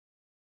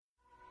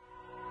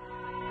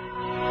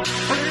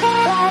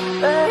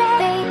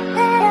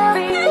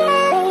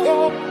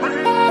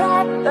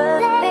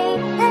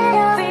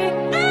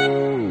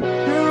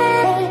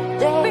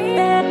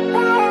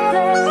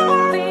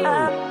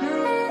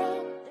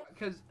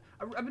because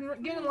I've been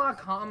getting a lot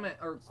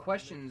of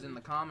questions in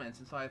the comments,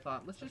 and so I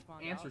thought let's just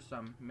answer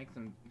some, make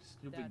some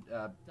stupid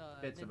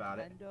bits about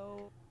it.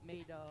 Nintendo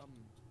made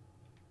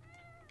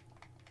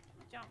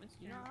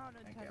You know how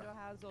Nintendo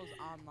has those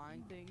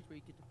online things where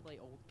you get to play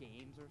old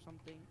games or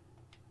something?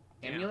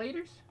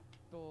 Emulators?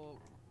 So,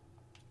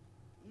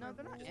 no,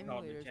 they're not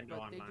emulators,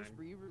 but they just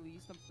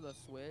re-released them for the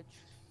Switch.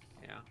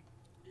 Yeah.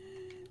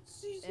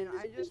 And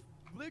I just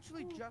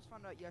literally just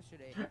found out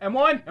yesterday.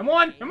 M1!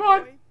 M1! Game M1!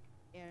 Boy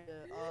and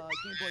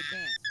Game Boy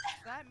Advance.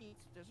 That means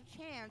there's a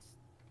chance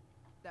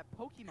that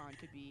Pokemon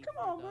could be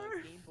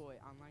the Game Boy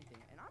online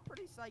thing, and I'm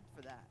pretty psyched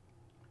for that.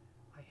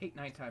 I hate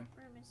nighttime.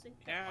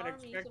 Yeah, I'd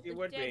expect you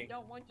would be.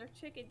 Don't want their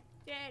chicken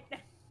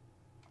dead.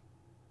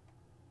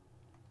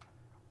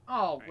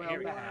 Oh, well,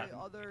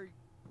 other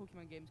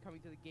Pokemon games coming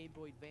to the Game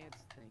Boy Advance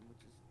thing, which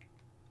is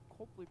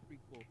hopefully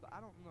pretty cool. But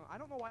I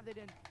don't know why they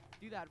didn't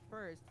do that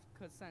first,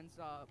 because since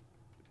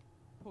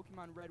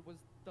Pokemon Red was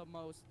the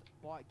most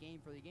bought game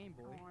for the Game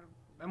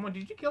Boy. M1,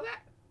 did you kill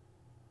that?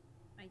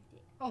 I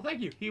did. Oh,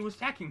 thank you. He was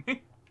attacking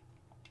me.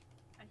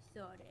 I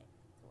saw that,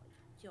 so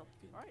I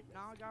jumped in. Alright,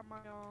 now I got my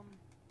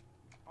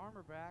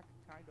armor back,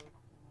 kind of.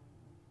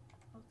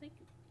 Oh, thank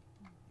you.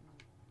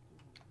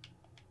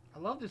 I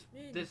love this.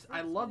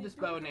 I love this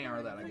bow and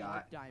arrow that I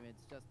got. Diamonds,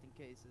 just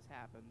in case this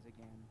happens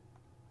again.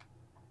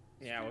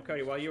 Yeah, well,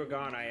 Cody, while you were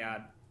gone,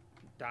 I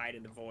died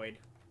in the void,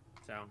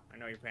 so I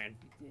know your pain.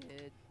 You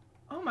did.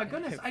 Oh my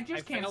goodness! I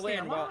just can't stay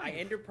alive. Well, I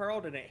ender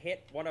pearled and it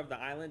hit one of the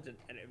islands and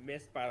it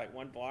missed by like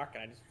one block,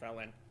 and I just fell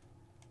in.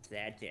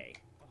 Sad day.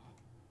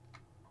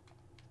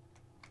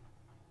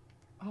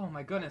 Oh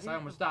my goodness! I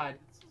almost died.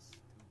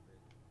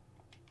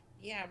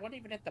 Yeah, it wasn't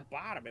even at the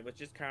bottom. It was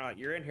just kind of like,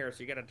 you're in here,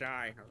 so you gotta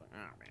die. I was like,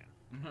 oh man.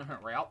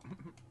 Well,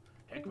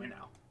 take me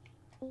now.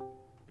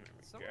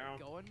 Someone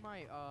go in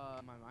my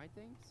my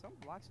thing. Some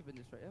blocks have been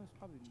destroyed. It was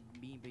probably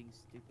me being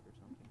stupid or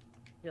something.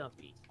 Don't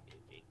be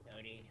stupid,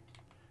 Cody.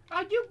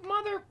 You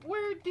mother!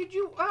 Where did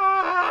you?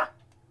 Ah!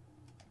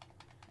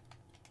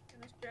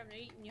 I'm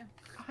eating you.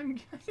 I'm.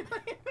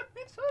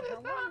 How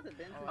long has it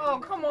been? Oh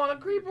come on! A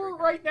creeper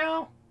right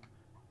now.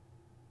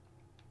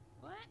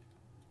 What?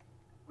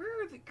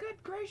 Where are the good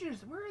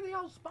gracious? Where are they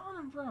all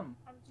spawning from?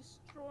 I'm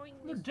destroying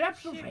The this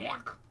depths of chicken.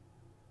 heck.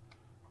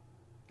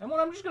 And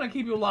I'm just gonna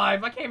keep you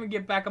alive. I can't even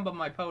get back up on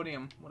my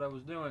podium. What I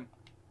was doing.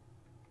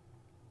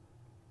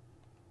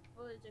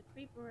 Oh, there's a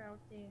creeper out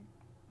there.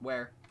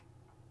 Where?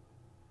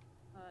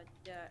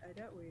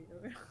 That way.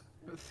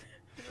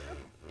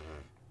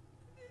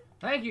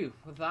 Thank you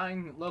for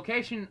thine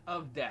location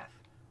of death.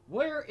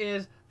 Where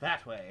is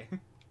that way?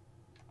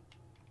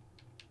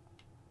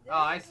 Oh,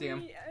 I see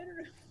him. I don't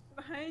know.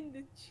 Behind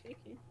the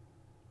chicken.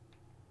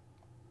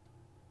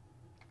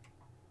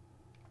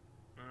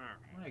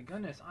 My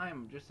goodness, I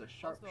am just a Also,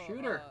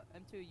 sharpshooter.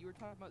 M2, you were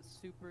talking about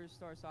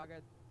Superstar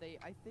Saga.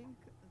 I think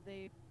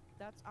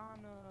that's on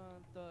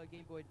the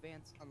Game Boy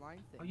Advance online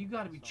thing. Oh, you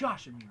gotta be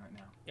joshing me right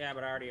now. Yeah,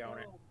 but I already own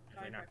it.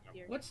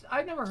 What's?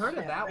 I've never heard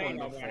of that one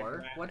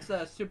before. What's a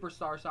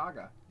Superstar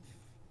Saga?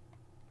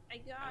 I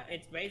got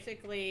It's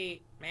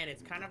basically, man,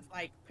 it's kind of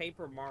like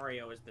Paper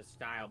Mario is the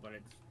style, but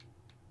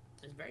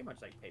it's very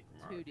much like Paper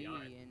Mario. 2D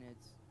and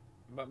it's.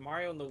 But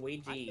Mario and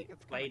Luigi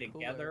play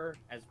together cooler.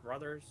 as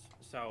brothers,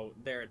 so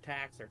their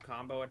attacks are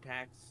combo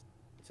attacks.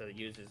 So it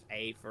uses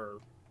A for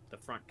the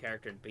front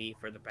character and B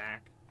for the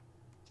back.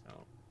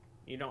 So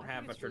you don't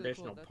have a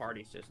traditional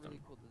party system. Really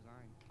cool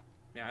design.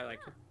 Yeah, I like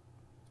it.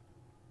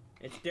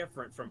 It's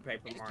different from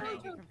Paper It's Mario. kind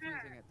of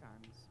confusing at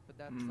times, but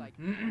that's like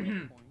the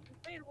point.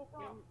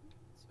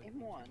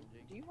 M1,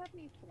 do you have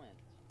any flint?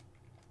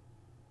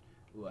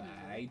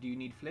 Why do you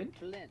need flint?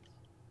 Flint.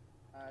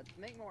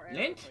 To make more arrows,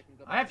 Lint? so I can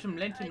go I have some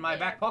lint in my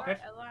back pocket.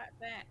 A lot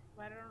back,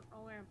 but I don't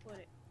know where to put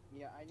it.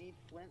 Yeah, I need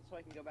flint so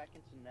I can go back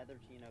into Nether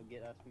to,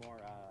 get us more,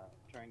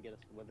 try and get us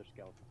wither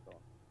skeleton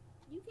stuff.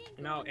 You can't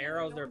go No, in there,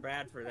 arrows don't are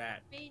bad for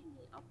that. fade me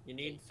up. You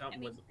need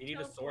something with. You need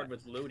a tell sword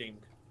what. with looting.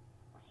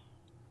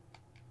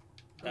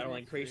 That'll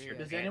increase your.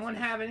 Does anyone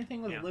have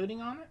anything with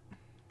looting on it?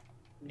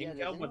 You can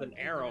go with an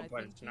arrow,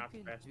 but it's not the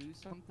you best. can do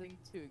something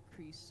to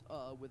increase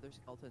wither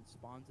skeleton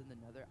spawns in the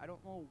Nether. I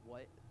don't know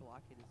what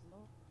block it is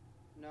though.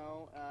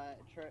 No,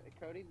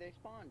 Cody, they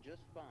spawn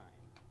just fine.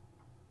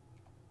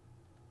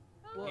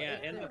 Well, Yeah,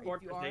 if in the there- if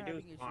fortress you are they do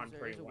having issues, spawn there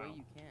pretty is a way well.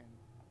 you can.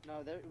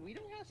 No, we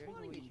don't have There's a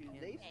spawning way you issues. can.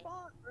 They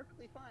spawn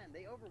perfectly fine.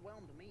 They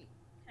overwhelmed me.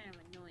 Kind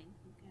of annoying.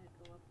 You gotta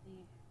go up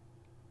there.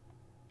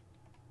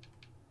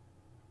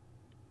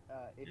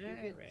 If you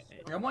could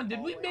Everyone, did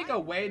we make a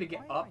way to get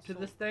Why am up I to so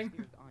this thing?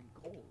 scared on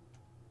coal?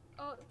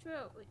 Oh,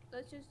 true. Wait,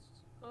 let's just.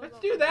 Let's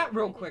do that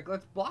real quick.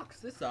 Let's box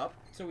this up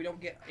so we don't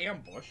get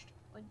ambushed.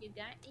 When you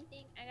got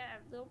anything, I got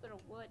a little bit of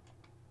wood.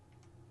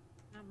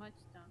 Not much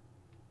though.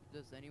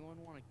 Does anyone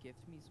want to gift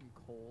me some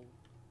coal?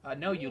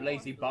 No, you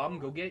lazy bum.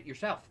 Go get it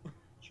yourself.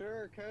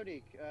 Sure,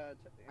 Cody.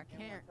 I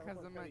can't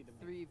because I'm at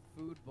 3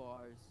 food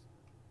bars.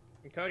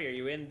 Hey, Cody, are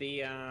you in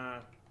the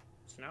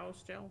snow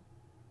still?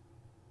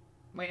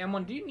 Wait,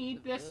 M1, do you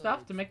need this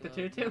stuff to make the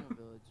tutu?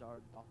 Village are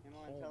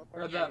the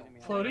Or whole the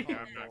floating?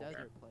 Yeah, I'm not desert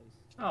sure.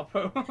 place. Oh,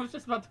 Pooh. I was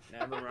just about to.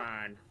 Never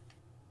mind.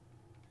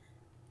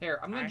 Here,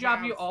 I'm gonna I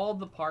drop you have all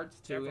the parts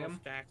to Several him.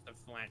 stacks of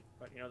flint,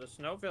 but you know the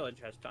snow village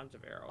has tons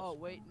of arrows. Oh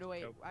wait, no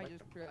wait. Go I collect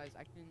just them. realized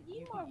I can. You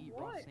You are can eat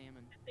raw what?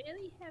 salmon. I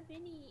barely have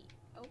any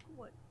oak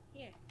wood.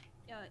 Here.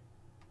 You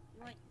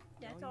want,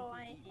 that's No, you all can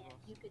I eat have. raw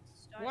You could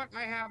start What?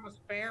 I have a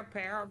spare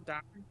pair of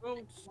diamond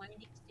boots winding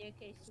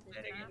staircase to the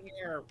sitting top. in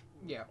here.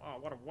 Yeah. Oh,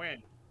 what a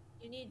win!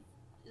 You need.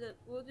 Look,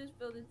 we'll just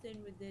build this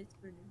in with this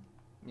for now.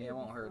 Yeah, it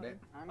won't hurt it.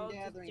 I'm I'll just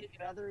gathering dig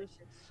it up. feathers,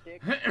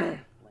 sticks, and flint.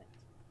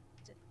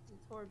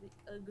 It's horribly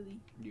ugly.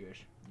 Yes,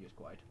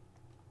 quite.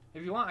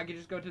 If you want, I could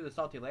just go to the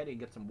Salty Lady and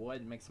get some wood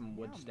and make some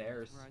wood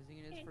stairs. Mesmerizing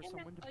it is Hey, for Emma,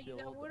 someone to oh, you build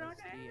got wood on a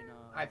stay in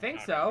a. I think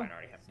Oh, so. never mind, I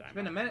already have It's been a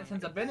diamond. minute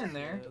since I've been in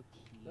there. So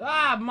cute.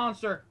 Ah,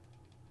 monster!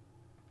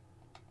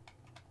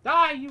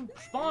 Die, you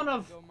spawn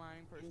of Go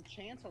mining first.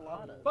 Enchants a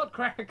lot of. butt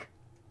crack!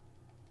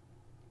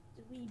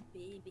 Sweet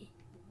baby.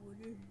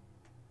 Water.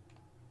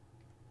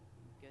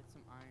 Get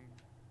some iron.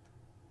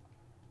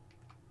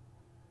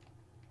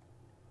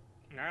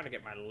 I gotta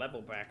get my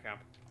level back up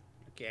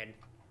again.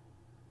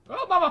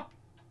 Oh, mama!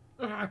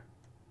 Ah.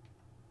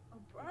 Oh,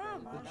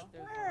 Brahma,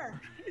 There's-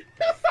 where?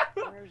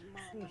 Where's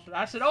Mama?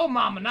 I said, oh,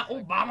 mama, not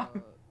Obama.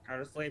 Go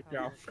to sleep,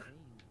 Joe.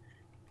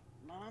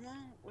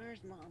 Mama? Where's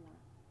Mama?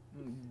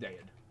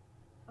 Dead.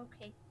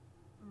 Okay.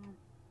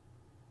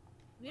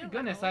 My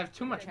goodness, I have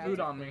too much food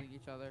on me.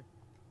 Each other.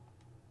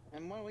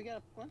 And well, we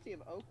got plenty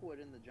of oak wood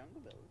in the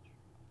jungle village.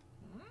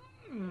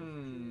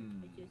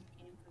 Mmm. I just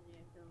came from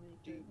there, so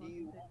Do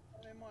you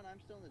want one? I'm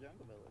still in the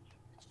jungle village.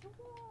 Sure,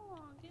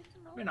 get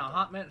some It's been a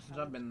hot minute since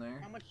I've been there.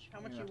 How much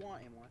Yeah. you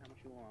want, M1? How much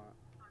you want?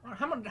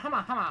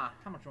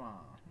 How much you want?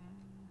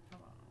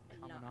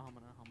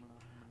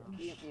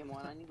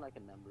 M1, I need like a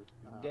number.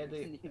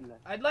 Deadly. I need, like,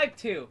 I'd like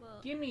to. Well-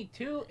 Give me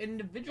 2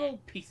 individual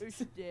pieces.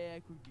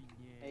 Stack would be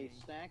a nice.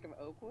 stack of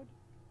oak wood?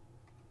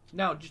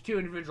 No, just 2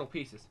 individual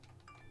pieces.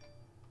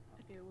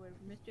 Okay, well,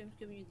 Mr. M's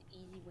giving you the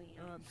easy way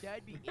out.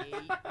 That'd be 8,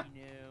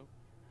 you know.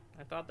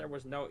 I thought there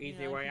was no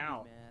easy You know, I way can do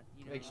out. math,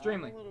 you know.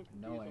 Extremely. I'm a little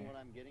No confused way. on what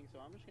I'm getting, so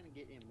I'm just gonna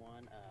get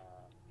M1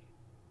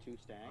 2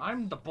 stacks.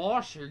 I'm the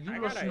boss here. You I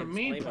listen gotta to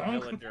me, enslave a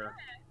punk. villager.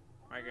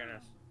 My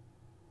goodness.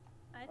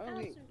 I Oh, found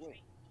wait, some wait.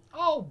 trees.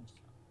 Oh,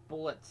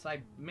 bullets.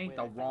 I made Wait,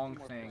 the I found wrong some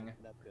more thing.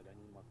 flint. That's good. I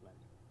need more flint.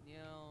 You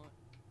know,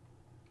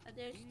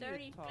 There's we need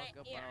 30 to talk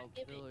flint here. I'll about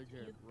give it to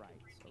villager you.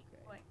 rights, okay?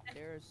 What?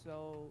 They're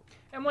so...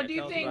 And what do Yeah,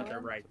 you tell us think? about their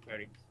rights,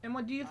 Cody. And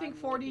what do you think?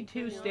 I'm 42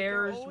 looking for-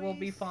 stairs They're will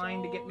be always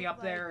fine to get me so,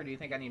 up there, or like, do you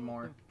think I need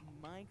more?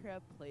 the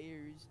Minecraft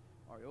players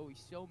are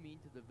always so mean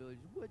to the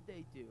villagers. What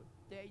they do?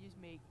 They just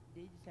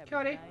have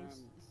Cody? a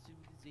nice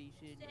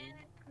civilization in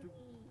Exactly.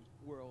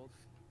 the world,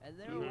 and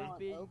they're Do you always want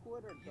being oak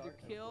wood or either dark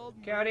oak killed,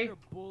 wood? Cody? murdered, or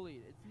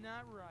bullied. It's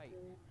not right.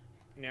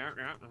 Yeah,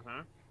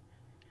 uh-huh.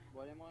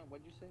 What am I?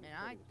 What'd you say? And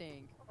I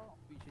think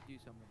we should do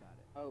something about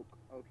it. Oak.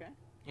 Okay.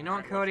 You know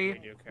what, Alright, what should Cody? we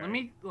do,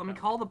 Let Cody? me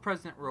call the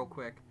president real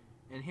quick,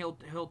 and he'll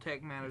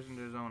take matters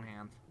into his own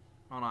hands.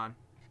 Hold on.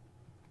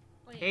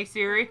 Wait, Hey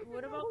Siri,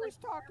 what about Who the is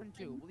talking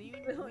to? We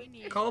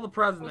need call the we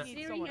president. need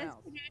Siri someone has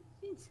else.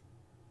 connections?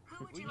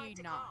 Who would We you like need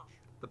to Notch. call?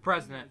 The He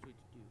president. knows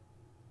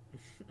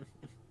what to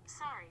do.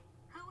 Sorry,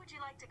 who would you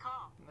like to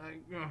call?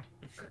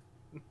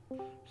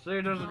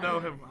 Siri doesn't know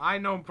him. I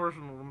know him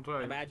personally. I'm telling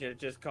you. Imagine it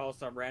just calls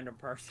some random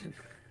person.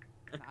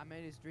 I'm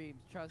in his dreams.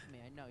 Trust me,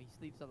 I know. He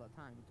sleeps all the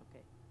time. It's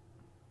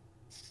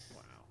okay.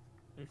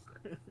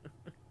 Wow.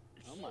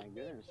 Oh my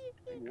goodness.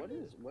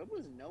 What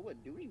was Noah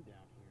doing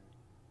down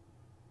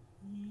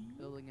here?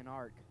 Building an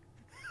ark.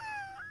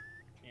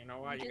 You know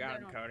what? You got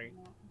him, Cody.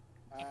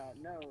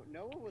 No,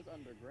 Noah was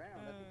underground.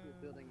 I think he was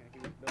building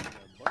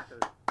a bunker.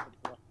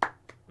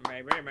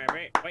 Maybe.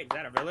 Wait, is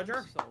that a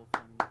villager? So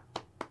funny.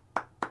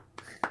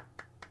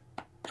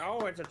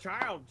 Oh, it's a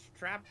child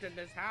trapped in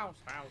this house.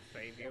 I'll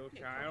save you,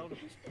 child.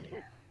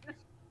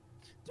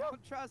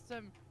 Don't trust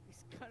him.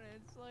 He's gonna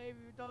enslave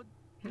you. Don't.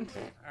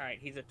 Alright,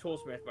 he's a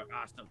toolsmith, but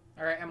awesome.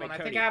 All right, Emma. Wait, I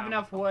think Cody, I have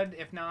enough wood.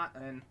 If not,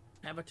 then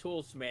I have a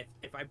toolsmith.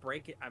 If I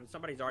break it,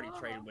 somebody's already Oh,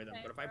 traded with him,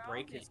 okay, but if I well,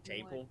 break I'll his get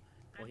wood. table,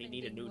 will he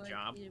need a new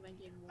job?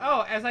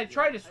 oh, as I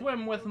tried to Yeah,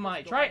 swim with we'll my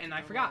just go back Triton, to I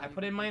normal forgot. I and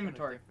put it in my each on a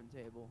inventory. different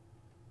table.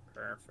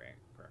 Perfect.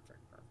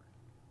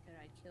 Did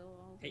I kill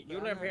all? Hey, But you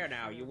I'm live not here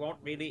now. sure. You won't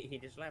really. He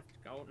just left.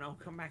 Go, no,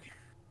 come back.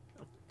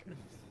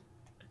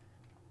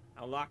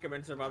 I'll lock him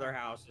in some other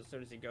house as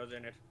soon as he goes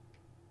in it.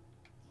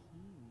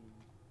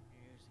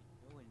 Where's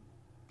he going?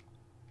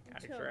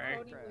 Got it, Until Trey.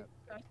 Cody was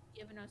just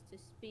giving us the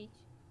speech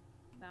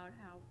about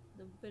how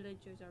the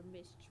villagers are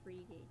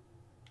mistreated.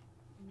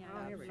 Now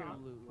Oh, here we go.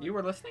 Absolutely. You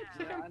were listening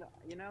to Yeah, him?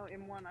 you know,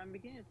 M1, I'm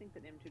beginning to think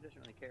that M2 doesn't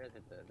really care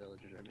that the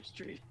villagers are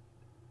mistreated.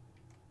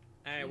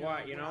 Hey,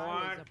 what? You know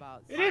I was what?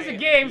 about It is a I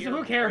game, so hear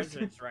who cares?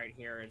 presence right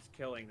here is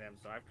killing them,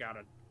 so I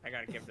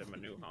gotta give them a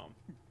new home.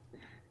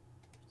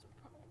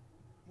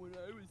 When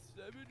I was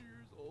 7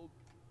 years old.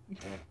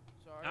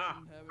 Sorry, Ah, I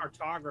didn't have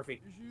cartography.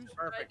 issues.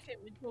 Perfect.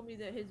 He told me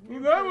that his.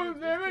 When I was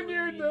 7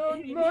 years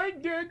old, my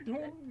dad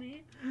told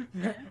me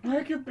that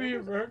I could be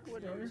a rock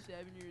When I was star.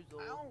 7 years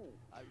old, Ow!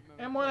 I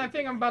remember And one, I playing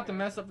think I'm about to Minecraft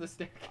mess up the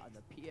stick. on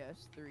the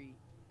PS3,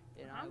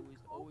 and I was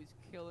always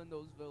killing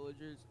those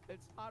villagers.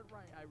 It's not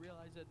right. I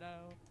realize it now.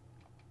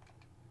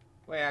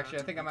 Wait, actually,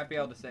 I think I might be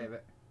able to save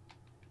it.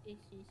 This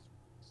is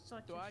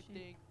such So a I shame.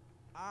 think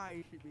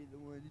I should be the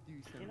one to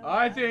do something. know,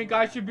 I think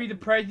I should be the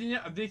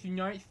president of this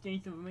United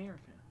States of America.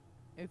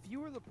 If you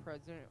were the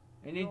president,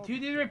 And we'd then all to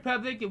be- the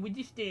republic, and we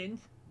just stand.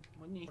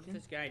 One What does nation.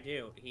 this guy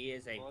do? He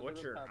is a For the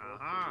butcher. Republic,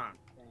 Aha!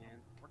 stand,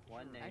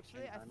 one nation,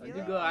 Actually, I under feel Good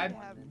like God, we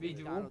have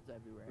visual, McDonald's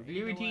everywhere. with And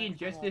you know liberty what? and I'm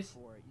all justice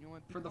for it. You know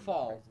what? for the Become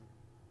fall. president.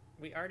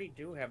 We already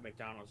do have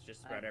McDonald's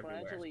just about I pledge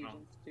everywhere.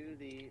 allegiance to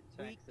the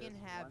We Texas, can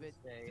have one it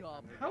state, double.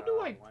 under How do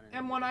God, I? one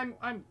And when indivisible.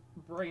 I'm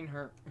brain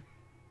hurt.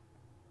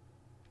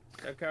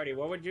 So Cody,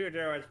 what would you do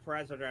as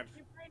president?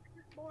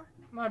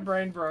 My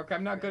brain broke.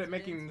 I'm not good at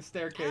making the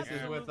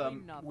staircases with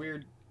Absolutely nothing.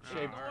 weird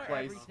shaped Ignore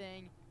place.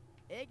 everything.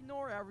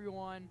 Ignore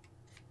everyone.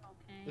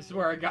 Okay. This is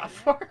where I got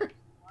for.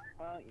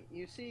 Well,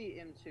 you see,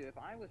 M2, if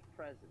I was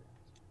president,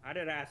 I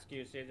did ask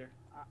you, Caesar.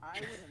 I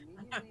would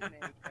immediately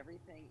make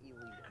everything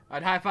illegal.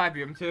 I'd high five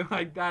him too.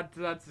 Like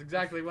that's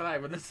exactly what I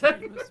would have said.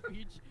 Freedom of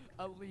speech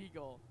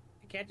illegal.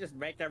 You can't just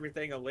make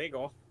everything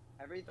illegal.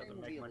 Everything Doesn't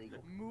will make be much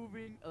illegal.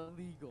 Moving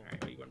illegal.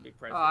 Alright, you want to be Oh,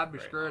 president? I'd be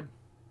Great. screwed.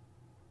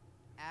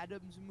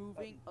 Adams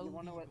moving You illegal.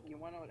 wanna know what? You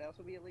wanna know what else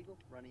would be illegal?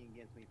 Running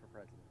against me for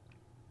president.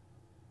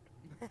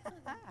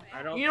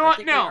 I don't. You know I what?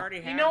 think we No. already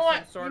You have know some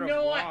what? sort You of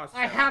know law what?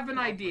 I set have an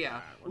up for idea.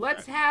 that. What's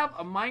Let's that? have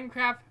a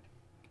Minecraft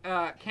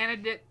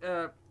candidate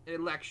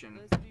election.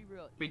 Let's be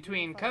real.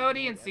 Between Even if I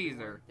Cody and ignored everyone,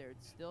 Caesar.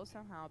 There'd still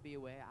somehow be a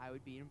way I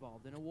would be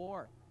involved in a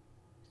war.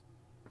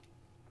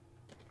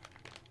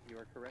 You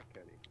are correct,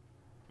 Cody.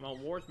 Well,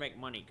 wars make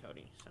money,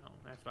 Cody. So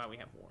that's why we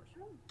have wars.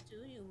 How do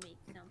you make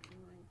something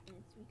like this?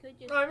 We could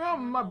just. I know,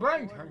 my run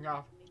brain over turned it.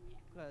 off.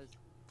 Because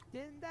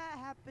didn't that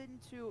happen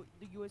to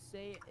the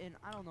USA in,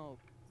 I don't know,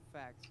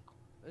 facts.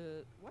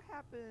 What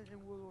happened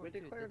in World War We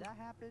II? declared- Did that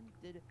happen?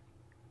 Did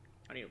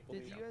I need to pull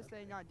the these out.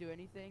 USA not do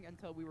anything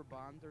until we were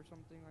bombed or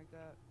something like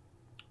that?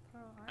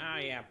 Ah,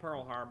 yeah,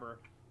 Pearl Harbor.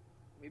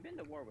 We've been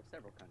to war with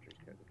several countries,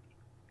 Cody.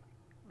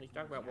 He's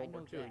talking about I World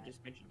War know II. He that.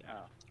 just mentioned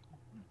that.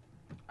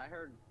 Oh. I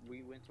heard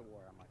we went to war.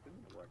 I'm like, we've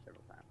been to war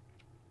several times.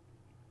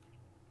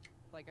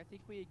 Like, I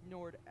think we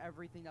ignored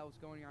everything that was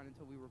going on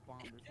until we were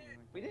bombed or something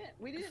like that.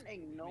 We didn't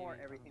ignore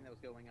Maybe. everything that was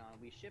going on.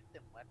 We shipped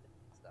them weapons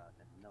and stuff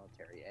and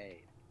military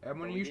aid. And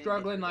when But we you didn't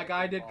struggling get like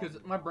I did, directly because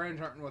involved my in the war. brain's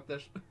hurting with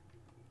this.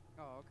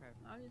 Oh, okay.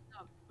 I'm just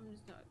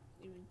not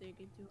even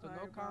thinking too So hard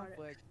no about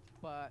conflict,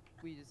 but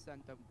we just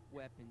sent them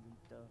weapons and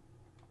stuff.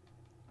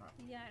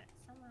 it. Yeah,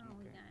 somehow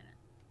we Okay. got it.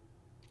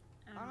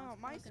 I don't know,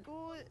 my fucking-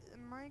 school,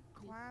 my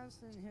class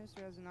in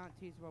history does not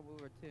teach about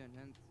World War II, and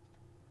then,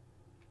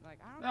 like,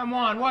 I don't Come care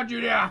on, about what'd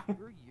you do?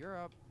 Screw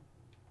Europe.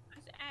 I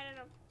just added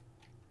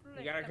a.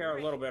 You gotta care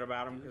a little bit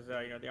about them because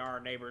you know they are our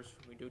neighbors.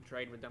 We do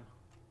trade with them.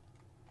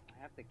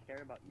 I have to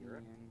care about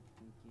Europe.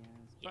 Yes.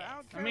 But I,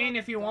 don't I care mean, about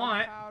if you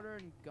want. gunpowder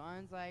and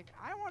guns, like,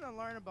 I want to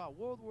learn about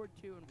World War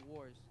II and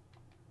wars.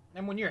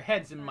 And when your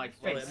head's in my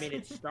Well, face. I mean,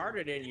 it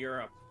started in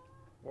Europe.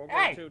 World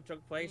Hey! War II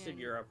took place in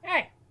Yeah. Europe,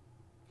 Hey,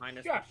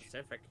 minus Shush. the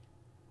Pacific.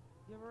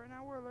 Yeah, but right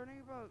now we're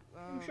learning about,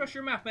 you shut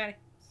your mouth, Maddie.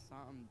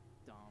 something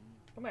dumb.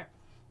 Come here.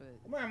 But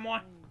Come here,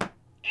 moi.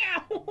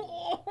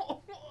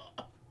 Ow!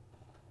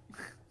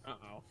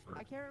 Uh-oh.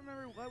 I can't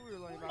remember what we were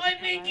learning about. My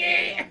because I had to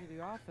pinky! go to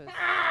the office to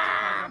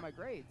Ah! talk about my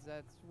grades.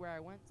 That's where I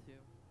went to.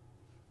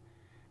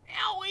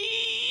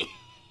 Owie!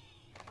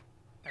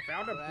 I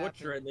found a What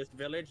butcher in this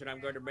village, and I'm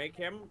going to make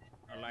him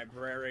a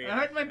librarian. I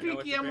hurt my know it's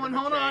pinky a on bit one. of a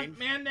Hold on, change.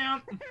 man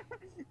down.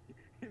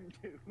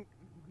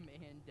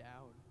 Man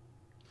down.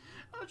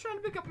 I was trying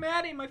to pick up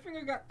Maddie. My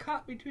finger got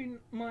caught between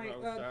my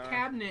Hello, sir.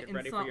 cabinet Get and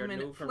ready for your something,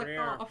 and new it flipped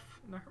career. off.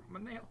 And I hurt my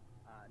nail.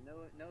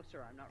 No,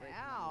 sir, I'm not ready.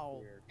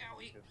 Ow. For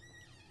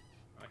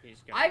Oh,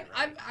 he's gonna be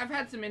ready. I've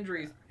had some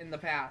injuries in the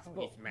past, Oh,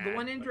 but he's mad, the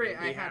one but injury he'll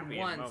be I had happy in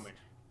a once moment.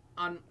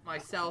 on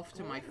myself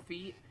to my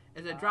feet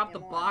is I dropped the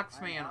box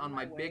fan on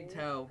my big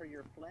toe. For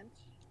your flint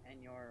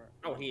and your.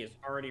 Oh, he is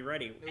already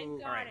ready. I Ooh.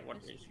 got Alright, it. what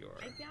is your...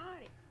 I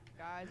got it.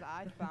 Guys,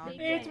 I found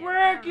It's Yeah.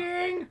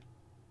 working!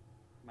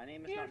 My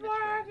name is It's not Mr.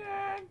 Grant.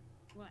 working!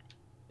 What?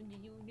 Did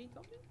you need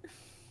something?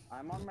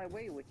 I'm on my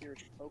way with your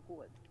oak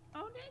wood.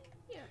 Oh, then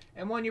yeah.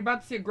 And when you're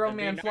about to see a grown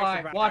Be man nice fly,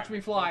 about watch it. me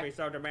Don't fly. be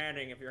so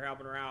demanding if you're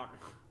helping her out.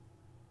 Alright,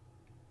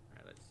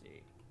 let's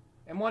see.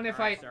 And one if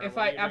Alright, I Sarah, if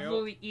what I do you do?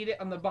 absolutely eat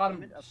it on the bottom,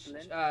 Payment of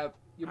flint?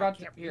 you're about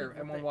to can't here,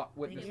 believe and that one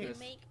witness We this.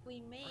 make.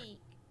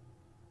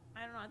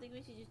 I don't know. I think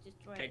we should just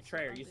destroy Hey, it.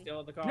 Trey, are you still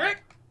at the car?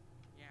 Nick!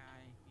 Yeah,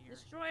 I hear.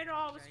 Destroy it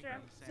all, Mr.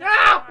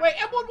 Ah! Wait,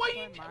 Emily, why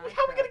you? Play How are we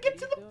gonna Minecraft, get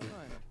to what the? are you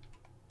doing?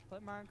 Play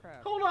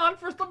Minecraft. Hold on,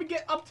 first let me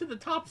get up to the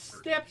top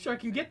step so I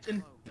can get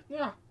in.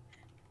 Yeah.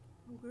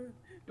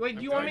 Wait,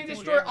 do you want me to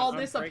destroy all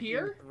this up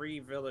here? 3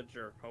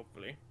 villager,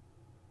 hopefully.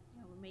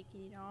 Yeah, we're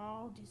making it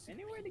all disappear.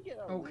 Anywhere to get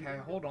a. Okay,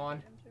 leader hold on.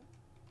 into?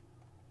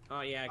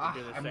 Oh yeah, I can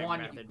do the I'm same on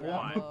method. one.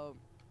 Why? You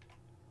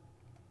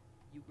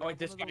Oh, wait, grab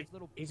this one of guy- those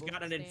little he's book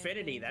got an stand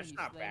infinity, things that's and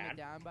you not slam it bad.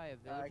 down by a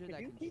villager Could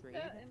that you can keep trade.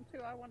 that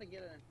into? I want to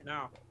get an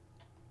infinity.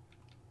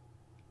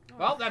 No.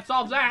 Well, that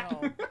solves that.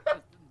 No,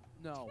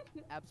 No,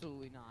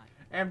 absolutely not.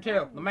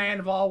 M2, the man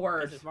of all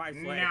words. This is my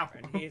slave, No.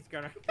 and he's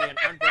gonna be an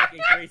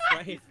unbreaking free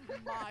slave.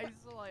 My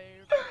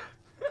slave.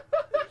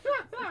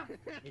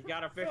 He's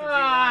got efficiency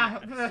Ah.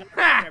 1.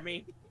 I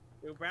mean,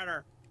 do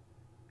better.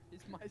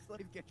 It's my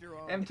slave. Get your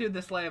own. M2,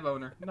 the slave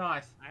owner.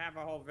 Nice. I have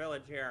a whole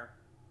village here.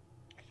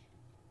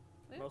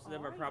 Where Most of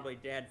them are you? probably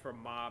dead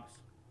from mobs.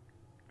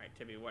 Alright,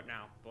 Timmy, what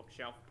now?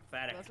 Bookshelf?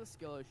 Pathetic. That's a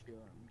skill issue.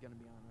 I'm gonna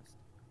be honest.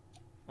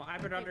 Well,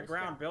 I've been Okay,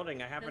 underground let's go.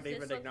 building. I haven't Does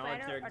even this look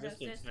acknowledged their better, or does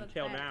existence this look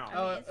until better? now. I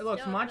Oh, mean, it it's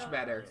looks still much not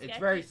better. It's sketchy,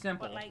 very but,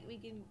 simple. like, we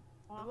can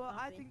walk Well, up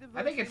I it. think the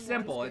I think it's villagers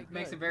simple. want It to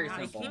makes get it very good.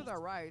 simple. They're their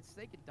rights.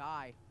 They could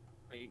die.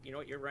 You know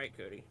what? You're right,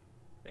 Cody.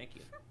 Thank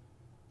you.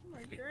 Oh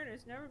my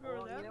goodness, never go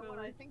Well, to that you know what?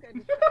 I village. think I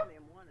just found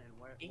him one and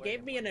where. He where gave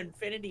it me an was.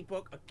 infinity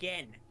book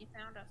again. You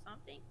found out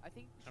something? I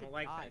think you I should don't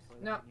like die this.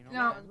 for No, that, you know? no,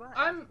 I was about to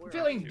I'm ask where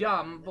feeling I was,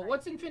 dumb, and but then I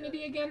what's see the-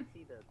 infinity I again?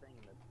 see the thing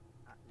that-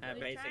 We're trying to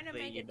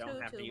Basically, make you it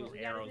don't have to tutu, use but we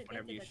gotta arrows get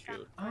whenever to you the top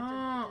shoot. part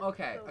Oh, to-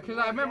 okay. so Because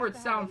we- I remember You it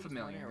have to sound have at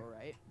least one familiar. arrow,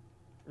 right?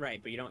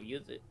 Right, but you don't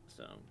use it,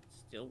 so it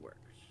still works.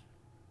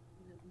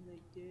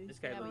 This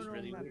guy Yeah, but looks you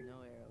really have weird. no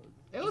arrows.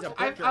 It He's looks.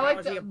 a I butcher. like How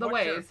is he a the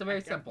way. butcher? It's very I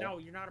simple. No,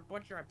 you're not a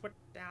butcher. I put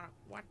down.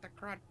 What the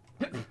crud?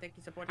 I think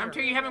he's a butcher. I'm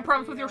sure you having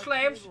problems with your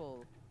slaves?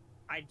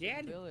 I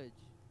did. Village.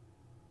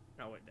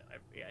 No,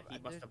 yeah, he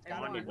There's must have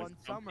only bonded one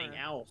with something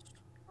summer. else.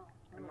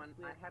 Come on,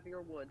 I have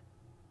your wood.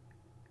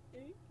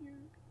 Thank you.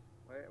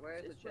 Where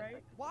is Is the this chest?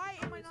 right? Why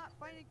am I not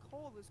finding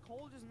coal? Is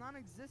coal just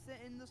non-existent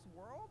in this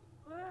world?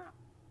 Well,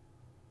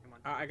 Come on.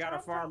 I got a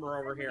farmer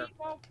over here.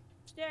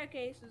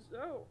 Staircases.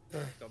 Oh.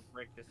 Go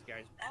break this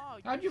guy's. Oh,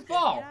 How'd you just gave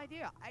me fall? An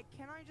idea.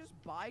 Can I just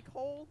buy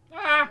coal?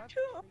 Ah! That's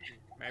crazy.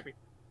 Maybe.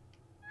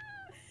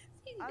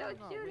 I don't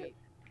know. shoot Wait,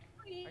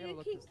 it. I gotta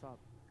look this up.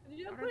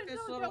 Don't What is this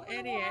don't little jump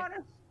in the idiot?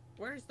 water.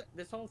 Where's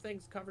this whole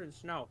thing's covered in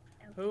snow?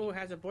 Who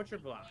has a butcher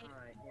block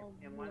Alright, Oh,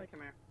 and one, boy.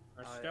 come here.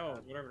 or Oh, stove,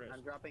 whatever it is?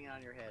 I'm dropping it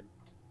on your head.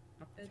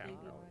 It's out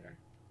over there.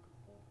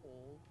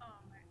 Coal Oh,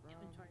 my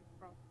inventory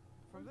broke.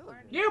 from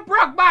villagers. You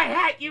broke my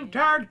hat, you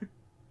turd!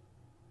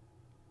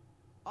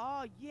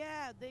 Oh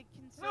yeah, they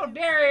can. How save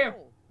dare you.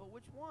 coal, But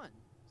which one?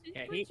 Did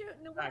Yeah, you he- put you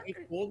in the He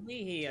water? fooled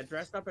me. He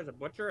dressed up as a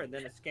butcher and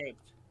then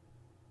escaped.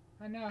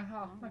 I know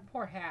how my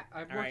poor hat. I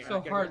worked Alright, so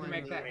I'll get hard to one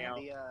make of that.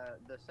 these. Hat.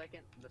 The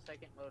second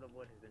load of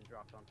wood has been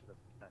dropped onto the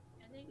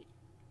platform. I think,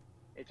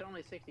 It's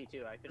only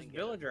 62. I This couldn't get it.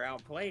 villager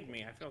outplayed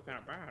me. I feel kind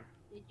of bad.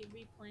 did you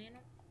replan it?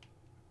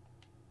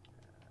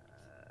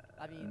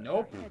 I mean,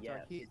 Nope. their heads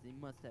Yes. are huge. They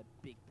must have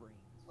big brains.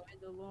 By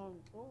the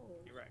long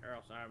pole. You're right, or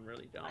else I'm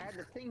really dumb. I had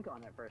to think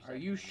on it for a second. Are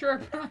you sure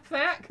about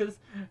that? Because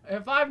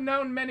if I've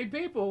known many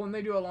people when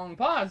they do a long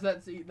pause,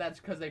 that's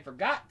because they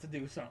forgot to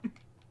do something.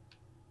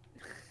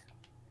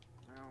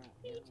 Well,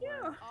 Me you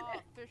know what? too. Oh,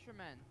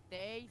 fishermen.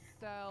 They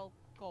sell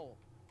coal.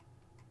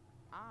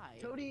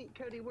 Cody,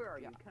 where are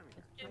Yeah. you? Come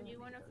here. Jim, do you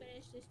want to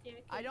finish this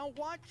staircase? I don't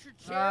want your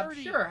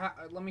charity. Sure.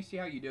 Let me see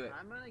how you do it.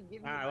 I'm gonna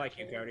give you. I my like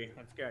you, whole- Cody.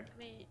 That's good. I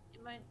mean,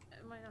 it might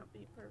not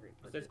be perfect.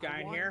 but this it's- guy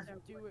in I want here?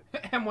 to do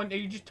it. And when are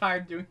you just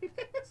tired doing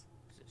this?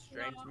 He's a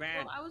strange No,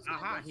 man. Well, I was gonna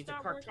Aha, go he's a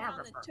start working on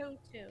the cartographer.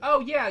 tutu. Oh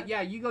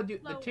yeah. You go do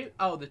the No. two.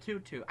 Oh, the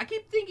tutu. I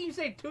keep thinking you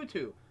say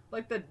tutu,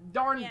 like the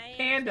darn Yeah, I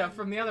panda understand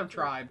from the the other tutu.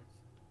 tribe,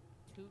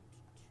 Toot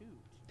toot.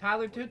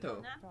 Tyler What are you Tutu.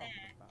 Not talking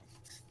that. about?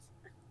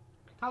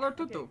 Tyler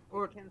Tutu Okay,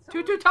 or can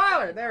Tutu someone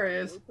Tyler. say There he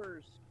is.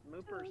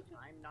 Moopers,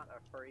 I'm not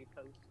a furry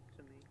post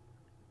to me.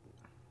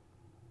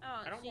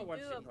 Oh, I don't she know what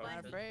drew she a posted. I'm not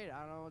bunny. afraid. I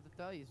don't know what to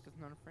tell you. It's just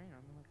not afraid. I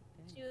don't know what to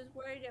tell She you. was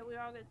worried that we were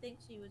all gonna think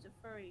she was a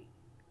furry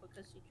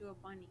because she drew a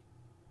bunny.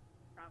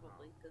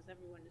 Probably, because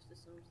everyone just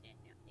assumes that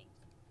now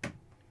thinks.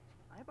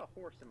 I have a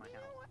horse in my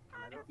house.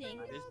 And I don't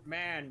think- This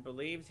man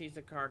believes he's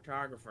a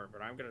cartographer,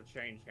 but I'm gonna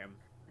change him.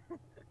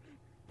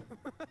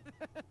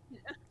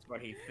 That's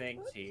what he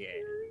thinks he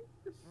is.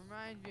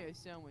 Reminds me of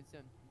someone.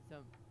 Some.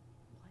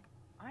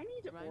 I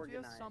need to Reminds me of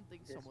organize something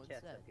this someone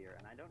chest said. up here,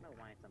 and I don't know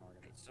why it's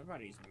unorganized.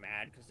 Somebody's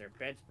mad because their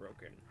bed's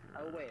broken.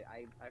 Oh wait,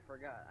 I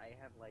forgot. I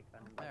have like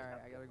uninvited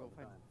Alright, I customers gotta go all the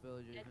find time.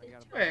 villagers. At I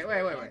this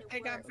gotta. Wait. They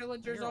got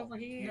villagers You're- over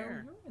No,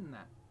 here. you're in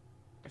that.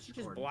 I should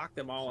just block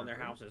them all in their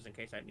houses in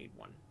case I need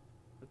one.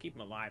 We'll keep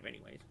them alive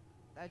anyways.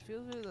 That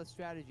feels like the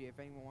strategy if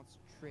anyone wants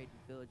to trade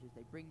with villagers.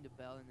 They ring the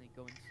bell and they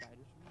go inside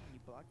or something, and you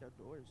block their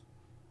doors.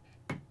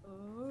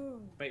 Oh.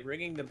 Wait,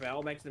 ringing the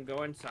bell makes them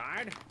go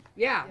inside?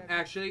 Yeah, Yeah.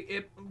 actually,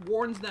 it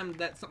warns them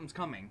that something's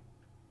coming.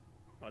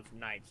 Well, it's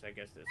nights. I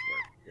guess this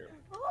works. Here.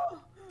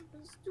 Oh,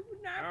 the stupid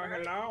Oh,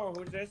 knife. hello.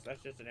 Who's this?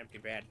 That's just an empty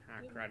bed.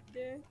 Ah, crud.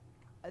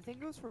 I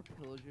think it was for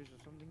pillagers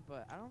or something,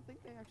 but I don't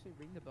think they actually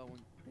ring the bell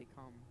when they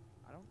come.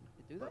 I don't.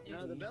 They do that?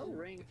 No, the bell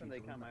rings If when you they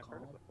join come. the I've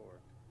heard it call. before.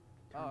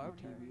 Oh,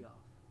 okay.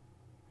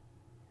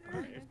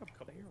 There's a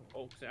couple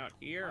folks out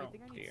here. I Oh,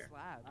 think I need dear.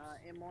 slabs.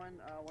 M1,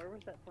 where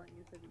was that point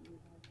you said that you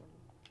used?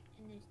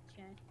 In this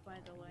chest, by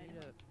the way. I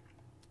need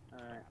a-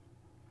 Alright.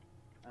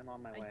 I'm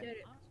on my I way. did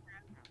it.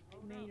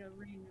 I made a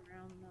ring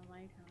around the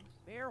lighthouse.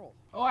 barrel.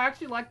 Oh, I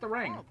actually like the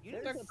ring. Oh, you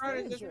There's didn't a front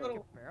of this villager.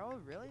 little- a barrel?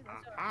 Really?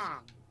 That's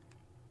Aha. awesome.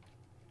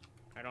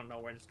 I don't know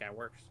where this guy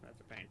works. That's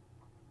a pain.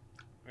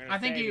 I'm gonna I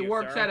think save he you,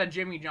 works sir. at a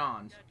Jimmy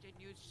John's. Got the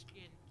new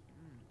skin.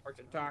 Mm. Works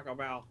at Taco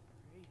Bell.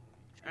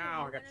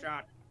 Ow, I got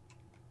shot.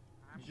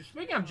 Just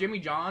speaking of Jimmy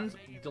John's,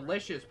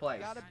 delicious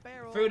place. Got a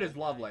barrel. Food is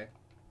lovely.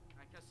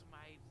 I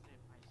customized it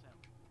myself.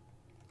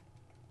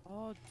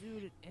 Oh,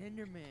 dude, an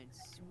Enderman,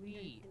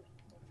 sweet. I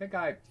think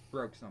I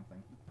broke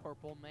something.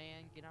 Purple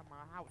man, get out my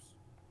house.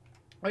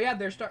 Oh yeah,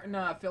 they're starting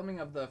filming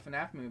of the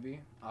FNAF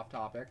movie. Off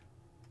topic.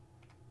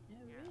 Yeah,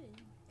 really.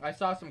 I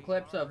saw some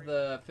clips of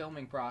the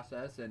filming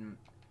process, and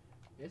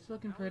it's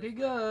looking pretty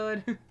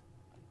good. That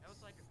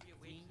was like a few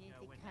weeks Soon ago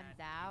as when it comes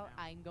that out,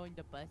 came I'm going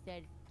to bust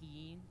that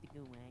scheme to go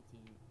watch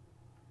it.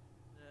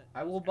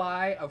 I will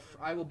buy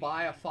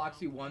a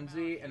Foxy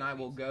onesie, and I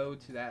will go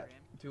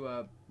to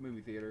a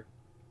movie theater.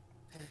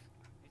 I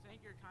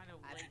think you're kind of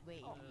late.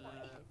 Wait,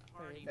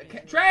 party Okay,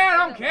 because Trey, I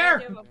don't care.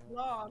 Give a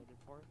vlog.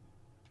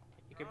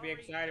 You can be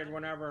excited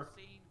whenever.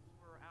 scenes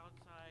were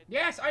outside.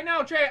 Yes, I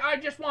know, Trey. I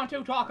just want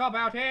to talk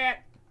about it.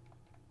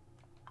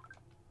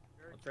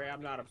 Well, Trey,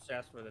 I'm not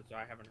obsessed with it, so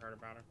I haven't heard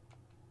about it.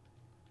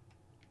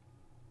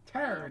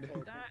 Turd. I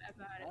thought about it.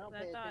 'Cause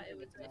I thought it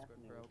was. I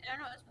don't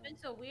know. It's been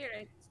so weird.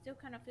 I still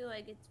kind of feel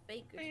like it's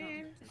fake or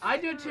something. I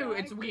do too.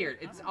 It's weird.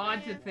 It's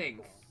odd to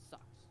think.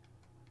 Sucks.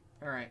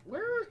 All right,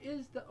 where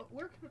is the?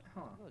 Where can?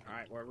 Hold on. All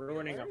right, we're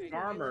ruining a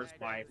farmer's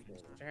life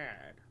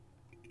instead.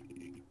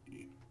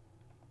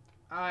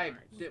 I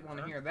didn't want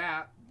to hear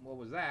that. What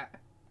was that?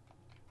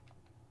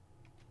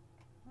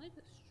 I like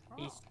the straw.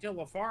 He's still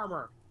a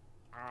farmer.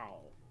 Ow.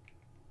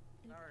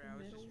 Sorry, I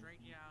was just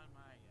drinking out of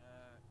my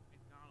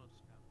McDonald's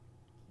cup.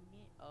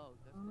 Oh,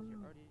 that's because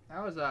you're already.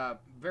 That was a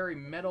very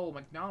metal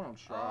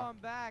McDonald's Oh, straw. I'm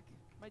back.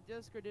 My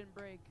Discord didn't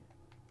break.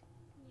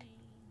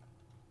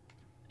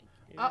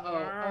 Uh oh.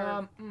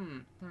 Yeah,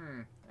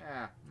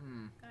 God,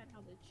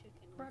 how the chicken.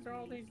 But was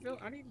all made. these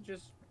I need to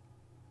just.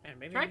 Man,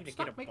 maybe Trey, I need to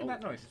stop get a making boat that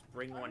and noise. just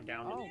bring one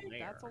down Oh, to the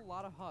that's lair. a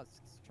lot of husks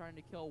trying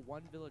to kill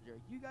one villager.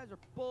 You guys are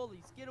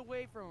bullies. Get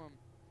away from him.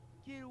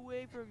 Get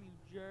away from you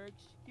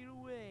jerks. Get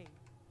away.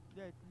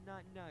 That's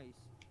not nice.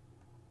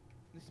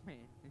 This man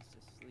is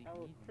just sleeping.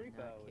 Oh, He did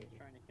not Creepo is kill.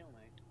 trying to kill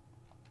me.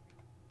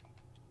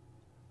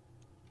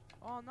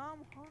 Oh, now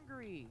I'm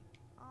hungry.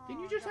 Oh, Didn't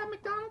you I just got have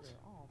McDonald's? burger.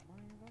 Oh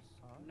man, that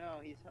sucks. No,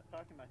 he's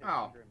talking about his Oh.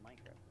 hunger in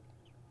Minecraft.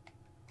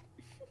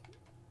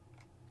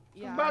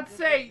 Yeah, about I to just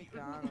say, ate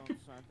McDonald's, so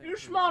I think you're a we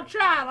small should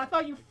child. I take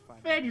thought you 5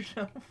 fed minutes.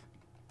 yourself.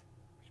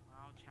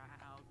 Small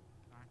child,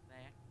 not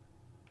that.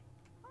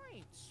 I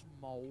ain't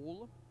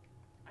small.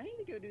 I need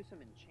to go do some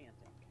enchanting.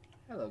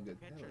 Hello, good.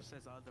 Picture Hello.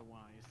 says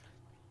otherwise.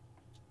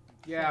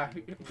 Yeah.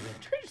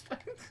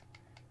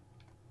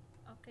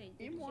 Okay.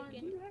 Did M1, do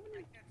chicken. you have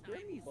any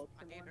Chinese books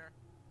in gator.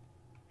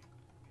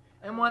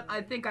 And what?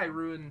 I think I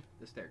ruined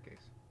the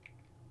staircase.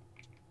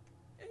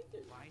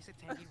 Why is it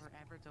taking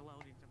forever to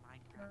load into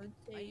Minecraft?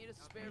 I need a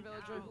spare Okay,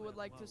 villager now who would it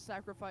like to will.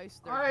 sacrifice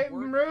their I'm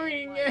work and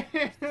ruining life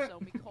it. just to sell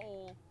me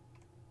coal.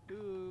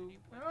 Ooh.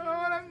 I don't know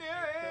what I'm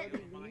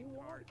Cody, doing. do you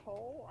want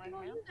coal? I Come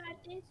on, have. you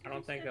got this. I don't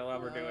You think said they'll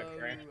ever do it, Oh,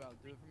 Trey. I'll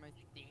do it for my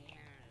stairs.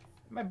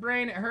 My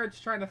brain, it hurts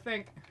trying to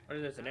think. What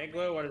is this, an How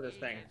igloo? What is many this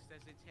thing? years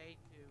does it take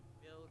to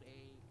build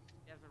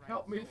a netherite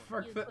Help me,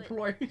 sword? fuck You that put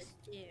place. the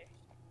stairs.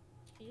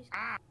 You just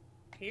Ah,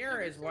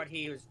 here is what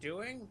he was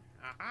doing.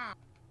 Aha.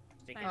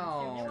 Sticking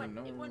Oh, it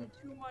no. wasn't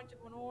too much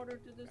of an order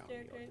to the No,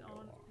 staircase.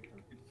 no, no.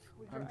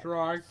 I'm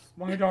trying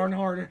my darn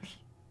hardest.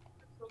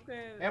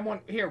 Okay.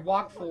 M1, here,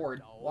 walk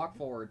forward. Walk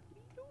forward.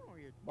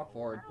 Walk I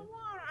forward. don't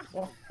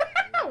wanna.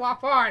 Walk,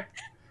 walk forward.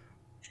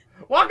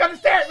 Walk up the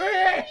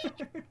stairs.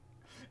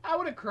 I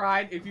would have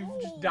cried if you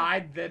just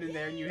died then and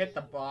there and you hit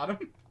the bottom.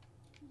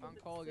 On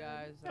call,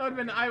 guys. That would have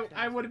been.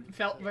 I would have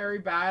felt very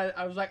bad.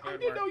 I was like, I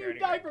didn't know you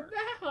died from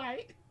that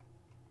height.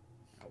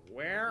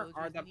 Where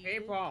are the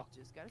people?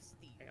 Just gotta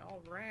steal. They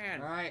all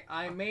ran. All right,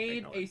 I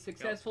made a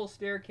successful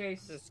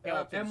staircase. It's a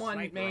skeleton M1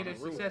 sniper made on a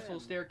the roof. successful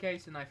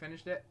staircase and I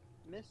finished it.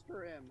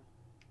 Mr. M,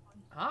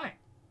 Hi.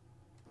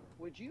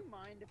 would you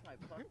mind if I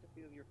plucked a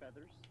few of your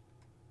feathers?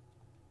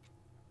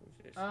 Who's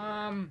this?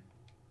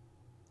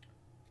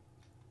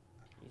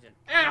 He's an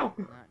Ow.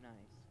 Not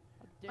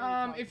nice.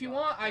 How dare talk If you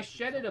about want, I fucking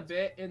shedded a self-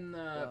 bit in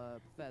the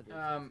feathers.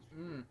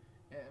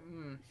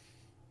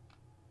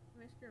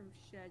 Mr.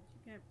 Shed,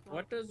 you can't block.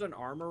 What does an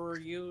armorer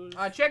use?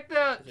 Check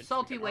the Is it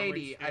salty an armory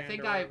lady. I stand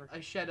think or I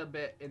whatever? shed a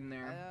bit in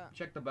there.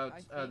 Check the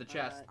boats, I the think-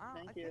 chest.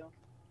 Thank you.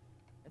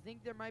 I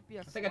think there might be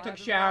a I think I took a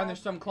slab shower and there's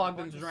involved some clogged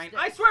and in a the bunch of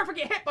drain. I sticks. swear if I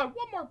get hit by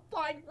one more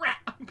flying rat,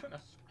 I'm gonna.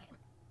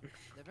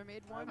 Never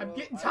made one. I'm will-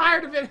 getting I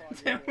tired will of it.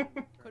 plug you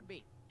in. Could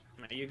be.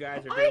 You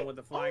guys are I- dealing with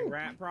the flying oh,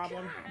 rat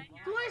problem?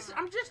 Bless,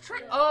 I'm just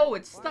trying. Oh,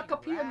 it's stuck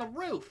up here in the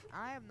roof.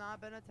 I have not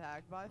been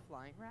attacked by a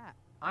flying rat.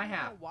 I don't know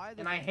have, why this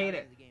and I is hate part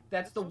it. of the game.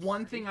 That's the so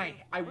one thing stupid.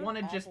 I What an want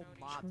to just awful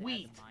mod to add to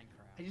tweet.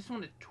 Minecraft. I just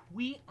want to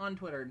tweet on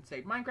Twitter and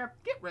say, Minecraft,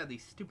 get rid of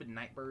these stupid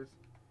night birds.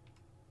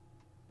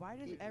 Why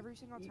does You- every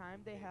single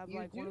time they have you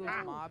like one of do those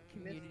know, mob Mr.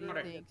 community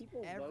Whatever. things?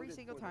 People Every voted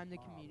single for time the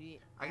this mob. community.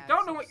 I adds don't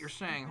know some what you're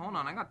saying. Hold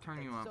on, I gotta turn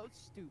that's you up. So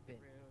stupid.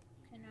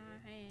 Can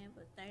I have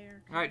a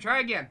there? All right, try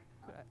again.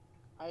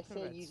 I Could've said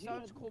had you do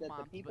such cool that the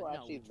mobs, people but no,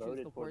 actually we choose the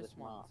voted for this worst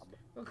ones.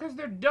 mob. Because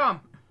they're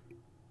dumb.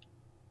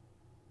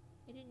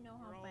 I didn't know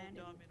We're how all bad it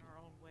dumb was. in our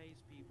own ways,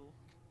 people.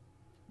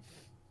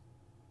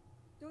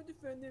 Don't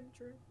defend them,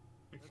 True.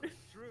 That's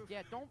true.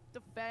 Yeah, don't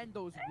defend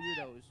those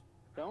weirdos.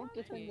 Don't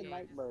defend the Yeah,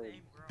 Nightbird.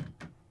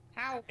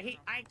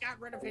 I got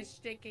rid of his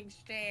stinking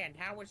stand.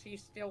 How is he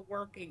still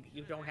working?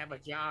 You don't have a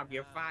job.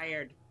 You're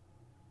fired.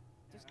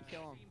 Just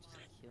kill him. Just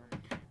kill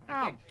him.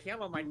 I can't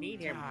kill him. I need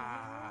him.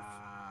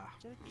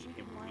 Chicken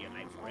be a wing.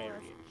 nice Oh, rare.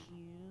 that's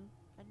cute.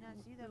 I did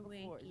not see that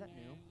before. Is that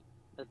new?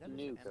 That's That was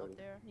new, an M up Cody.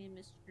 there? Me and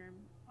Mr. Sturm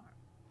are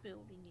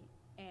building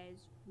it as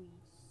we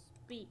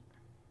speak.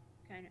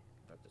 Kind of.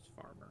 That's this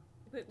farmer.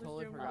 Quick,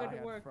 Totally Mr. Sturm, forgot we're I going to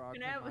had work. frogs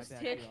Can in I have my a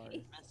stick?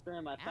 backyard. Master,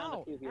 I found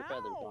a few of your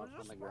feathers dropped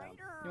on the ground.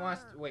 You want?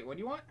 Wait, what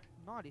do you want?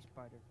 Naughty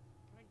spider.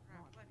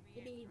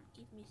 Can you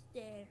give me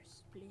stairs,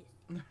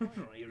 please?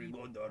 Here you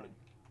go, darling.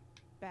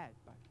 Bad,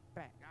 bad,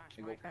 bad.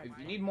 Here you go. If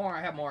you need more,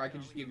 I have more. I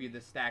can just give you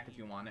this stack if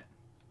you want it.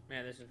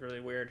 Man, this is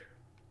really weird.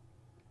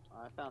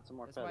 I found some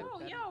more That's why- feathers. Oh,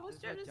 That- yo, this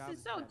is what this job is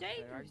is so better, so I-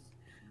 dangerous.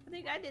 I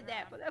think I did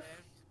that, but that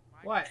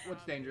What?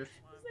 What's dangerous?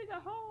 was like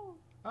a hole.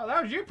 Oh,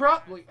 that was you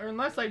probably, or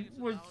unless I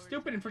was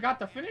stupid and forgot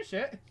to finish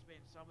it.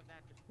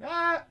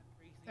 Ah.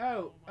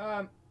 Oh.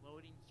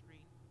 Loading screen.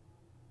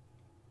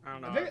 I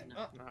don't I know. think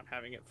I'm it- not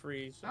having it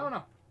freeze. So. I don't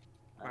know.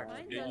 Alright, Uh,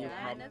 Mine did does you that,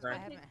 probably and that's correct?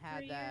 why it I takes haven't had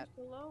 3 that. years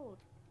to load.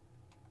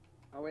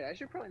 Oh wait, I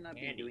should probably not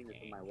be Candy doing this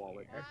with my wall.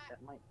 cane.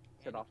 That might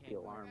set off the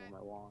alarm on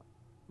my wall.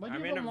 What I'm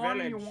do in a alarm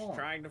you village want?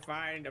 trying to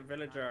find a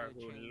villager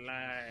who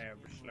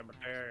lives. Let me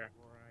tell you.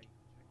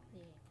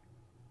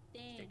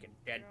 Dang. Stinking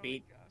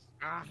deadbeat.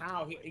 Ah,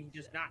 how? He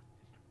just not.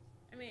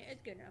 I mean,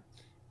 it's good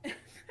enough.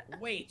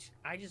 Wait,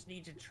 I just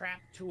need to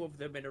trap 2 of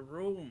them in a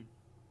room.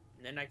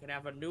 And then I can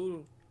have a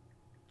new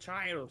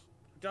child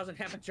who doesn't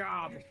have a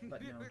job.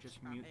 But no,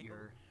 just mute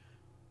your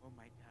Oh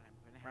my god,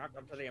 I'm gonna have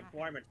Welcome to the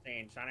employment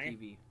scene, Sonny.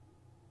 TV.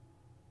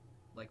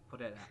 Like,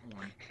 put it at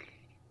 1.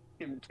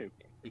 Him too.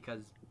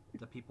 Because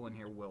the people in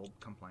here will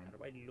complain. How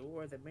do I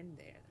lure them in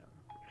there,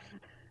 though?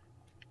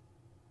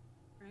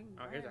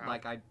 Oh, here's a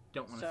Like, I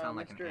don't want to So, sound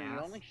like an Mister, you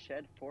ass, only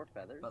shed 4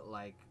 feathers. but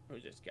like,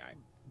 Who's this guy?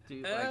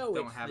 dude, Oh, like,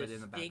 don't it's have the it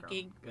in the background.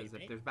 stinking- Because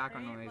wait, if there's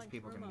background noise,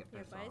 people are gonna get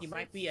pissed off. He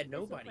might be a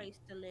nobody.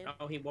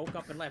 Oh, he woke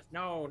up and left.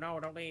 No, no,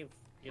 don't leave.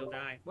 You'll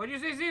die. What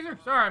did you say, Caesar?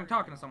 Sorry, I'm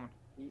talking to someone.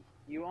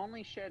 You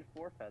only shed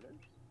 4 feathers.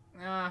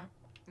 Nah,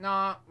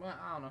 well,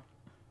 I don't know.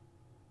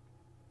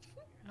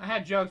 I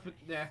had jokes, but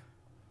yeah.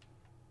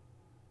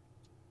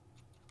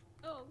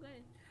 Oh, good.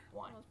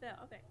 Why? Almost fell.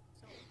 Okay,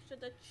 so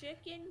should the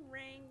chicken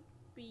ring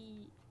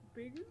be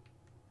bigger?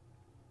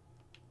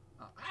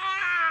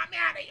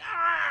 Maddie!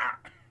 Ah!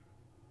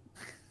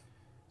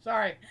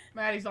 Sorry,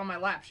 Maddie's on my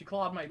lap. She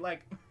clawed my leg.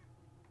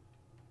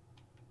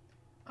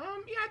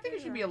 Yeah, I think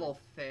it should be a little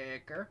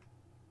thicker.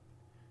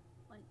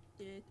 Like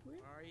this way?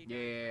 Are you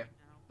Yeah. guys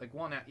now? Like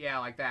one, yeah,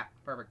 like that.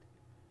 Perfect.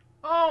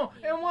 Oh,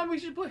 and one, we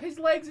should put his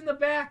legs in the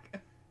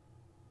back.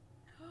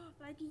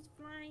 Like he's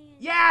flying.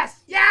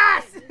 Yes!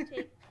 Yes!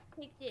 You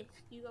take this.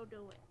 You go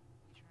do it.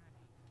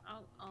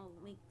 I'll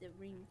make the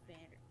ring fatter.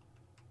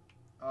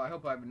 Oh, I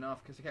hope I have enough,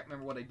 because I can't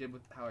remember what I did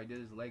with how I did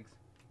his legs.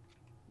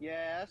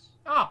 Yes.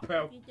 Oh, If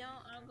poop. you don't,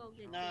 I'll go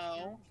get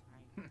No.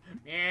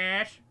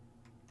 Yes.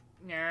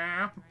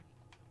 No. this.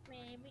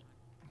 Maybe.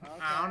 Okay.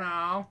 I don't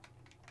know.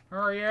 Who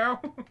are you?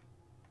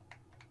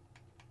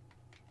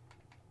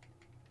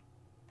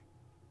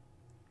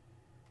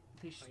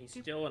 Oh, he's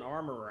still an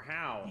armorer.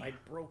 How? I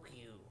broke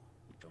you.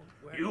 Don't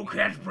worry. You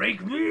can't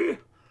break me.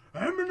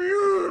 I'm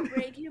immune.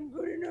 Break him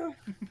good enough.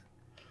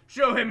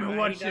 Show him He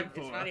what's doesn't- it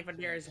for. It's not even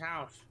near his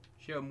house.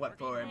 Show him what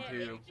for him Yeah,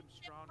 too.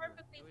 it's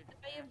perfectly the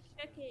way of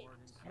chicken.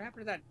 What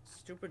happened to that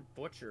stupid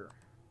butcher?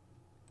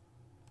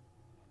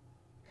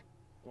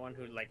 The one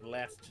who like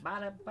left.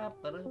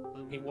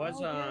 He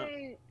was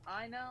Okay,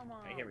 I know, Mom.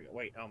 Hey, here we go.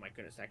 Wait. Oh my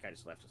goodness, that guy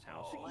just left his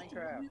house.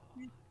 Minecraft.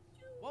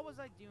 What was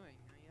I doing?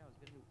 Oh yeah, I was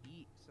gonna go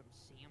eat some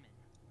salmon.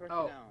 Of course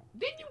Oh. you don't.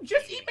 Didn't you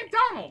just eat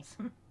McDonald's?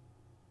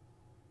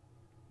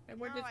 Hey,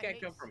 where'd No, this I guy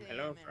hate come from? salmon.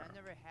 Hello, I from.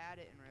 never had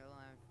it in real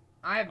life.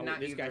 I have Oh, not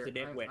this either. guy's a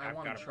nitwit. I I've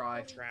want got to a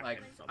try trap like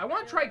him or I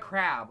want to try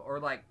crab or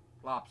like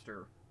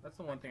lobster. That's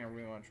the one thing I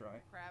really want to try.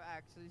 Crab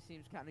actually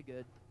seems kind of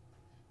good.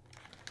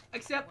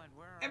 Except When,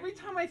 where are every you?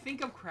 time I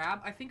think of crab,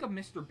 I think of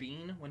Mr.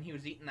 Bean when he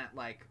was eating that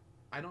like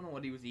I don't know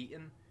what he was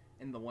eating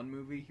in the one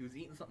movie. He was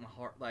eating something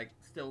hard, like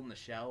still in the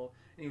shell,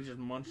 and he was just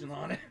munching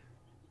on it.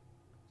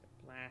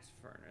 Blast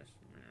furnace.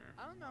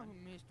 I don't know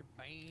who Mr.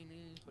 Bean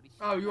is, but he's.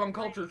 Oh, you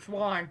uncultured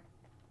swine!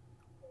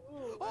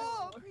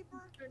 Oh,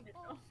 creeper!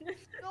 Oh,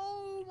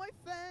 no, my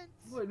fence!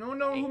 Wait, no one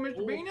know who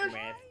Mr. Bean is?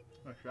 Man,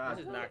 That's this right.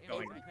 is not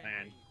going to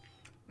plan.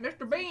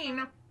 Mr.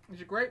 Bean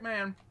is a great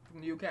man from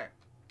the UK.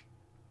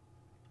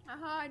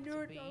 Aha, I knew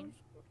it. Bean?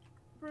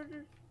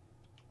 Brothers.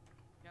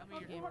 Tell me I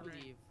your can't coordinates.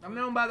 believe. I'm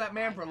known by that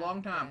man for a I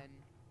long have time. been-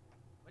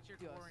 What's your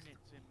Yes.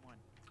 coordinates in one?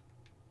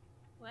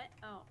 What?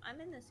 Oh, I'm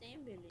in the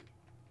same village.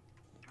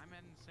 I'm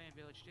in the same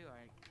village too.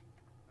 I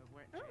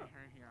went Oh. to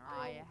her here.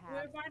 I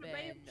We're have by the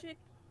Bay of been Chick,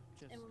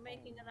 just. and we're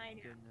making oh a my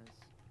lighthouse. Goodness.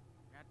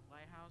 You're at the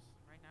lighthouse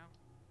right now.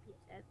 Yes,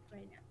 that's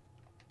right now.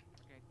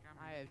 Okay, come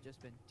I here. have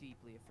just been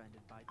deeply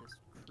offended by this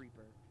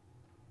creeper.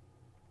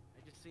 I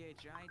just see a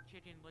giant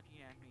chicken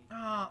looking at me.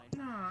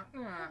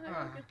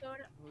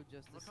 Who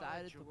just Look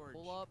decided to George.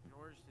 pull up,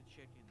 George the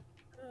chicken.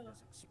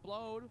 just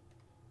explode,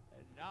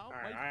 and now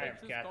Alright, my I fence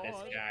have is got gone.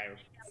 this guy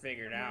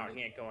figured out.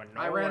 He ain't going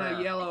I nowhere. ran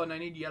a yellow and I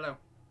need yellow.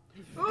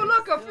 He's Ooh,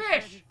 look, a still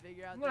trying to fish!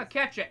 figure out I'm gonna this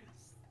catch it.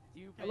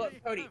 stupid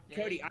Look, Cody,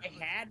 thing. I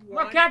had Look,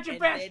 one, catch a and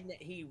fish! then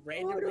he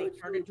randomly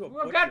turned into a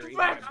Look, catch butcher, a even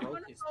though I fish!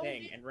 broke his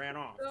thing, and ran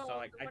off. So,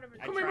 like, I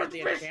Come here, tried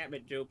the fish!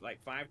 enchantment dupe like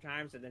 5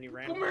 times, and then he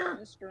ran Come off. here!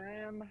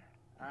 Mr. M.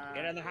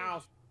 Get in the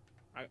house.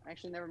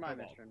 Actually, never mind,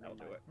 Come Mr. M. on, Never I'll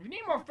do mind. it. If you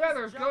need more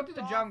feathers, go to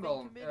the Jumped off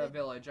jungle and committed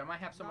village. I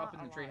might have some up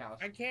in the not alive.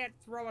 treehouse. I can't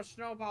throw a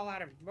snowball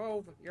at him.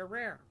 Move. You're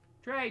rare.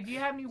 Trey, do you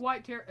have any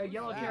white yellow He's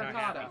not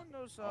terracotta? happy.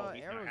 Those Oh,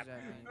 he's not arrows happy.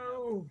 at me.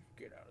 No.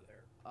 Get out of there.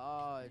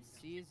 Oh, it's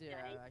Caesar.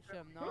 I should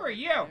have known. Who are with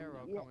the you?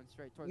 Arrow Yeah. coming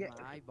straight towards Yeah.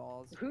 my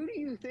eyeballs. Who do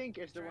you think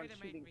is the Try one to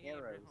make shooting me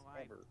arrows bring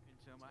life ever?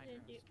 into my I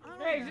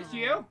don't Hey, is this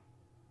you?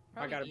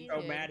 I got him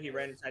so mad he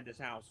ran inside this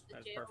house.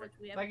 That's perfect.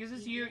 Like, is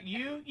this you?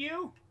 You?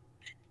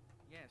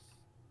 Yes.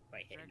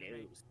 Like, Try to hello,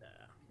 make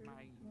sir.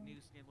 my new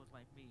skin look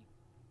like me.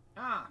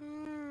 Ah.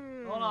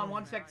 Hold on,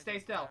 one sec. Stay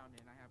still.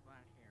 And I have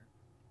black hair.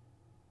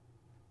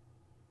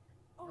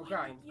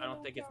 Okay. I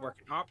don't think it's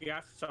working. Oh,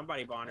 yes,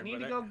 somebody I bonded need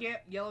with to it. go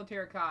get yellow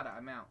terracotta.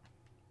 I'm out.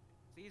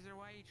 Caesar,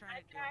 why are you I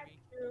trying to kill got me?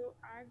 you.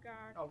 I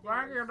got Oh, you.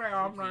 right here, there.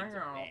 I'm He's right a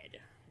here. bed.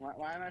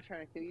 Why am I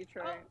trying to kill you,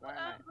 Trey? Why am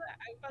I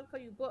about to call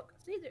you Book.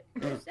 Caesar,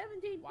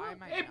 17 Why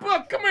am I Hey, not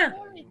Book, come here.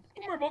 showing?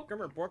 Come here, book. Come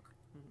here, book.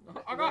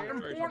 I got Where is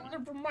important it?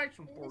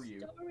 information in for the you.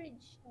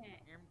 storage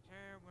shack.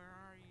 Where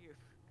are you?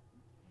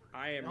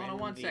 I am Hold in on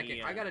one the,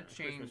 second. I gotta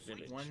Christmas change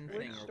village. one I? thing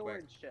Which real quick.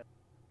 storage ship?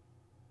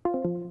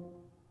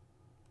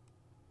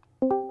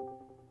 Ooh,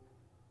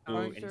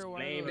 Aren't there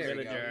one of enslaved those There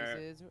we go. villager.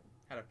 places?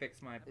 How to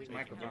fix my Nobody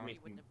microphone. tell me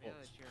what the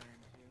village you're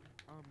into.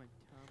 Oh my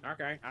tongue.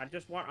 Okay, I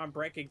just want on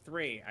breaking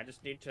 3. I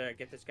just need to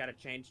get this guy to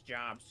change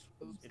jobs.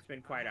 It's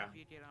been quite a. If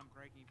you get on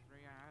breaking 3,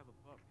 I have a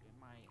book in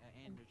my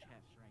ender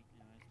chest right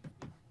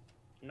now.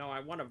 No,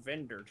 I want a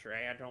vendor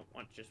tray. I don't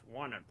want just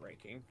one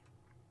unbreaking.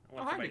 I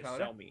want Oh, hi, somebody to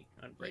Dakota. sell me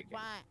unbreaking.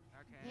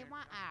 Okay.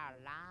 our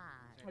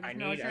lives. I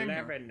No, need it's in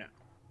here. 11.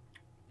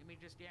 Let me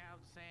just get out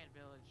of the sand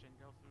village and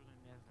go through the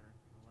nether.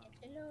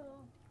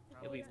 Hello.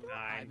 You'll be Probably-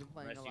 fine. I've been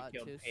playing unless a you lot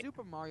killed too. Pit.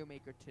 Super Mario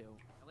Maker 2.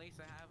 At least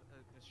I have a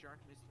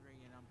sharpness 3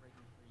 and I'm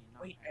breaking 3. And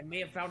not Wait, I having may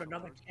have a found sword.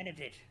 another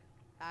candidate.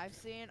 I've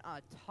seen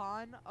a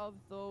ton of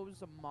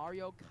those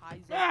Mario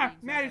Kaiser Ah,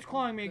 things. Maddie's Oh my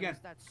calling me goodness,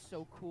 again. That's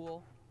so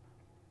cool.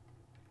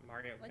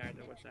 Mario What's Kaiser,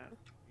 that? what's that?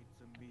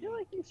 It's a I me. feel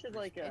like you should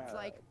like It's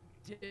like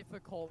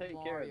difficult take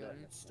care of Mario, that.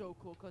 and it's so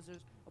cool because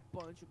there's a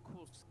bunch of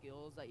cool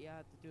skills that you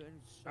have to do, and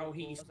it's so Oh, cool.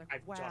 he's- I was like,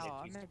 I've done it.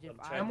 wow, He's imagine if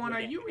done I And what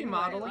Anyway, are you I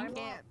remodeling?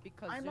 can't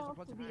because I'm there's a off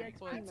bunch to of the XP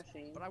inputs,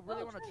 machine. but I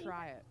really Oh, want to Trey.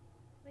 try it.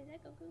 Where's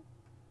that Goku?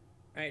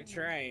 Hey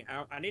Trey,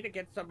 I need to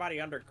get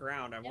somebody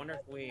underground. I wonder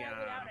if we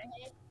Without a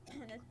head.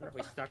 That's what if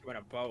we stuck him in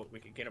a boat? We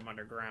could get him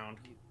underground.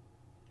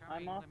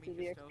 I'm off to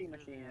the XP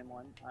machine,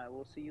 M1. I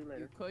will see you You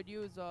later. could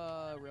use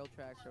rail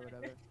tracks or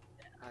whatever.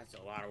 That's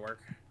a lot of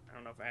work. I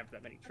don't know if I have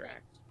that many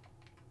tracks.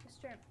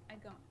 Strip, I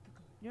go.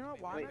 You know what?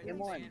 Why Wait, not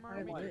M1, play Super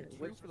Mario M1, Maker 2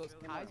 which- for those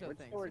M1, Kaizo which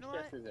things? storage You know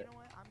what? chest is You it? know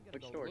what? I'm gonna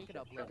Which go storage look it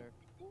up chest? Show later.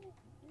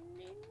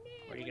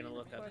 What are you gonna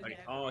look up? What Buddy? is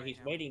that Oh, right he's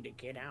now? waiting to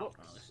get out.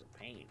 Oh, this is a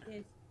pain.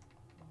 Yes.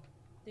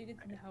 They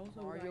get to the house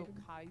Mario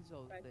already.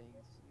 Kaizo Right. things.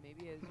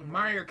 Maybe it's a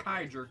Mario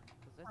Kaiser.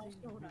 Because that seems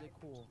Kaizo, really right.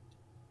 cool.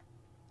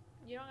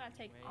 You don't gotta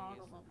take all of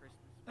them.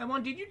 And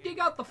one, did you dig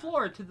out the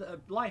floor to the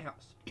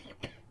lighthouse? I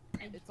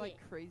It's like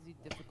did. crazy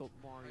difficult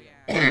Mario.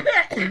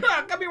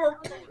 yeah. Come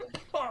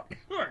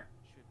here.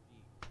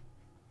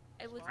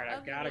 It was Alright,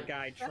 I've got a ugly.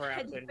 guy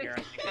trapped in here.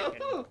 I think I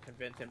can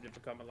convince him to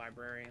become a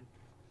librarian.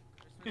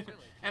 Christmas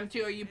village.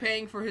 M2, are you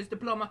paying for his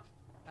diploma?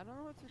 I don't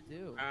know what to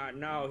do.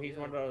 No, he's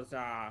one of those,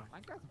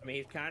 Minecraft. I mean,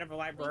 he's kind of a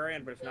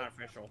librarian, but it's not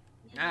official.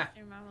 Yeah,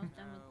 I'm almost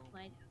done with the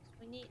lighthouse.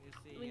 We need. Is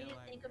We he need a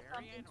to think of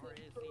librarian something or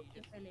to is improve he the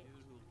just a village.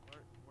 dude who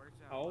works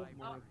out Oh library?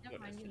 my never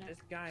goodness. mind, you This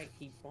left. guy,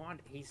 he bond,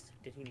 did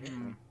he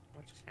Hmm. move?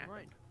 What just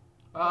happened?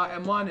 Right.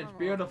 M1, it's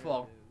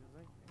beautiful.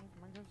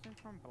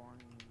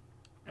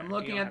 I'm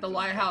looking at the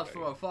lighthouse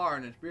from afar,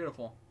 and it's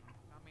beautiful. I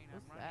mean,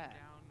 What's I'm running that?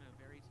 down a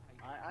very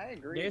tight. I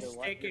agree. This the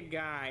library- stinking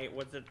guy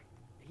was a,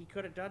 he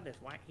could have done this.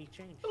 Why, he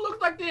changed. It looks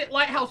like the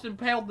lighthouse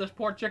impaled this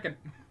poor chicken.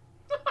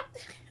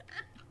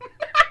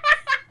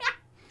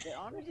 It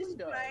honestly Just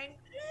does. trying.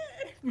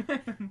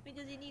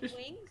 Because he needs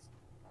wings.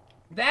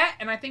 That,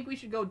 and I think we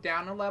should go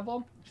down a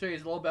level, so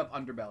he's a little bit of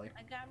underbelly.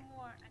 I got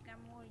more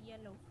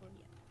yellow for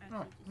you. Oh,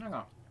 Actually, just- hang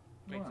on.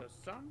 Wait, so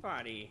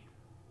somebody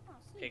Oh,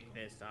 see. picked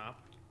this up.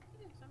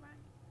 Yeah,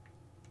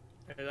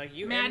 somebody. Like,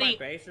 you in Maddie. my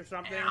base or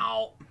something?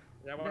 Ow!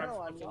 Is that what No, I'm I'm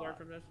supposed to learn not.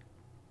 from this?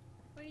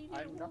 What are you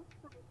I'm doing? not-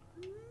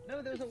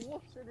 No, there was a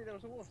wolf sitting. There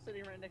was a wolf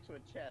sitting right next to a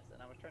chest,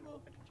 and I was trying to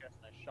open the chest,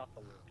 and I shot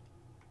the wolf.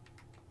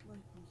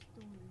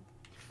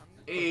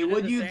 Hey,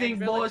 what do you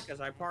think, boss?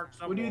 Because I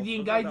parked What do you somewhere,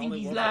 think? so I the think only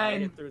he's wolf that made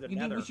lying. it through the You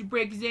think we nether. should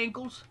break his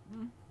ankles? Hmm?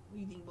 What do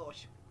you think,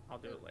 boss? I'll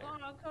do it later. Oh,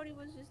 no, Cody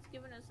was just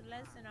giving us a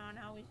lesson on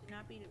how we should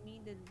not be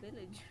mean to the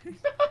village.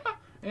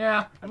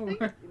 Yeah,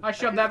 I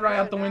shoved that right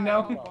out the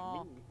window.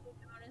 Well, me.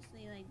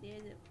 Honestly, like, they're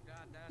the, God,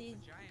 that's these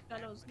a giant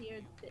fellows map, here,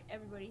 but that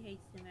everybody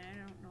hates them, and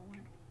I don't know why.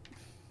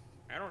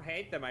 I don't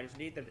hate them. I just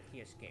need them. He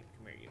escaped.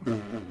 Come here, you.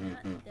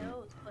 Not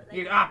those, but like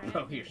You the got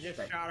dragons. here. I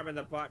just shot him in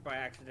the butt by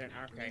accident.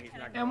 Okay, he's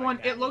not gonna And like one,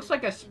 that. it looks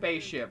like a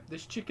spaceship.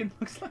 This chicken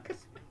looks like a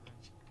spaceship.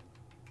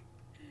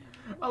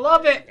 I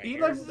love it. Okay, He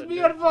here's looks the new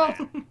beautiful.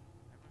 plan.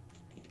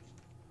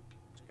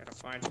 Just gotta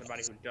find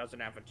somebody who doesn't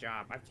have a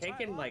job. I've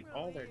taken like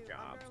all their I'm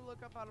jobs. gonna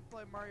look up how to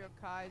play Mario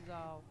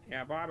Kaizo.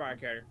 Yeah, bye bye,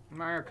 Caty.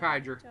 Mario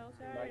Kaiser. Tell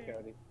Bye, her.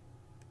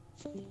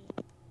 Cody.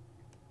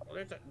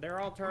 Well, they're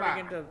all turning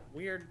into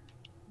weird.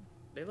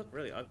 They look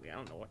really ugly. I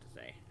don't know what to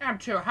say.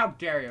 M2, how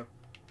dare you?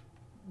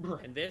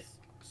 And this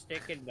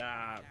sticking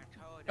yeah,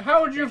 Cody.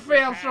 How would you stick with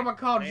feel if pack, someone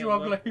called they you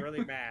look ugly?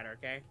 really bad,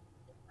 okay?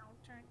 Don't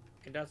turn.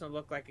 It doesn't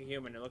look like a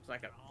human. It looks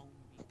like a. Long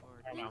before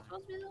I don't They're know.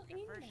 supposed to be little the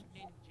first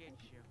animals.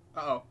 ninjutsu.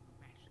 Uh-oh.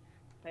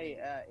 Hey,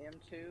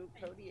 M2,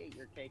 Cody ate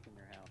your cake in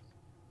your house.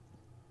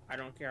 I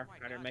don't care. Oh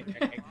my I didn't God, make that's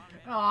that cake.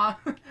 long, man. Aw.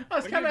 I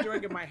was What are kind you doing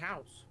of. in my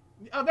house?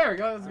 Oh, there we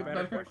go. That's You good.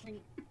 better better.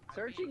 pushing. I'm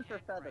Searching being for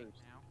hacked right feathers.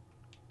 now,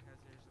 'cause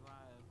there's a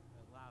lot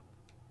of lava.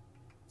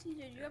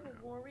 Caesar, do you have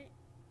a warrant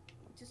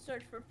to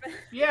search for feathers?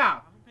 Yeah.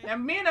 I'm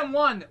And me and him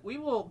one, we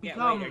will Yeah,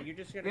 become wait, are you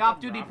just gonna the come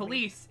off-duty rob me?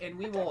 police, and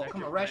we will That's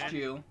come your arrest plan?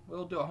 you.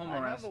 We'll do a home I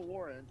arrest. have a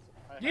warrant.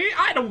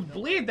 I don't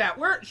believe that.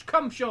 Where?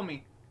 Come show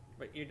me.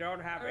 But you don't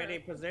have any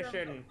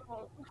position,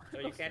 so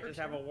you can't just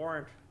have a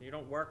warrant. You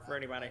don't work for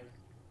anybody.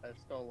 I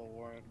stole a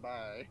warrant.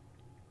 Bye.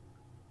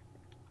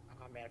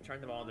 Oh man, turn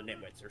them all into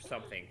nitwits or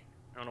something.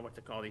 I don't know what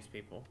to call these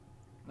people.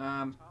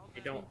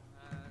 You don't.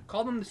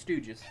 Call them the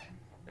Stooges.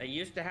 They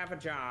used to have a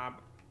job,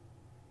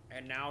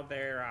 and now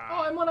they're.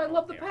 Oh, and I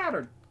love the they're-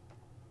 pattern.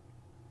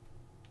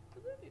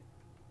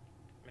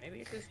 Maybe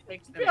it just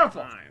takes them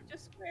Beautiful. time.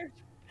 Just square.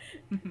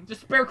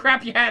 Just spare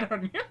crap you had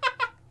on you.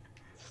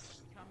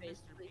 Become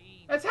Mr.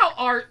 Bean. That's how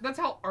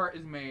art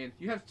is made.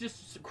 You have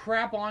just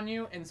crap on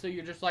you, and so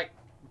you're just like,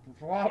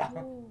 voila.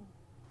 Ooh.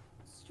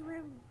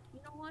 Strim. You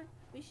know what?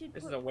 We should.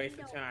 This is put a waste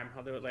of window- time.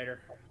 I'll do it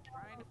later.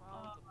 Trying to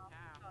follow the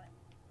path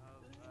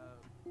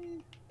of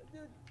Dude,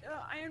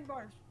 iron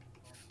bars.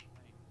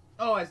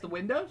 Oh, as the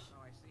windows?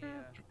 Oh, I see.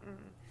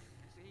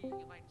 See,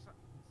 like,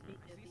 I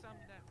see something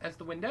that. As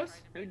the windows?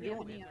 tried to Who make a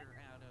joined? wither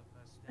out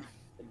of stone.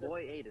 The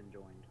boy Aiden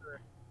joined.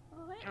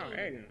 Oh, hey. Oh,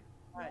 Aiden.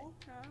 Long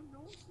time no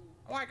see.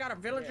 Oh, I got a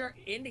villager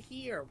in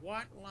here.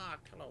 What luck?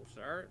 Hello,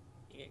 sir.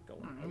 Yeah, go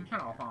on.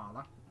 Hello,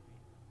 father.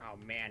 Oh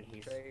man,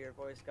 he's Trey, your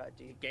voice got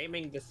deep.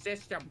 gaming the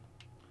system.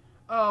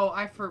 Oh,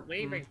 I for.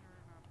 Leaving.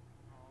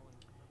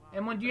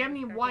 And when do you have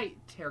any white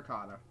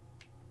terracotta?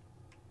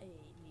 Hey,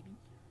 maybe.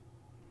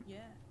 Yeah,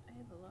 I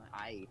have a lot.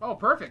 I. Oh,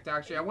 perfect.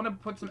 Actually, I want to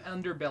put some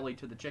underbelly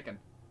to the chicken.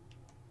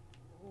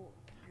 Oh,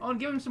 Oh, and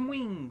give him some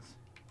wings.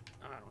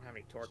 Oh, I don't have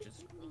any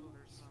torches.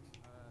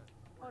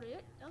 Oh, there's some,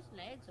 those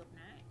legs look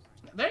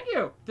nice. Thank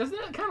you. Doesn't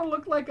it kind of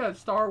look like a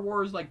Star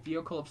Wars like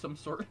vehicle of some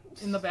sort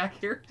in the back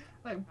here?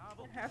 Like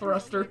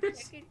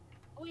thrusters.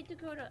 Oh wait,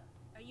 Dakota,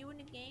 are you in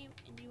the game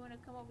and do you want to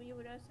come over here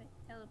with us?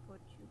 I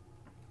teleport you.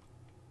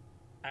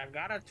 I've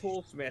got a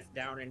toolsmith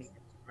down in here.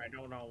 I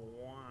don't know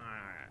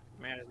why.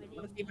 Man,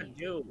 what does it even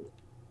do?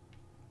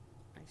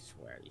 I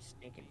swear, these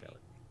stinking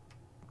villagers.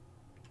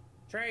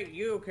 Trey,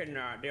 you can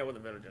deal with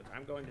the villagers.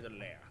 I'm going to the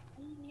lair.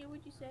 I didn't hear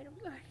what you said. I'm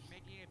sorry.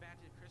 making it back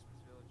to the Christmas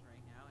village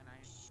right now, and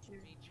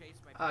I'm being chased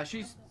by.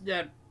 She's people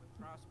yeah. with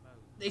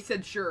crossbows. They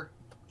said sure.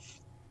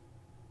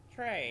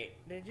 Trey,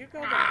 did you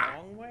go the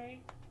wrong way?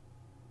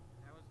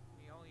 That was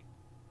the only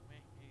way.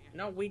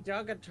 No, we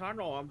dug a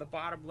tunnel on the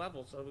bottom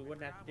level so we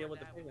wouldn't have to deal with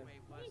the pigeons.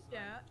 Yeah.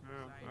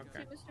 Oh,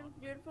 okay. It was some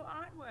beautiful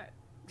artwork.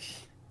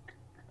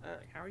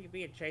 How are you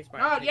being chased by?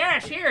 Oh pigeons?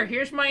 yes,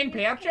 here's my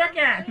impaled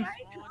chicken.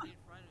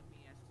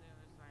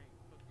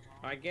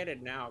 I get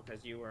it now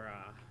because you were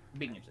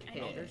Being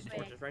actually, oh, there's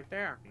torches right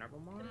there. Never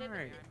mind. I'm in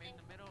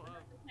the middle of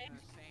sand.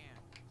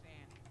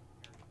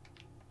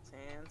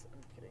 Sands? I'm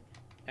kidding.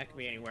 That could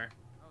be anywhere.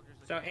 Oh, there's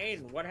a So gas.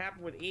 Aiden, what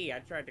happened with E? I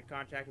tried to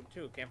contact him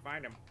too. Can't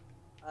find him.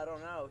 I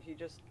don't know. He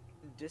just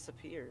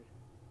disappeared.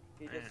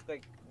 He just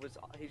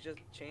he just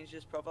changed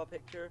his profile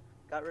picture,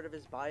 got rid of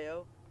his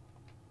bio,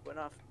 went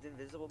off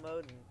invisible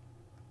mode, and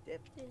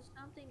dipped. Did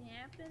something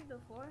happen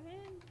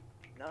beforehand?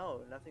 No,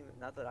 nothing.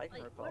 Not that I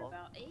can Like, what recall.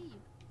 about Abe?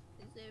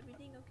 Is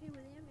everything okay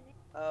with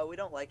him? We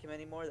don't like him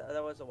anymore.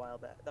 That was a while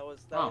back. That was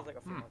Oh, like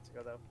a few months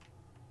ago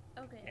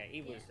though. Okay. Yeah,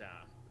 he was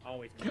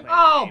always. complaining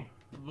Oh,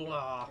 about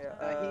blah.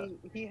 Yeah,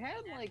 He had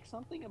like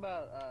something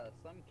about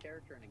some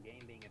character in a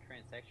game being a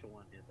transsexual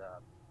in his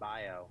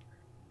bio,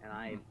 and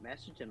I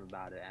messaged him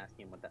about it,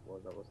 asking him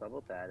what was up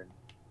with that, and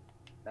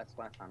that's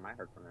the last time I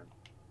heard from him.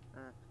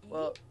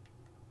 well,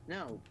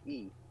 No,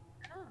 E.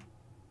 Oh.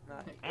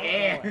 not, I don't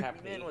know what he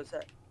happened to man E. was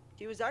that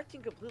he was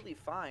acting completely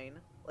fine.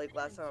 Like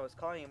last time I was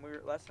calling him,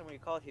 last time we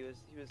called, he was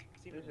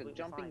seeming There's a completely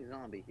jumping fine.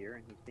 zombie here,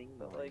 and he's being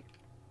But annoying. like,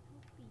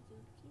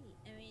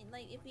 I mean,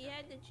 like, if he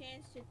had the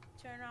chance to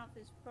turn off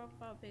his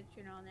profile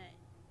picture and all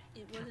that,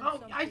 it wasn't Oh,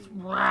 something I- that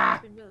rah.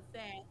 happened real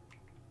fast.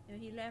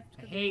 And he left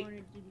because he hate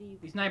wanted to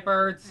leave. these night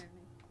birds.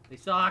 They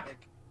suck.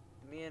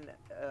 me and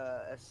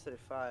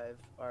S35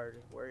 are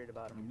worried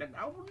about him.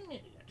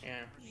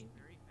 Yeah.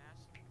 Very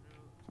fast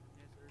through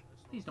desert,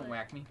 a Please don't slow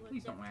whack me. We'll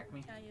Please don't whack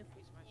definitely me. tell you if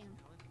Face it's my him.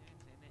 skeletons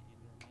in it and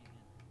your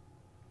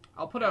man.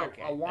 I'll put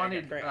Okay, a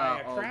wanted I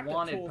a trapped a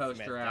wanted toolsmith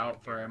poster down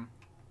out for here. him.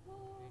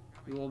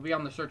 He will be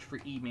on the search for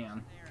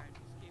E-Man. There, I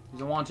just gave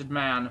He's a up. wanted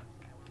man.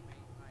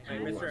 Hey,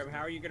 Ooh. Mr. M,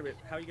 how are you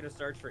gonna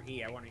search for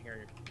E? I want to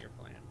hear your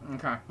plan.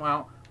 Okay,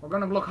 well, we're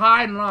gonna look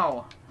high and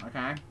low. Okay.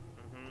 Gotta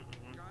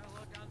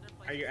look other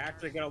Are places you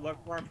actually first. gonna look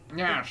for him?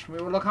 Yes, we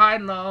will look high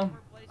and low.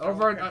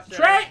 Over places Over. first.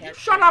 Trey, you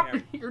shut up!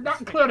 You're not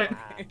included.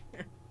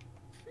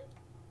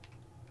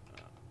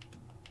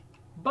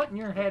 Button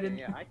your head in.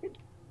 Yeah, I could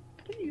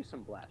use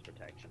some blast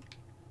protection.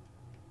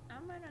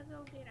 I'm gonna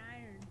go get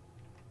iron.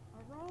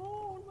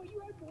 Aron, what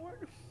you at for?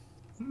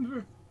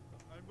 I'm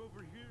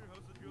over here. How's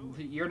it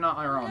going? You're not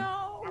Iron.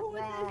 No, I'm who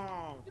is this?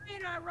 wrong. You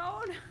ain't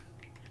Aron.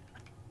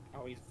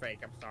 Oh, he's fake.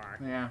 I'm sorry.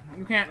 Yeah,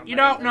 you can't. You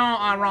don't know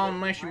Iron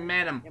unless you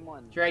met him.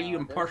 M1, Trey, you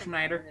there's some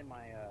impersonator. iron in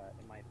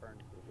my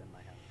furnaces in my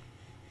house.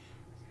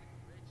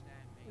 Rich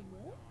dad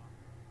made What?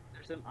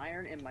 There's some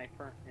iron in my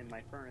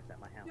furnace at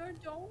my house. You're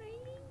donating?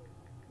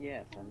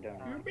 Yes, I'm doing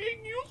You're it.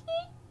 being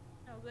useful.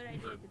 No, good idea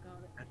to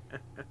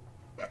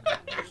go.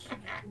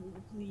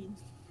 Please.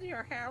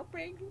 You're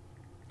helping.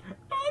 I'm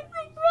so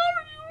proud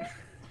of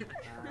you.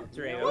 That's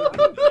You right.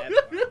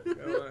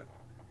 know,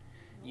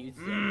 You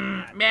said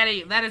that.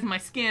 Maddie, that is my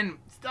skin.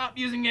 Stop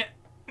using it.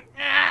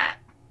 Ah,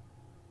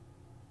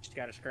 Just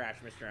got a scratch,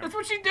 Mr. M. that's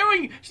what she's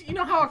doing. You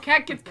know how a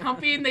cat gets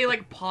comfy and they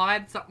like paw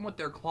at something with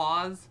their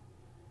claws?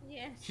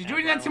 Yes. She's That's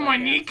doing that not to what my I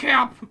guess.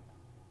 kneecap.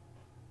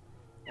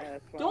 Yeah,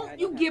 that's fine. I Don't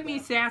you have give me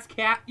that. sass,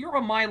 cat. You're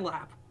on my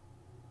lap.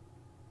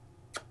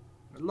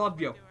 I love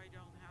you. Do I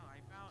don't know. I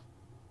found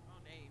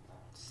name.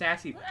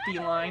 Sassy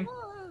feline.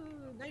 Oh,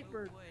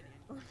 Nightbird.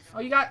 Oh,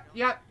 you got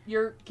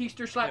your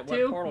keister slap Wait,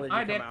 too? what portal did you I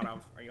come did. out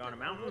of? Are you on a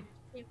mountain?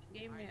 He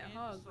gave me I a did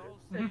hug. Soul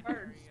The Stone birds.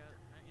 area.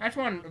 That's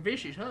one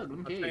vicious hug. Let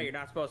me Okay, tell you're you.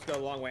 not supposed to go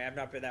a long way. I've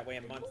not been that way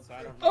in months, so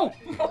I don't Oh. know.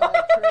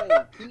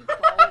 Trey, keep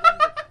following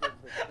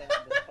the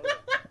totem.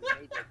 You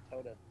made the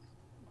totem.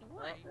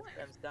 What? Oh, What?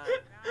 Sam's done.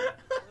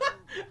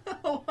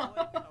 Wood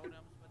totems,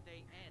 but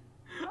they end.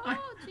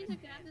 Oh, she's a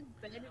guy that's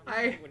better.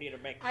 I- We need to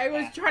make I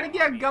was fast trying to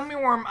get a zombies. gummy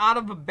worm out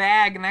of a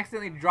bag and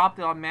accidentally dropped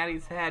it on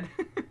Maddie's head.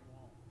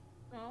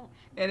 Oh.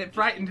 And it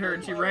frightened her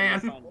and she ran.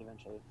 Find it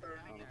eventually.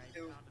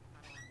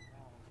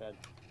 Good.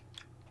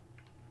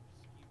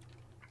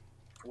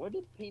 What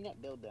did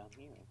Peanut build down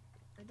here?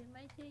 What am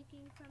I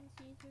taking from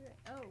Caesar?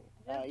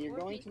 Oh. You're four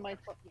going to people. my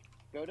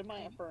go to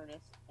my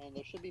furnace, and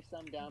there should be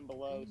some down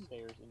below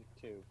stairs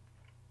too.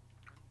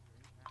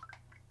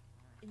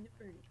 In the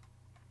furnace.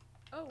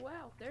 Oh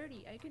wow,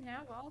 30. I can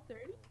have all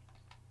 30?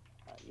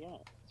 Yeah.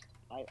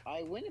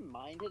 I went and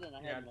mined it, and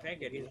I Yeah, had.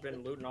 take it. He's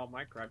been looting all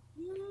my crud.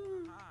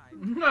 Hi.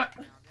 Now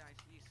I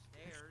see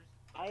stairs.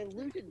 I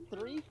looted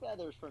 3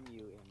 feathers from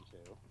you,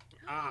 M2.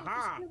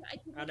 Aha! I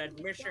can An make it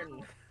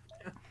admission.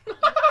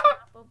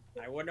 myself.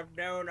 I wouldn't have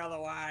known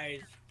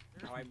otherwise.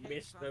 How I There's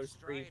missed some those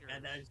 3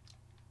 striders.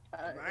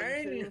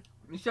 feathers. M2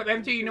 Except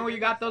MT, you know where you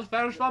got those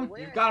feathers from?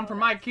 You got them from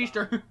my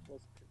keister.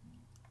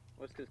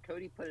 was because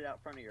Cody put it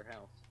out front of your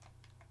house.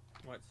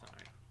 What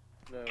sign?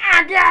 The,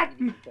 Ah,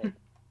 God!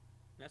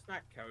 That's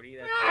not Cody.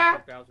 That's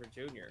Ah. Bowser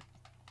Jr.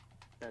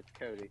 That's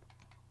Cody.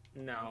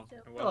 No. it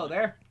Hello wasn't.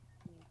 there.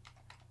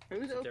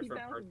 Who's It's a Opie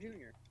different Bowser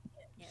person.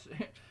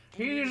 Jr.?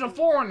 He's a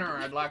foreigner,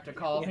 I'd like to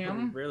call Yeah, we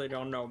him. really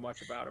don't know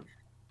much about him.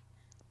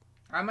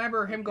 I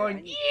remember him Okay, going,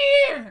 I need-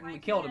 yeah, and we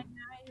killed him.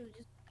 That guy who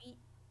just beat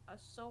us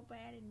so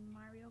bad in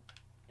Mario.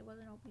 It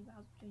wasn't Opie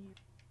Bowser Jr.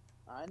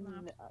 I'm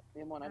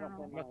M1. I don't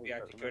play Must be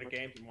Mario, actually good at remember?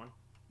 games in one.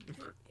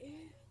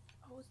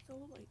 I was so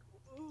like,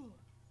 ooh.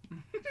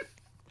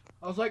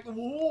 I was like,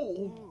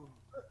 whoa.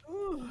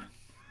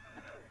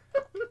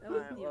 That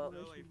was Alright, the well, So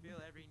I evolution. feel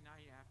every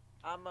night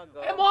after. I'm gonna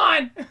go. Come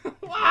on!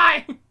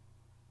 Why?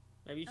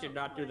 Maybe you should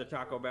not do the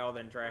Taco Bell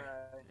then, Trey.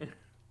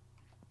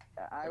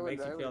 I It would,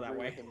 makes you I would feel that agree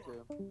way. with him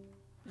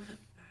too.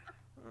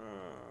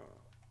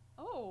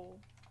 Oh.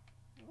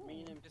 Me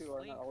and him The too are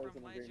sleep not always from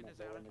in Legend agreement. is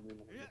Though, out in of-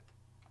 agreement.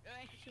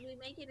 Should we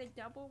make it a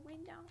double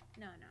window?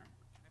 No.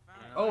 I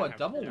found Oh, I a have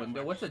double no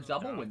window? What's a idea.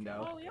 double Oh,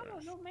 window? Oh, yeah,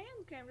 gosh. no man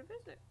came to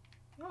visit.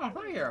 Oh,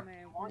 hi here.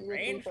 Man. Want your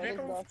Strange 3 feathers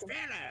little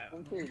back?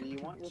 fellow. M2, do you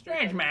want your 3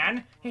 Strange feathers?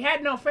 man. He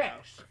had no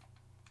face.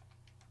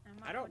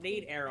 I don't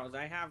need arrows.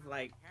 I have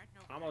like Had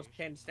no almost fish.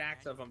 10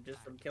 stacks of them just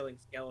from killing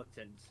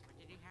skeletons. What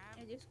did he have?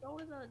 Yeah, just go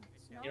to the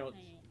You know, snowman.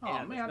 Oh,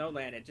 yeah, man. the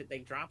snowland, they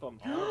drop them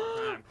all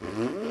the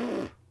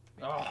time.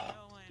 Oh.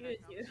 Excuse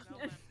you.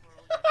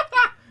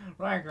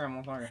 Thank you,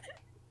 motherfucker.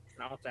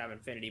 I also have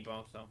infinity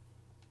bow, so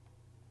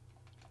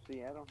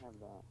See, I don't have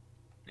that.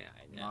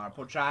 yeah. Oh,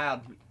 poor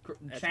child.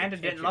 That's Santa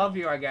didn't intentional. love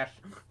you, I guess.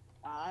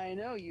 I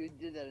know you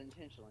did that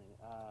intentionally.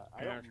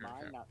 I Yeah, don't sure,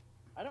 mind sure. not.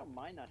 I don't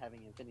mind not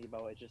having infinity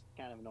bow. It's just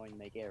kind of annoying to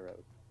make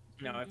arrows.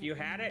 No, if you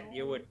had it,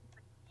 you would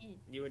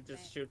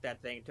just shoot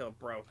that thing until it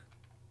broke.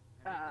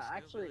 I'm in the skill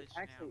Actually, village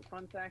now.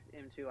 fun fact,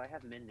 M2, I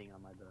have mending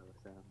on my bow,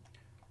 so.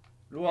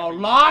 Well,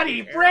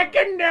 Lottie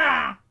frickin'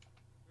 down!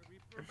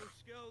 purple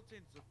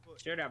skeletons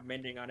afoot. Should have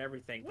mending on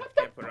everything. What But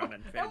the can't put it on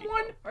Infinity.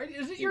 M1?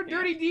 Is it your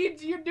dirty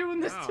deeds you're doing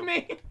this to No.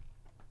 me?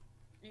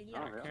 And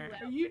Oh, you're really? too Are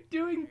out. you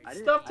doing I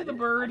didn't- stuff I to the didn't-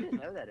 bird? I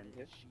didn't know that into.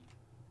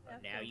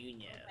 That's Now so- you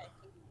know. Yeah.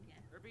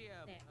 There'd be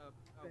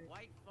a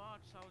white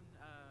fox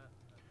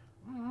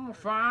on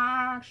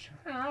Fox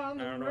on I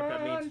the don't know what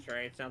that run. means,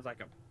 Trey. It sounds like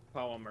a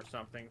poem or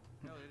something.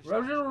 no, there's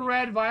Roses are actually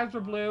red, a violets are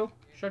fox blue. in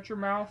Shut your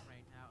the mouth. ground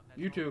right now that's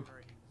You all too. over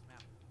in this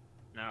map.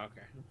 No,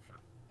 okay.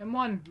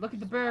 M1, look at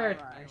the bird.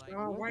 Alright, Like,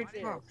 Oh, look white at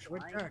this. fox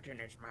with I- dirt in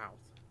his mouth.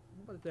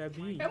 What does that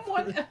mean?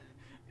 M1, Use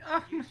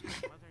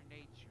Mother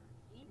Nature.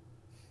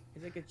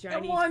 It's like a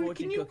Chinese M1, fortune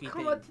can you cookie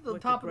come thing. up to the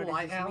What top of what the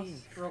does this lighthouse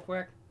mean? real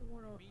quick?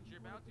 Means you're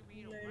about to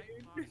eat a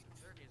white fox with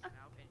dirt in his mouth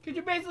and Cause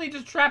you basically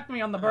just trapped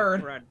me on the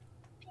bird. Crud.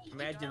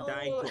 Imagine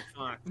dying to a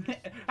fox.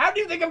 How do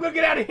you think I'm gonna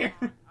get out of here?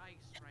 on ice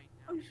right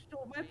now. You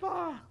stole my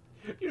paw.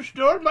 You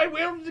stole my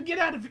will to get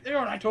out of here,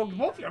 and I told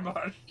both your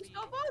mothers. You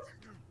stole both.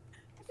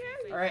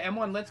 All right,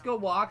 M1, let's go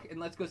walk and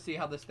let's go see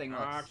how this thing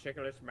Ah, looks.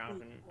 Chickless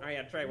Mountain. Oh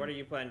yeah, Trey, what are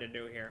you planning to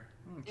do here?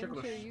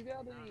 Chickless. MJ, you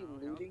got any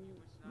looting?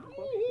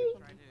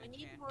 We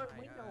need more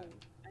windows.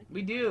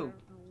 We do.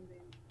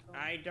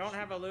 I don't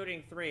have a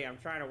looting 3. I'm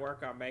trying to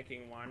work on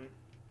making one.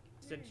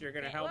 Since you're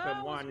gonna help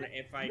in one,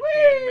 if I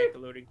can make a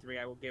looting 3,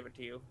 I will give it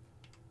to you.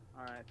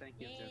 All right, thank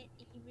you.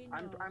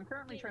 I'm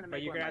currently trying to make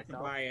But you're one gonna have to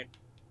myself. buy it,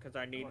 because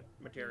I need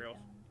materials.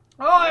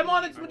 Oh,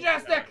 M1, it's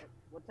majestic.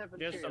 What type of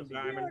Just some materials do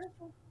you diamonds.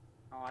 use?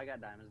 Oh, I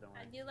got diamonds. Don't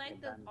worry. Do you like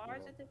Got the diamonds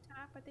bars as at the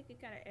top? I think you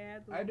gotta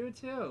add. I do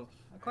too.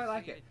 I quite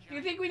like it. Do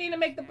you think we need to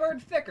make the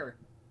bird thicker?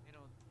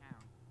 Middle of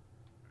town.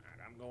 Alright,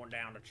 I'm going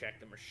down to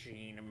check the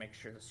machine and make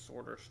sure the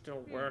sorter's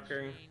still Your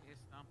working. machine is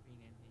thumping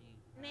indeed.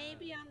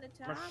 Maybe on the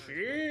top.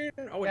 Machine!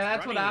 Oh, it's Yeah,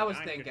 that's what running. I was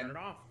need to thinking. turn it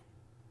off.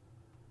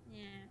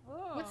 Yeah.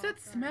 Oh, What's that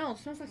God. smell? It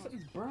smells like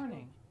something's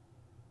burning.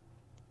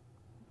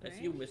 That's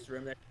you, Mr.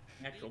 M. That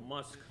natural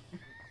musk.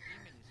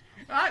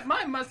 Demon is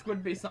My musk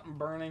would be something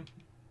burning.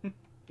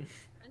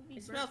 That'd be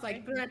It smells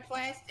like burnt. burnt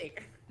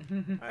plastic.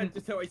 That's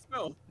just how I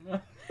smell.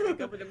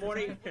 Wake up in the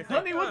morning.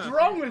 Honey, what's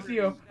wrong with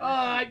you?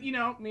 You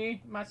know,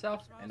 me,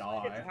 myself, and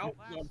It's I. house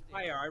on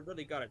fire. I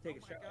really gotta take a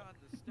Oh my shower. God,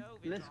 the stove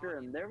is Mr.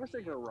 on. M, there was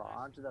a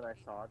garage that I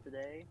saw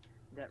today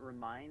that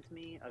reminds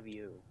me of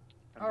you.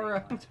 I'm All being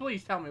right, honest.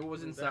 please tell me what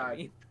was What does that inside.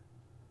 mean?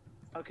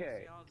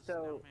 Okay, See all the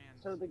so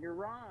snowmans. the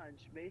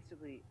garage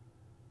basically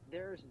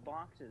there's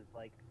boxes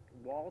like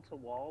wall to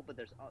wall, but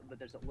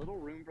there's a little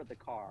room for the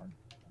car,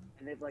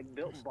 and they've like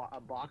built a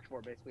box for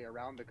it basically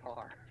around the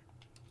car,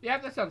 Yeah,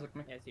 that sounds like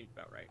me. Yeah, seems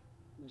about right.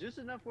 just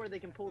enough where they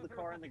can pull the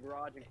car in the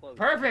garage and close. it.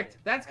 Perfect.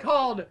 That's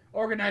called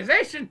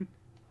organization.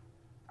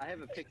 I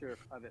have a picture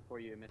of it for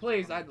you, Mr.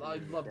 Please, M.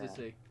 I'd love to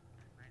see.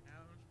 I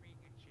know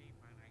speaking cheap,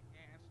 but I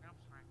can't stop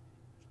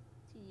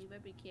slacking. See, you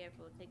better be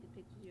careful taking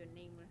pictures of your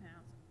neighbor's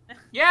house.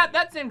 Yeah,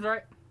 that seems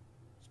right.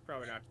 It's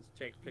probably not just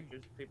take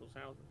pictures of people's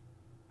houses.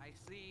 I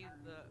see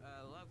the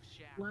love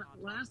shack. La- on top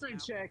Last of I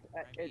the checked,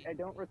 mountain. I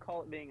don't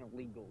recall it being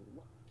illegal.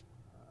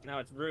 No,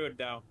 it's rude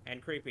though,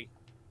 and creepy.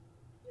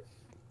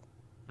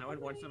 I would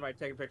want somebody to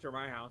take a picture of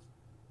my house.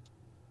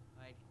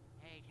 Like,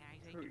 hey, can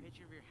I take a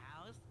picture of your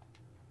house?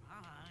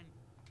 Come on.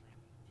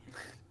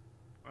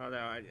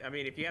 Although, I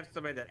mean, if you have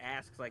somebody that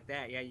asks like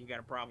that, yeah, you got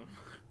a problem.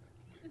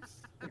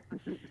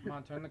 Come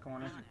on, turn the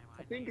corner.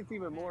 I think it's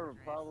even more of a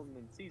problem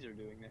than Caesar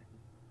doing that.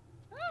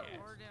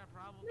 More than a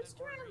problem than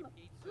Mr. ordering M,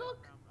 pizza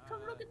look, from,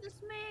 come look at this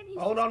man. He's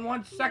Hold just on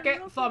one sitting second.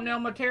 looking Thumbnail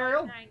at-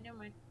 material. Nah, never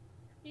mind.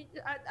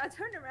 I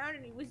turned around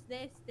and he was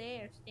there,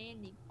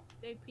 standing.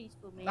 Very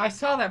peaceful man. I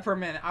saw that for a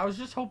minute. I was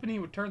just hoping he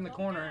would turn the Don't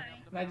corner,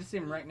 die. and I just see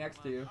him right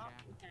next to you. Oh,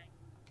 okay.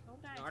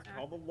 Don't die, Not son.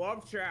 called the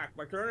Love Shack,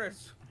 my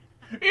goodness.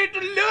 It's a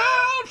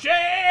love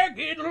shack.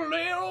 It's a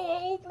little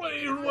old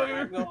place I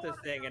where. built this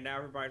thing, and now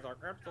everybody's like,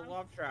 "That's the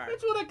Love Shack."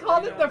 That's what I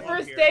called it the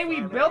first day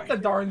we built the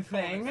darn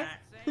thing. Saying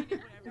it when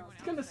everyone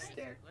It's gonna else says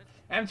stick. it. Let's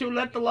And to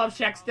let the love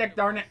shack stick,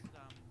 darn it. The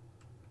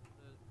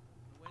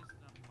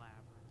wisdom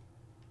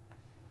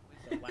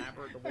labyrinth. The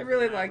labyrinth, the I really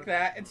wisdom like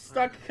that. It's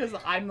stuck because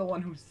I'm the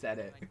one who said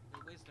it. Like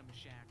the wisdom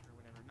shack or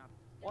whatever. Not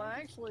Well,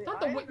 actually, It's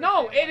not I the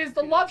no, understand it is why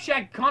the MP love doesn't shack.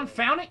 like the-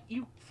 Confound it,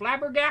 you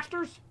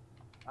flabbergasters.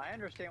 I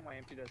understand why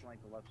MP doesn't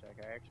like the Love Shack.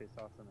 I actually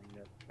saw something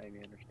that made me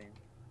understand.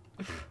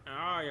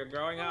 Oh, you're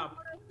growing up.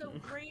 One of the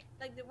great,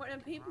 like the one of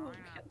the people who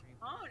kept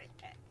on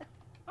it.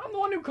 I'm the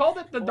one who called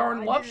it the Well, darn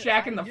I love didn't-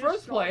 shack I in the just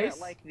first saw that, place.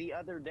 like the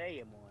other day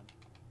in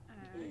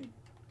one.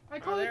 I Oh,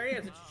 call there he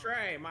it. is. It's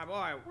Trey, my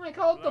boy. I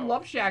call it the Hello.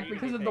 love shack Do you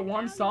because need of the anything?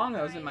 one song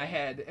that was in my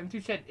head.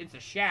 M2 said it's a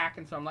shack,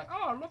 and so I'm like,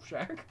 oh, love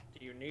shack.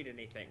 Do you need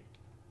anything?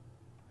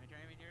 I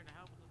came in here to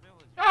help with the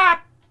village.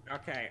 Ah!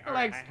 Okay, My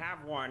alright, legs. I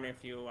have one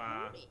if you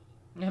I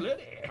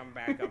come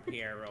back up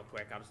here real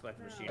quick. I'll just let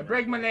the machine run.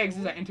 break my legs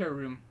as I enter a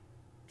room.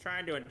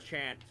 Trying to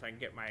enchant so I can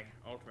get my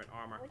ultimate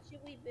armor. What should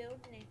we build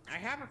next? I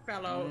have a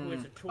fellow who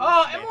is a tool.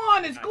 Oh,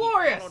 M1 is He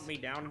glorious! followed me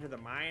down into the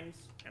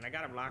mines, and I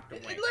got him locked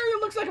It away.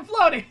 literally looks like a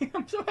floaty.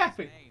 I'm so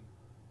happy. Name.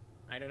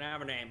 I don't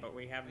have a name, but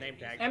we have name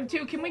tags.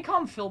 M2, can we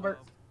call him Filbert?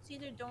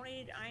 Caesar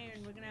donated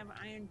iron. We're gonna have an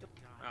iron.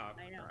 Oh,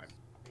 I know. right.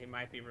 He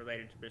might be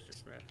related to Mr.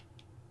 Smith.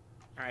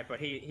 All right, but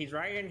he's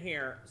right in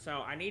here.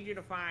 So I need you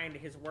to find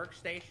his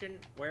workstation,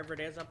 wherever it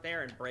is up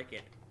there, and break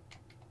it.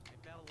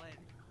 I fell in.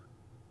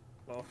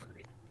 Well,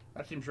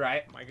 That seems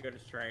right. my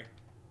goodness, Trey.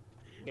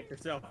 Get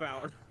yourself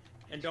out.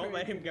 And don't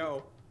let him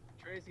go.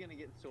 Trey's gonna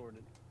get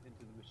sorted into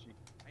the machine.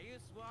 I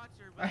used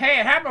Swatcher, but Hey,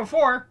 it happened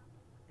before.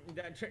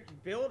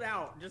 Build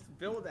out. Just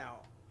build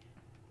out.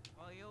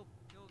 well, you'll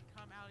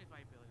come out if I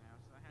build now.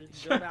 So I have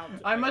Just to build out.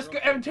 I must go.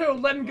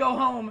 M2, let him go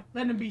home.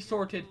 Let him be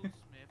sorted. Toolsmith.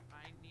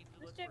 I need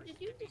to look Mister, for a did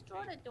you snipping destroy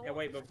table. the door? Yeah,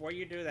 wait, before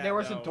you do that, There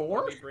was a though,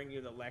 door? Let me bring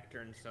you the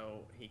lectern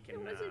so he There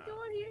can. was a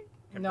door here.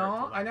 convert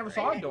No, to I never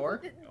lectern. saw a I door.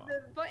 didn't put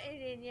the button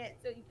in yet,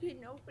 so you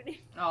couldn't open it.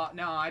 Oh,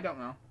 no, I don't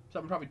know.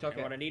 Something probably took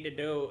And what I it. need to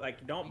do,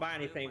 like, don't buy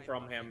anything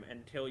from him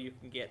until you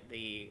can get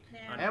the.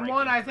 Yeah. unbreaking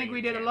M1, I for think the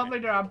we did a enchantment. lovely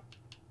job.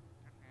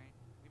 Okay.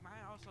 We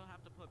might also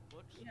have to put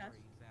book Yes.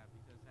 screens out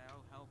because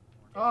that'll help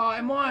more. Oh,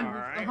 M1,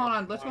 Alright. hold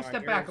on. Let's go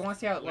step back. I want to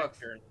see how it looks.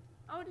 Lectern.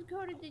 Oh,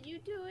 Dakota, did you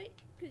do it?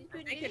 Because you I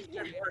couldn't think get it it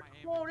should yet. work.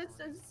 Whoa, that's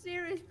a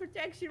serious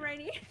protection right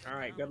here. All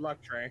right, good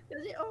luck, Trey.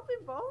 Does it open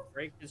both?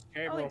 Break this Oh,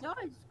 cable. it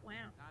does. Wow.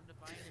 Time to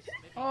find a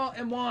snipping Oh,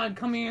 table. M1,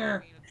 come here.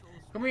 Being a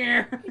toolsmith. Come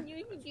here. Can you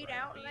even get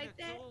out Being like a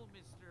that? tool,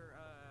 Mr.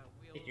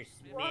 Get your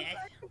Smith. Well,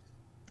 Smith.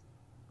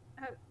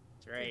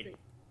 That's right.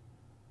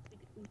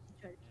 We should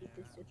try to keep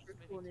this Snipping super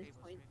cool in this table,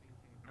 point.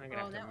 snipping I'm table.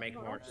 gonna Oh, have that to make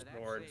was more hard.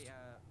 swords.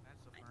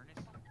 That's a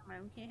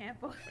furnace. We can't have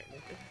both. Wait,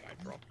 look,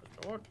 I dropped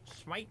the sword.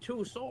 Smite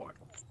 2 sword.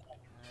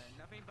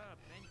 Nothing but a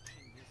bench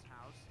in this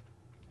house.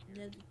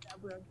 There's a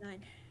job well done.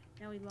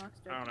 Now we lost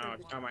I our don't know.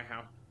 purpose. It's not my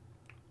house.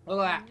 Look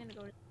at I'm that. gonna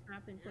go to the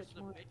shop and Here's put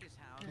the more. biggest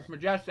house. It's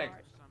majestic.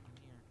 There's some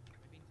in here.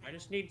 Snipping I table.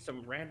 just need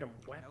some random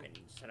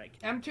weapons that I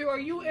can. M2, are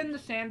you in the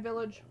sand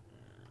village?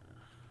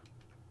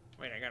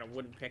 Wait, I got a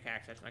wooden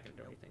pickaxe. That's not gonna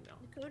do anything though.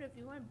 Dakota, if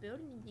you want to build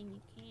anything,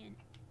 you can.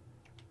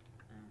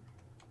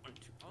 1,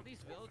 2, All these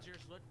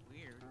villagers look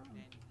weird, Oh.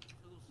 and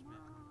Toolsmith.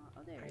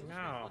 Oh, there I it is. know.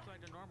 Toolsmith looks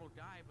like a normal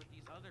guy, but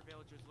these other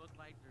villagers look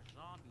like they're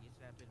zombies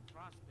that have been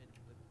frostbitten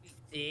with feet.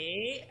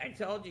 See, I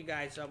told you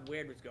guys something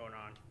weird was going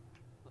on.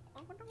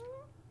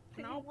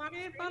 Can you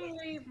Nobody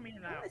believe me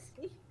I now. wanna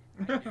see.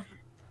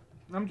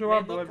 M2, They I'll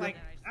look deliver. like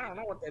I don't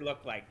know what they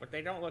look like, but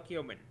they don't look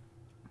human.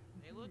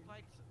 They look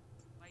like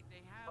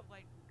they have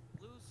like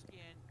blue skin,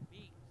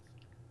 beaks,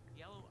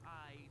 yellow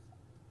eyes,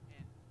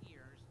 and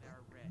ears that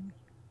are red.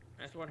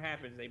 That's what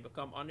happens. They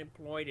become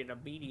unemployed and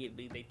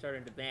immediately they turn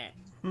into that.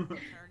 Turn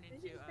This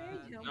into is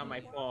very Not my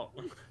jumpy. fault.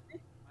 why is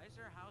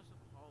there a house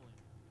of Poland?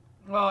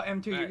 Well,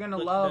 M2, you're Alright, gonna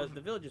the- love.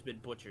 The village has been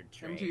butchered.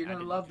 Trey. M2, you're I gonna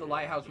didn't love the do it.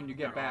 lighthouse when you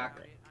get back.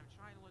 I'm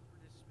trying to look for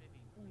this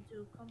smithing And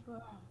to come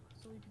back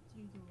so we can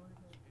see the water.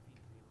 smithing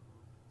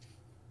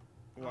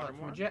table. Oh, Water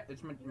more?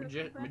 it's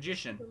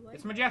magician.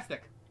 It's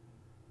majestic.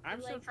 I'm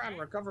still like trying to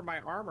that. recover my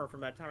armor from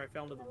that time I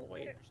fell into the Oh,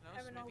 void. There's no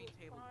Have an smithing old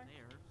table car.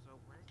 there, so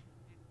where?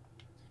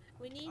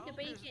 We need to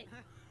bake it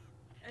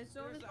as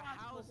soon There's as a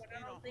possible, house but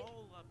in I a don't think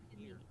hole up we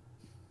here. need.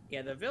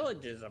 Yeah, the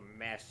village is a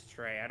mess,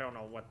 Trey. I don't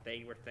know what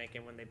they were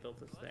thinking when they built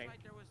this Looks thing.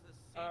 like there was this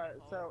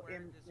sinkhole So where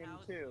in- this in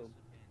house two, used to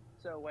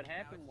been. So what Now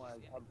happened it's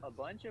was just in a this-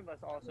 bunch of us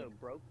also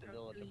broke the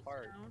village Really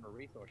apart sound. for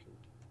resources.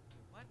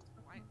 What?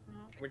 Why?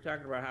 We're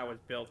talking about how it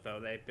was built, though.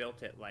 They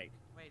built it like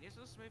Wait, is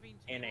the smithing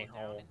In table a down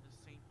hole. in the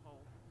same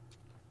hole?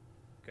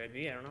 could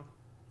be. I don't know.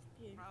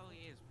 Beautiful. Probably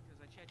is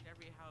because I checked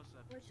every house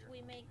up What here. should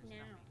we make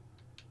There's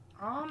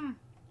now? nothing.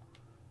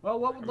 Well,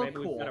 what Or would look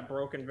maybe cool? we've got a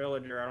broken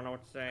villager. I don't know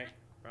what to say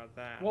about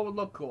that. What would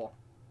look cool?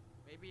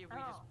 Maybe if we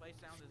Oh. just place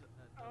down the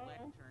Oh.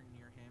 lectern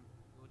near him,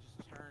 it will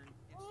just turn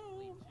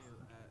instantly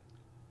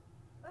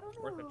I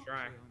don't Worth a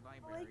try. to My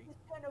lake library. is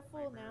kind of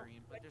full now.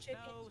 Librarian, but Like there's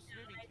chickens no now,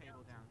 smithing I table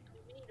know. down here.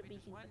 We need a There's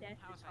beacon, one but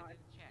that's house just I hard.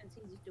 didn't check. Since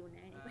he's just doing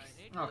that anyway.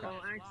 It Okay. Well, is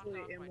locked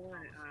actually, off by M1,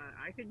 tunnels.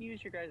 I could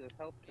use your guys'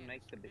 help to And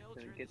make this to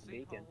villager in get the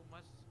beacon. sinkhole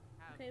must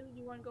have- Okay,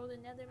 you want to go to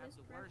the nether, have Miss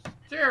the Brooke?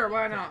 worst- Sure,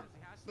 why not?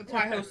 He has The to-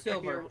 Tahoe If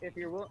Silver. if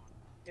you're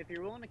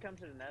willing to come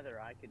to the nether,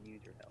 I could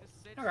use your help.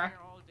 Just sits Okay. there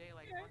all day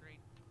like Okay. wondering,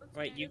 Let's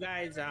Wait, go you to the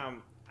guys.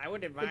 nether. I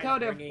would advise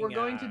Dakota, bringing, we're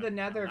going to the a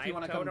nether if you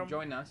life want to come totem,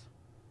 join us.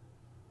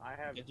 I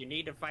have. Because you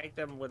need to fight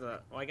them with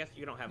a. Well, I guess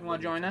you don't have. You wanna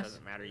wizards, join so us? It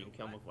doesn't matter. You can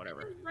kill them with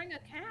whatever. Let's bring a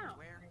cow.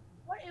 where?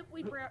 What if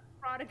we brought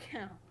a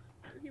cow?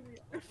 Here we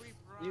go. If we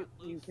brought You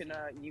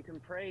Lucy- you can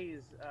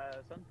praise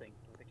something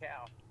with a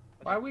cow.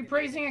 Why are we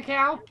praising a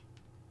cow?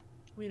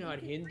 We not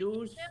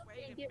Hindus.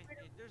 Wait a Get minute, rid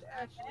of there's the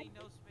actually cactus.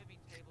 no smithing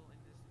table in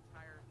this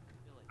entire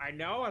village. I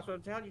know. That's what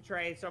I'm telling you,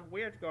 Trey. Something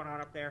weird's going on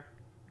up there.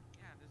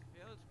 Yeah, this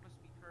village must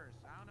be cursed.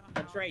 I don't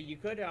know how. Trey, you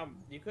could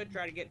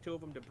try to get 2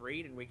 of them to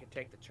breed, and we could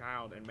take the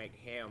child and make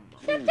him.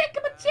 Take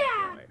him a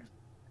child. Right.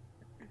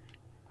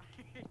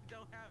 I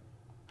don't have.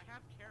 I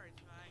have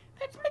carrots, but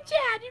That's my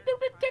child. You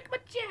don't take my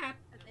child.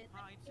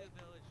 Find 2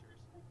 villagers.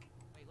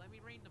 Wait, let me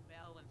ring the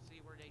bell and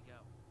see where they go.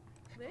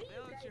 Where you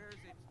guys? Villagers,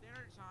 it's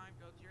dinner time.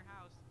 Go to your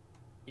house.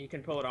 You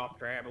can pull it off,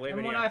 Trey. I believe And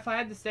in when you. if I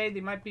had to say,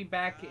 they might be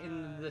back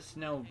in the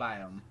snow Hey,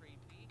 biome. that's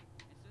creepy.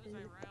 As soon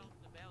as I rang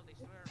the bell, they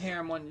swear.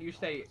 Here, M1, you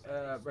stay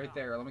right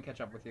there. Let me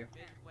catch up with you.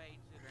 Midway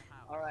to their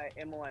house. All right,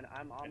 M1,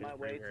 I'm on That is my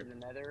way pretty to the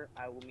nether.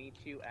 I will meet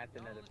you at the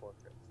nether Don't-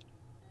 fortress.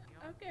 The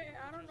Okay,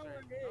 I don't know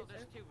what it Oh, is.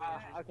 there's two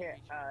villagers. Okay,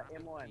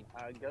 each one.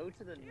 M1, go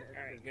to the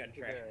Alright, good, to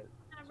Trey.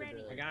 I'm not to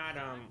ready. I got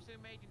Time to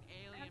make an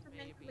alien have to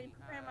baby. mentally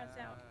prepare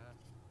myself.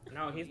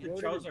 No, he's the Go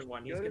to the- chosen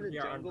one. He's go to gonna the be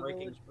our jungle Unbreaking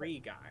village 3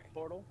 guy.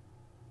 portal.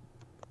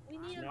 We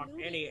need a Not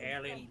looting any and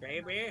alien stuff.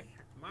 baby.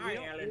 My we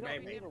alien don't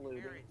baby. need a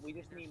looting. We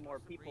just need more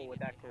people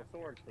with actual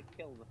swords to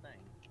kill the thing.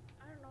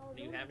 I don't know.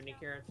 Do you have any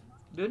carrots?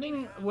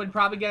 Looting would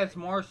probably get us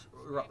more. Almost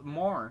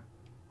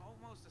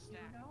a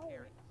stack No. of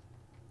carrots.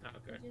 Oh,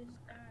 We good.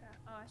 just gotta.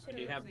 Oh, I should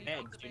Do you have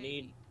beds? You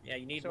need. Yeah,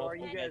 you need So are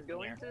multiple you guys beds in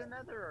going there. to the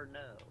Nether or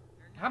no?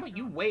 How about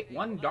you wait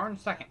one darn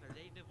second?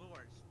 They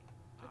divorced.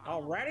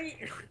 Already?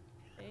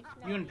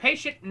 You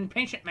impatient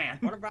man.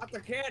 What about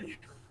the kid?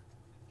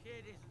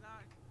 Kid is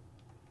not.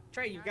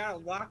 Trey, you gotta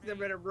lock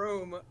them in a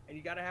room, and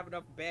you gotta have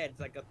enough beds,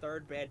 like a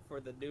third bed for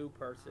the new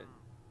person.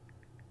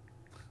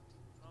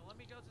 Well, let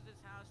me go to this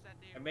house that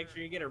they And make were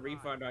sure you get a robbed.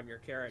 refund on your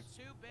carrots.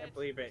 There's two Can't beds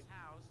believe in it. this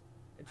house.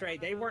 And Trey,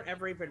 they weren't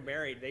ever even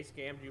married. They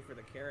scammed you for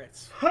the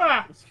carrots.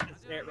 Ha! Just gonna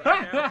say it Do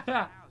right now.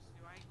 I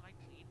like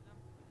to eat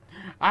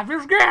them? I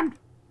feel scammed.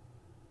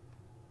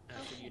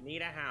 So you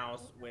need a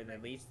house with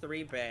at least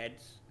 3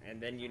 beds,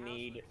 and then you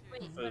need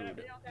Wait, food. but we don't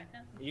got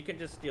nothing. You can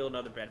just steal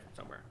another bed from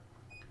somewhere.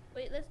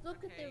 Wait, let's look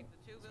at Okay,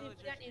 the. two See if we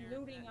villagers got any here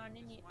looting that on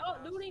this any. one Oh, house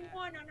looting that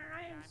one on an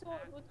iron got sword.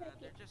 that, We'll take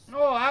they're it. just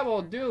Oh, I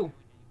will do.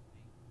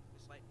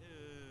 It's like,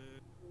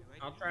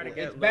 I'll try to It's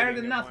get better looting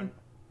than in nothing. one.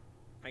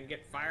 I can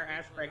get fire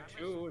aspect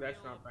too.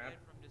 That's not bad.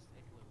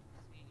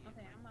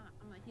 Okay, I'm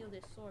gonna heal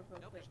this sword real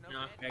Nope, quick. there's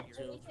no No, bed back here.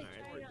 to- We can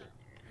alright. try to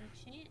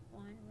enchant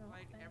one real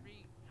Like quick.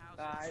 every house.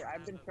 has to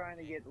I've been have a trying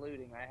to bed. get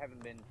looting. I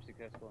haven't been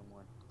successful in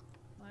one.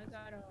 I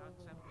got a.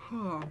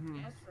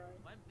 Hmm. That's right.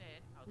 One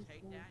bed, I'll This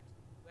take one. that.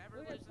 Whoever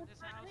Where lives in the this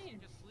fuck house, am I you in?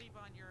 just sleep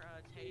on your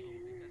table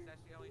because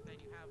that's the only thing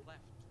you have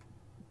left.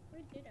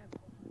 Where did I go?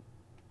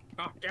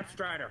 Oh, Depth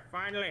Strider,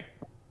 finally!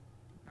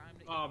 Time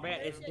to Oh eat. man,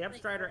 it's Where's it, Depth like,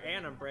 Strider where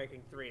and is I'm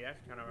breaking 3. That's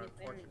kind of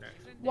unfortunate.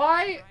 Isn't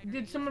Why Depth Strider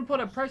did someone used put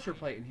a for pressure striding?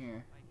 plate in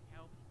here? Like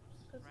help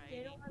Because they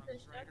striding don't have from to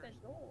shut striders?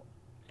 the door.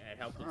 Yeah, it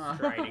helps with Uh. They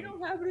striding.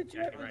 don't have it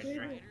Yeah, shut right, the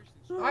door. striders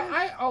and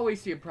I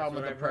always see a problem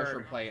with That's the what I've pressure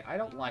heard. plate. I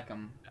don't like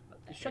them.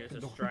 Shut It's the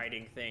a door.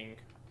 striding thing.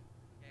 Okay,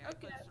 I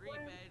put Okay, 3 where-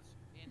 beds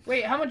in.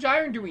 Wait, how much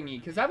iron do we need?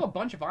 Because I have a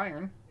bunch of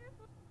iron.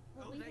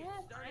 Well, Oh, we they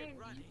have started iron,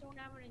 we running. just don't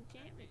have an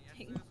enchantment As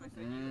thing. soon as I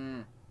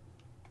said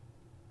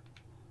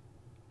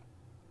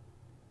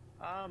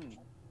you-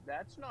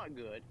 That's not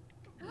good.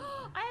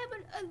 I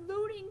have a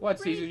looting. What,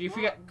 free Caesar? You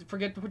book.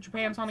 forget to put your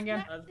pants on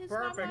again? That's It's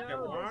not perfect, my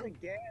No, Devon. there's a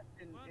gas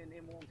in one's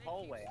They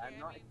hallway. keep I'm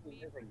not. scamming me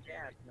There's a for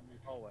gas in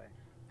one's hallway.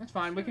 That's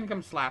fine. We can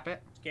come slap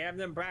it. Scam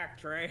them back,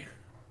 Trey.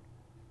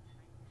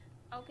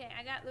 Okay,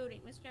 I got looting.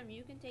 Mr. M,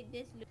 you can take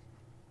this loot.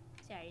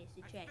 Sorry,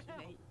 it's a trash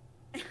bag.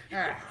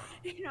 Ah,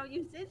 You know,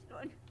 use this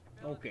one.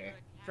 okay.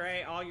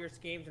 Trey, all your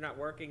schemes are not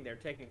working. They're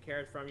taking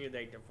carrots from you.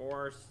 They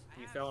divorce.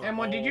 You fell in a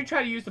And did you hole.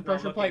 try to use the Not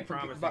pressure looking plate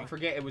promising. but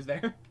forget it was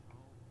there?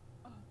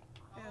 I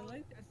Oh,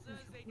 like that as soon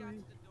as they got to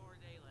the door,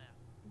 they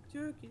left.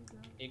 Turkey.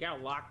 You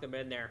gotta lock them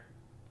in there.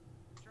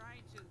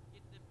 Trying to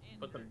get them in.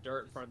 Put some there, dirt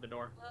in just- front of the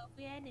door. Well, if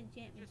we had an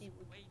enchantment Just thing,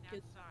 we waiting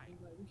could outside.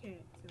 but we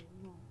can't, so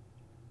no.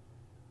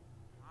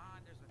 Ah,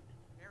 there's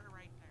a pair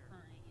right there.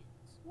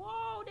 Science.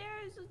 Whoa,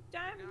 there is a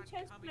diamond Not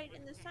chest coming plate with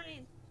in the carrots.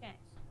 science chest.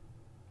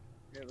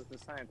 It was the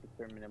science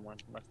experiment in one.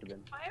 Must have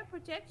been. Fire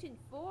protection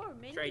 4,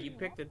 mini. Trey, you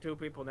picked the 2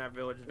 people in that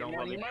village that don't You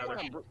love might each other.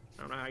 wanna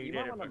I don't know how you You did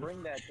might it, want to but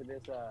bring that to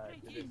this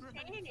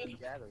Insanity.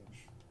 gathering.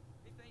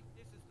 They think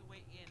this is the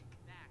way in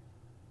back.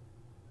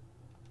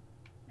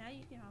 Now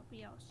you can all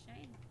be all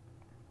shiny.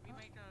 We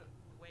make a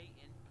way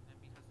in for them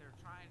because they're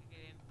trying to get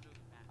in through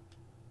the back.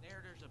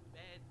 There's a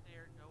bed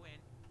there. Go in.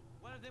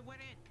 One of them went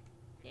in.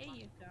 There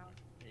you go.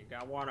 you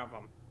got one of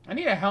them. I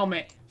need a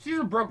helmet.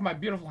 Caesar broke my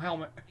beautiful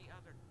helmet. The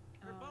other.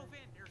 They're Oh. both in.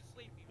 They're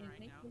sleeping Yeah, right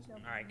make now.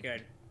 yourself- All right,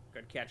 good.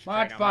 Good catch. Well,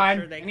 Trey. that's Now make fine.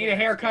 sure they I need a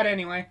can't haircut escape.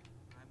 anyway.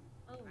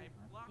 Oh, I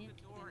blocked yeah,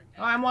 the door.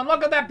 yeah. I'm one.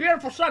 Look at that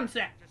beautiful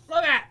sunset.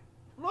 Look at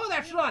Look at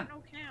that sun.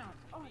 No count.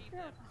 Oh, Feed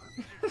God.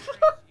 them. There's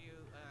you,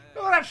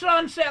 Look at that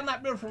sunset and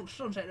that beautiful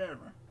sunset there.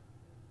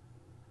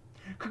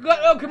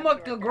 Oh, come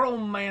up the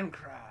grown man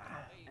cry.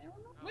 I don't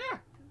know. Yeah.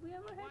 Did we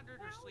ever No have wonder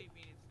they're cows?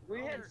 sleeping. It's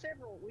We had they're-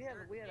 several. We had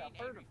they're a being herd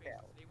angry of faces.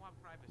 cows. They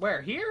want privacy.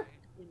 Where, here?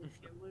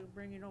 We're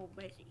bringing old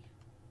Bessie.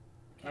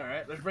 All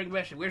right, let's bring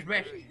Bessie. Where's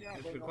Bessie? Yeah,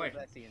 That's a they good know question.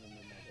 Bessie in the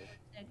Nether.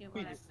 Second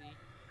We one. just- Bessie.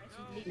 Bessie's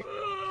No.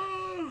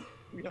 leaving.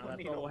 We That's don't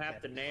need what we'll all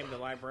have to name the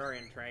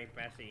librarian, Trey.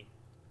 Bessie.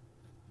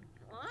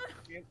 What?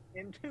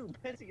 And two,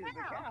 Bessie is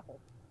the Wow. cow.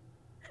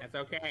 That's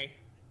okay.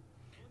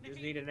 Just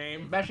need a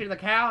name. Bessie the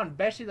cow and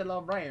Bessie the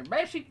librarian.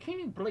 Bessie, can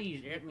you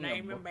please Just get me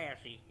name a him book?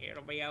 Bessie.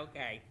 It'll be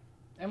okay.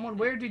 And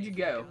where did you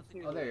go?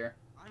 Oh, there.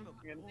 I'm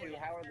a And boy two,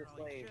 how are the after all.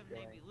 You slaves should've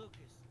named doing? me Lucas.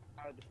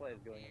 How are the slaves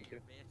going Yeah, into? you're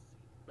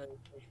Bessie.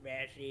 Lucas,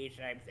 Bessie,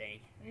 same thing.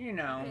 You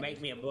know.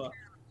 Make me a book.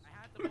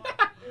 I had to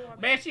block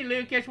the Bessie,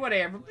 Lucas,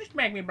 whatever. Just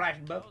make me a blast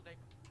Oh, book. they-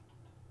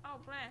 Oh,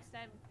 blast.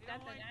 That, they that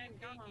don't thing. like I me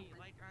ain't come pinky. on.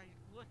 Like,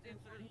 I looked in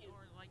through the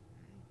door and like,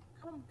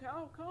 Come,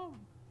 cow,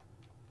 come.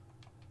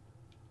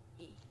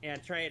 Yeah,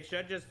 Trey, it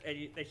should just,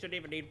 they shouldn't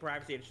even need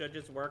privacy. It should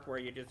just work where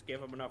you just give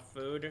them enough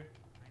food.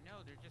 I know,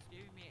 they're just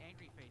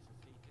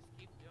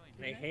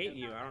They hate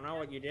you. I don't know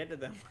what you did to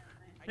them.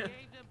 I gave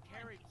them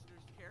carrots.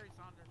 There's carrots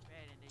on their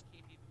bed, and they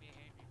keep giving me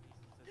angry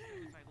faces as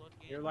soon as I look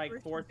in. You're like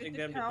forcing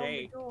them to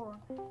date. Oh,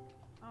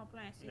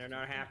 blast. And they're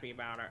not happy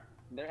about it.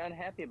 They're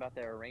unhappy about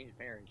their arranged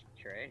marriage,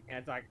 Trey. And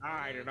it's like,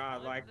 I do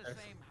not like live in this.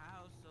 the same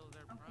house, so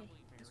they're Okay, probably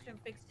let's married. try to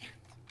fix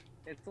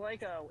that. It's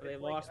like a. They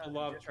it's lost like, the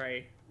love, Jo-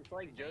 Trey. It's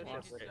like They Joseph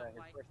just with don't his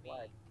like first me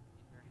wife.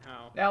 in their Oh.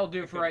 house. That'll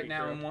do That for could right be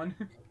now true. in one.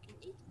 It's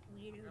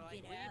weird They're to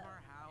like, get leave out.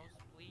 our house,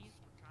 please.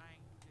 We're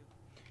trying to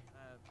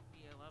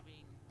be a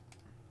loving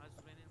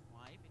husband and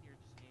wife, and you're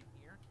just in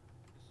here,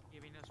 just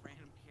giving us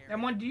random carrots.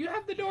 M1, do you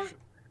have the door?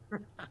 They're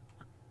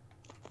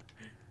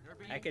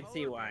being I can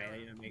see polar why bear.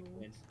 they don't make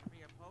sense.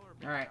 Be a polar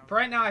bear Alright, house. for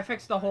right now I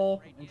fixed the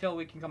hole Right until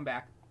we can come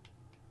back.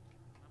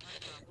 Not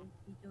my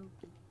problem.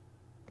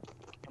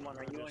 Come on,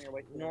 are you on your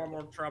way to the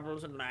Normal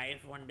troubles in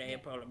life. One day a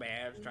polar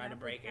bear's trying to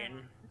break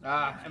in.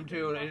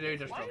 M2, it is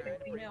just Why joking.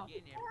 do we know?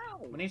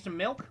 We need some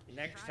milk?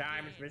 Next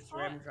time it's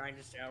Mr. M trying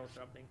to sell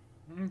something.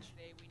 Mm.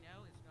 Today we know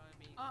it's going to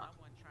be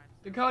someone trying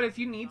to Dakota, if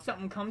you need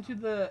something, come to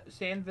the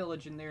sand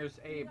village and there's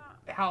a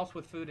house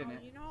with food in Oh,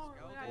 it. you know,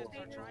 we gotta Skeletons stay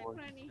are there trying to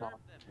plenty. serve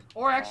them.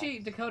 Or actually,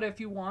 Dakota, if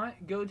you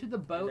want, go to the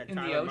boat it in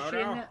the Tyler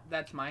ocean. Moto?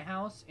 That's my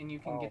house, and you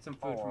can get some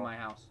food from my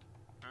house.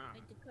 Ah,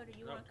 Hey, Dakota,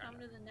 you wanna Okay. come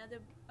to the nether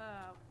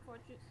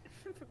fortress?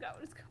 I forgot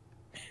what it's called.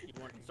 you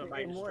want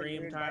somebody to More,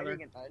 stream, you're Tyler?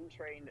 inviting an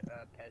untrained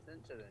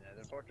peasant to the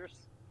Nether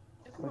Fortress.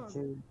 Come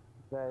on.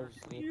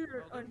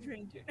 You're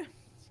untrained.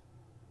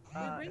 Who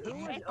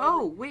was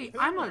Oh, over- wait, who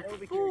I'm was a over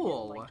here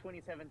fool. getting, like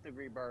 27th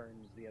degree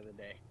burns the other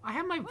day? I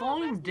have my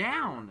volume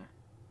down.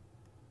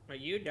 But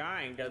you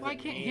dying doesn't Well, I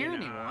can't mean, hear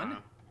anyone.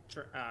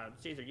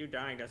 Caesar, you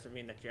dying doesn't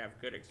mean that you have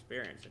good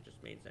experience. It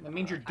just means that. That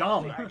means you're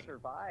dumb. I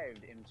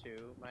survived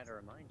into. Might I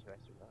remind you, I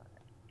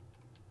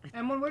survived.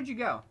 M1, where'd you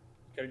go?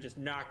 Could have just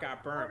not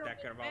got burnt. That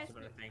could have also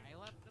been a thing. I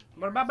left them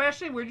What about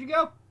Bessie? Where'd you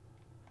go?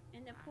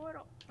 In the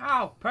portal.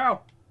 Oh,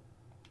 pal.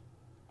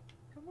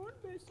 Come on,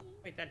 Bessie.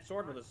 Wait, that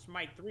sword was a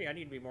smite 3. I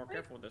need to be more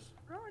careful with this.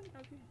 Run.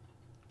 Okay.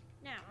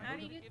 Now, I'm how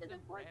do you gonna get give to the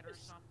them bread or fortress?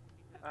 something,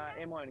 because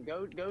M1,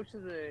 go to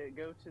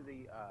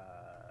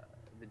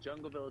the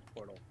Jungle Village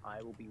portal.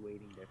 I will be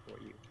waiting there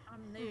for you.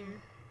 I'm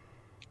there.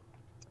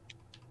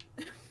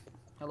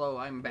 Hello,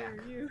 I'm Where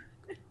back. are you?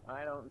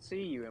 I don't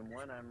see you,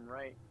 M1. I'm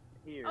right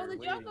here. Oh, the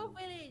waiting. jungle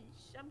village.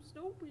 I'm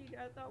stupid.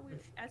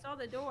 I saw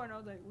the door and I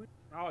was like, what?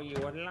 Oh, you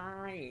were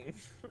lying.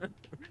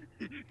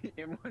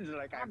 M1's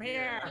like, I'm I'm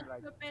here. here. I'm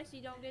like, But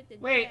Bessie don't get the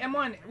Wait, tag.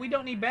 M1, we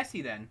don't need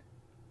Bessie then.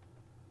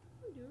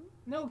 You do.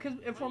 No, because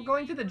if we're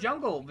going to the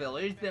jungle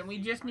village, then we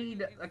just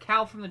need a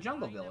cow from the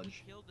jungle Find them,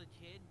 village. killed the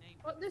kid, and they-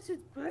 Oh, this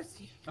is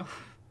Bessie. Oh,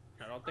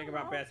 No, don't think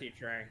about Bessie,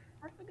 Trey.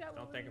 I forgot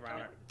Don't what think we about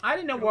were it. I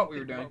didn't know what we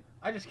were doing.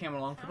 I just came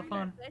along for the How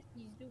fun. many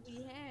Bessies do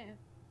we have?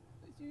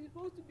 She's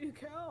supposed to be a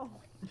cow.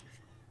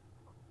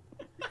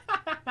 they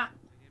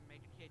didn't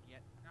make a kid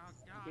yet. Oh,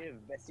 God.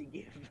 give, Bessie,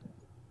 give.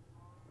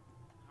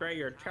 Trey,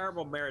 you're a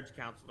terrible marriage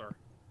counselor.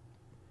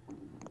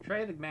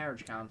 Trey, the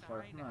marriage Have to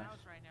counselor. hide in the Nice. house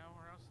right now,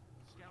 or else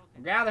skeleton-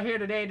 I'm gathered here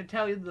today to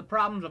tell you the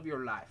problems of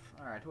your life.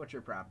 Alright, what's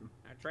your problem?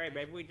 Trey,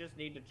 maybe we just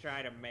need to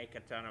try to make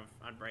a ton of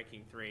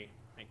Unbreaking 3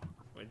 like,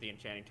 with the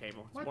enchanting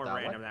table. It's What more the-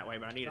 random what? that way,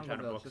 but I need a Jungle ton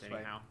of Village books this way.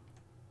 anyhow.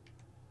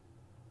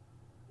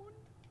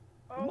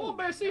 Come on,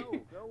 Bessie. No,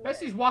 go away.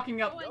 Bessie's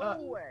walking up. Oh, Go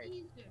away.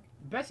 Caesar.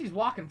 Bessie's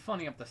walking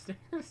funny up the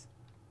stairs.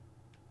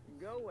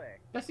 Go away.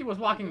 Bessie was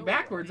walking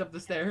backwards up the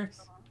stairs.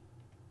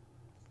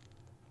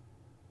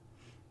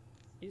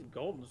 These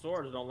golden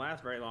swords don't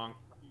last very long.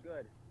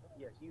 Good.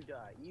 Yes, you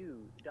die.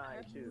 You die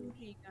I'm too.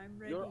 losing, I'm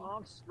ready. Your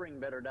offspring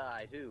better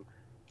die too.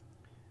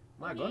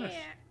 My goodness.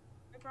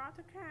 Yeah, I brought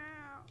the cow.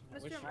 I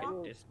Let's wish jump I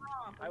off did. the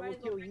top. I will Might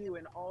as well kill bring you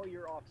and all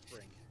your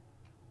offspring.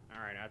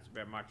 Alright, that's a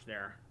bit much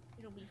there.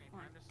 It'll be Okay, fun.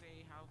 time to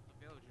see how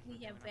the villagers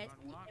We are have doing. I'm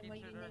Bessie, gonna walk and what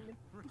into you their name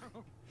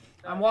room.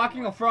 I'm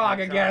walking a frog,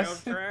 I Child,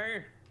 guess.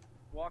 Trey.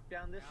 Walk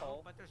down this No,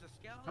 hole. but there's a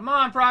skeleton. Come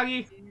on,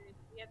 Froggy.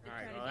 We have to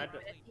Alright, try well, to that-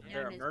 get Bessie is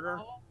there down a this murder?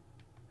 hall.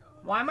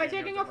 Why am I Yeah,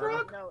 taking there's a a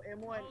murder. frog? No,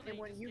 M1, Oh, they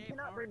M1, just you gave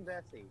cannot bring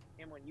hearts. Bessie.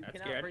 M1, you That's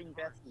cannot good. bring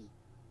Bessie.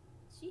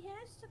 She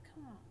has to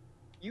come.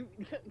 You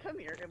come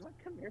here, M1,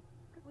 come here.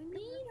 We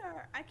need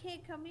her. I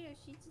can't come here.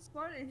 She's just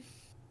running.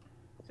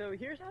 So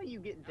here's how you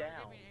get Don't give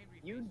down. me angry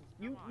You faces,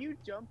 you come on. you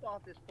jump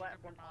off this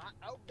platform.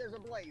 Oh, there's a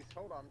blaze.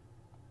 Hold on.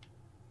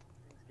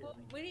 Well,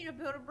 we need to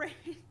build a bridge.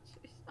 or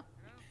something.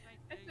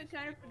 I these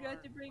kind of people forgot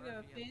are to bring a worthy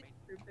of fence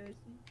for Bessie.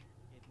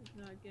 Kids. It's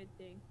not a good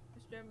thing.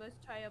 Let's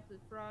tie up the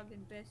frog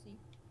and Bessie.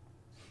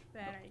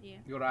 Bad idea.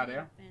 Good We need idea.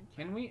 a fence.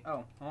 Can we?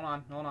 Oh, hold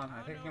on. I don't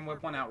think I know can if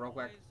whip they're one out real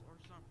quick. boys or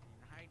something.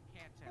 I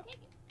can't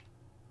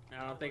tell.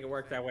 I don't think it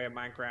works that way in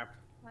Minecraft.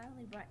 I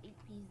only brought 8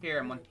 pieces. Here,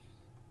 of I'm on. wood.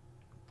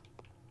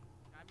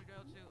 Time to go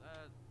to the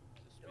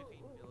smithing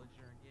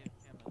villager and give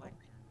him a lecture.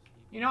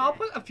 You know, I'll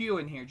put a few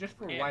in here just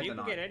for Yeah, why you the can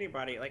not. get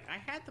anybody. Like, I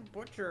had the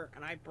butcher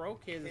and I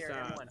broke his Here,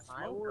 M1,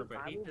 I smoker, will, but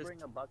I he will just...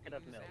 bring a bucket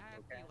of milk.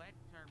 Okay.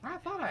 I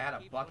thought I had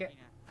a bucket.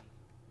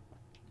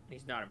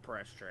 He's not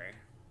impressed, Trey.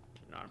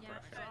 Not Yeah,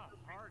 impressed. I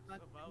saw hearts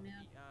Bucket above of the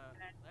milk,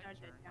 and I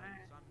started lectern, dying.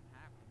 like something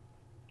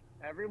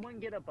happened. Everyone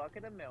get a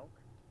bucket of milk.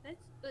 That's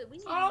good. We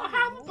need Oh, more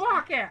have a milk.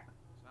 bucket!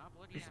 Stop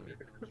looking at me,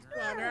 villager.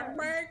 Gotta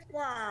make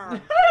one. I'm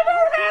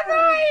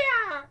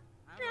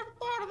a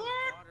bucket of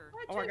water.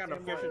 Oh, I got an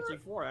efficiency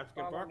 4. That's a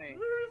good Follow book. me.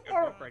 Good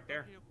book right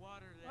there. Bucket of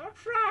water I there.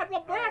 tried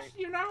my best,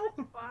 you know.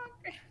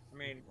 I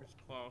mean, it's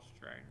close,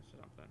 Trey, or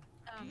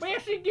something.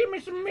 Bessie, give me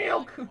some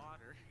milk.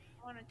 Water.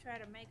 I want to try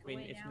to make a I mean,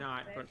 way it's down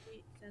not, to but-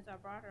 Bessie since I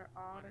brought her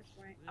all this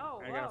way.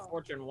 Oh, I got a whoa.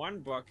 Fortune 1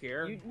 book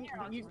here. You,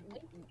 Down there.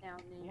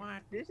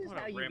 What? this is What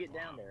a how you get rip-off.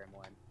 down there,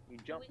 M1. You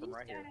jump We from just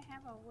right here. gotta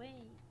have a way.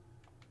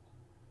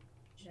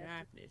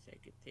 Sharpness, I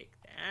could take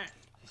that.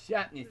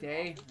 Sharpness,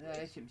 eh?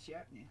 Some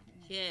sharpness.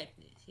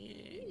 Sharpness, You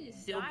yeah.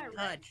 just So die right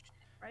touched.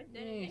 Right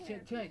there. Yeah, there.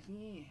 some touch,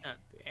 yeah. Not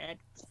bad.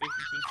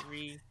 Efficiency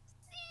 3. Caesar!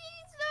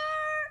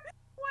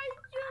 Why'd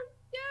you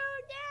do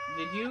that?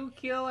 Did you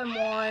kill him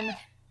one?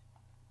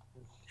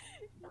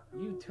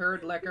 You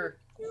turd licker.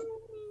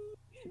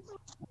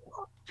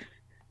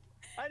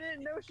 I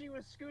didn't know she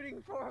was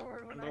scooting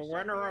forward. When And I the shot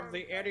winner of arrow,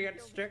 the I Idiot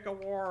killed Stick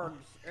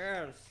Awards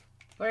is...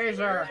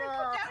 Laser.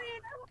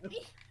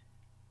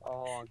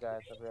 Oh,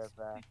 guys, I'll be right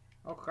back.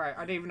 Okay,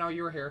 I didn't even know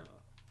you were here.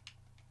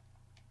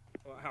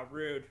 Well, how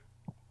rude.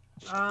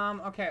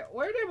 Okay,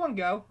 where did everyone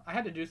go? I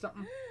had to do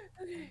something.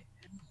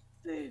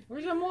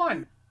 Where's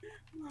M1?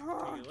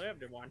 Oh, you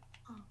lived in one.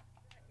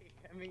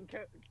 I mean,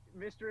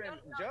 Mr. M,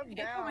 jump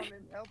down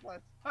and help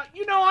us.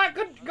 You know what?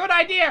 Good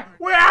idea.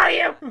 Where are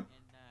you? And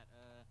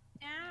that,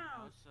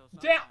 Down. so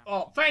Down. sometimes-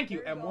 Oh, thank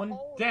you, There's a M1.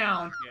 hole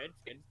Down. Good,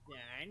 good.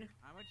 9.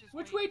 I would just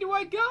Which wait way do for I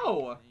you to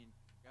go? and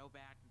Go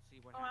back and see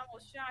what Oh, I happens.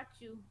 almost shot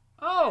you.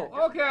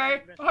 Oh,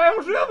 okay. I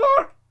am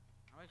Silver.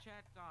 I'm gonna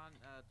check on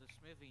the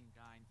smithing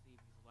guy and see if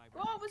he's alive.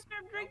 Oh, we're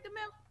gonna drink the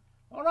milk.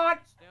 Hold on.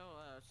 Still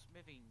a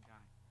smithing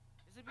guy.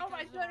 Is it Oh because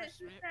my of our goodness,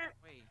 smith? Mr.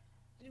 Wait.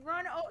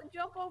 Run,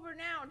 jump over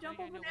now. Jump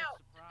I over know now.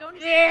 what's the Don't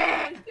problem.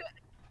 Yeah.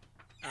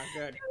 Oh,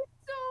 good.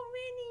 So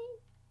many.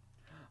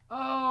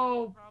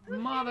 Oh,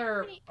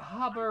 Mother What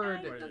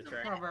Hubbard. is it,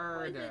 Trey?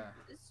 Hubbard.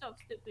 It's so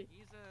stupid.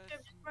 He's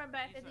Just a run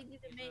back. I he's think a- you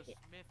can he's make a it.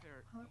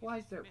 smither- Why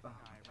he's is a there? smith Oh,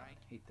 guy, God, right?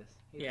 I hate this.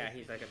 Hate Yeah, this.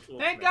 he's like a tool.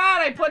 Thank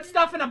God I put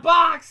stuff in a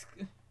box.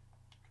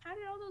 How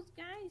did all those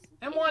guys?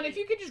 M1, if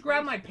you could just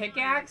grab my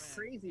pickaxe,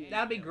 Crazy.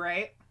 that'd be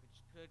great.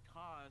 Which could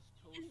cause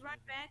tool Just run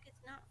smithing. back.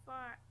 It's not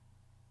far.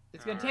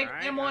 It's gonna take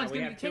Alright, M1. It's we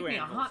gonna have take two me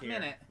a anvils hot here.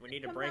 minute. We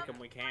need to Come break on. them.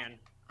 We can.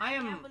 I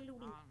am. I don't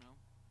know.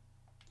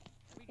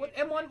 We What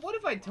get M1? What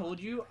if I told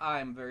you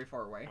I'm very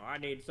far away? Oh, I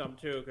need some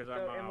too because I'm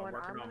So, M1, working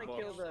I'm on gonna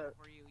books. kill the.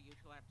 For you, you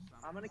collect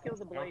some. I'm gonna kill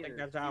the I don't think blazer.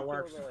 that's how it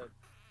works.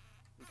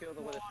 You kill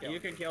the with a You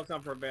skeleton. can kill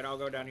some for a bit. I'll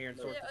go down here and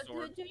sort the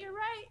sword. To your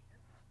right.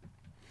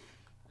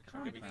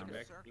 Try to Come make on, a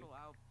Vic. circle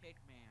out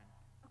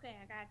Pigman. Okay,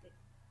 I got it.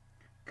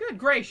 Good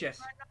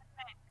gracious.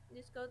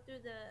 Just go through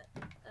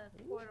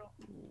the portal.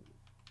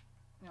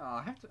 Oh,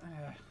 I have to.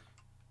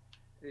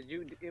 Did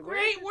you?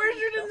 Great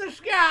wizard in the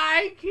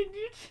sky. Can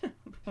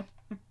you?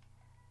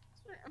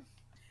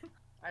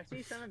 I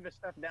see some of the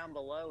stuff down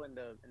below in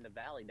the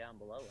valley down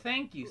below. it.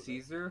 Thank you,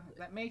 Caesar.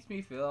 That makes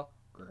me feel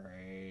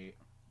great.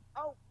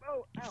 Oh,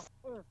 ow.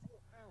 Thank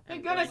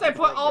And goodness going I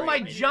put for all my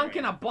great junk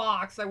in later. a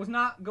box. I was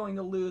not going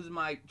to lose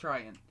my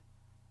trident.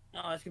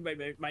 Oh, that's gonna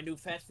be my new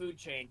fast food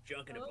chain.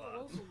 Junk in a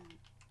box.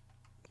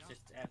 It's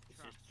just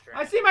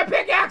I see my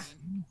pickaxe.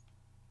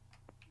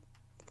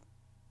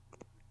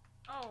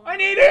 Oh, I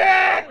need it.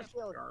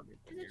 Garbage.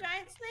 There's a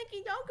giant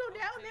snaky. Don't go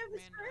down there,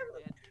 Mr.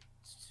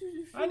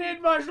 I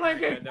need my Good,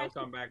 slinky. they'll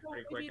come back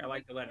pretty quick. I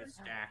like to let it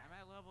stack. I'm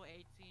at level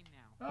 18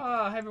 now.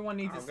 Oh, everyone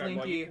needs Oh, a good.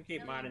 Well, you slinky. can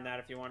keep mining that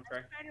if you want, Trey.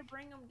 Try to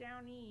bring them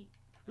down. Eat.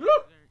 Woo!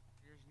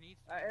 There's needs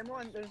to be M1,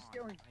 more there's spawn.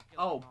 skilling. I killed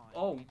Oh, them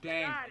all. oh,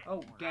 dang. Got it.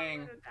 Oh,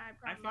 dang.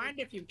 I find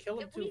if you kill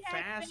him If we too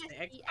had fast, fast the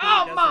XP eat- Oh,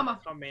 doesn't mama.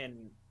 come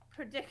in.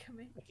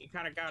 Predicament. Like, you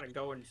kind of gotta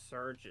go in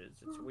surges.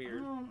 It's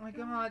weird. Oh my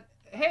God.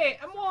 Hey,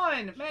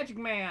 M1, Magic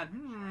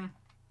Man.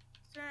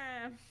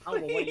 Sam. Oh,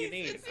 well, what do you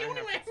need? It's the I only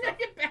have way some I'm gonna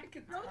get back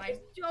in Don't time.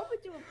 just jump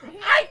into a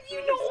pit.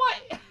 You know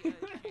what?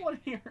 I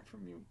want to hear it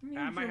from you.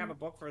 I might have a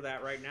book for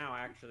that right now,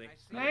 actually.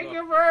 Thank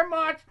you very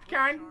much,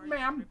 kind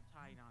ma'am.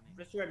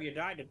 Mr. M, you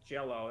died to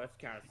Jello. That's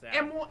kind of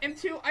sad. And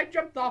two, I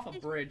jumped off a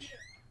bridge.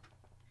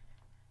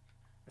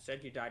 I said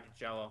you died to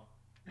Jello.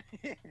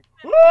 No,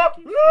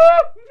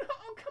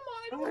 come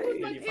on, I don't want to lose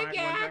Did my you find one,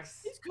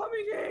 pickaxe. He's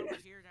coming in.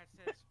 Here that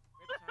says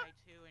Riptide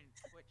 2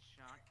 and Twitch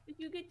Shock. Did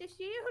you get the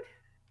shield?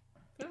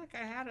 I feel like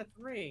I had a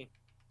 3.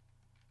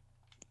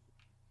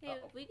 Hey,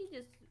 we can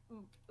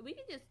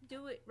just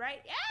do it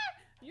right. Ah,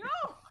 yo.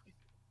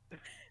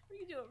 We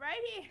can do it right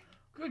here.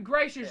 Good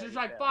gracious, Yeah, there's you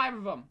like bet. 5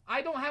 of them.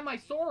 I don't have my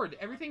sword.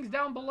 Everything's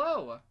down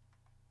below.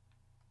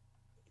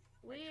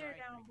 We're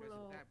down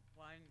below.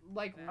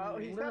 Like, Oh,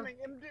 he's literally-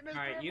 coming.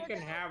 Alright, you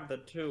can have the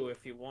 2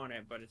 if you want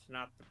it, but it's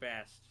not the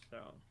best,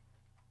 so.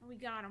 We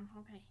got him.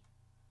 Okay.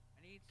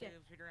 I need to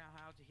figure out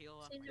how to heal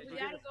up. Caesar, we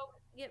gotta go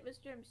get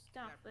Mr. M's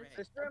stuff. Let's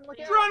Mr. M, look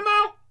out.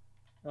 Geronimo!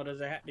 Well,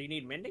 does it do you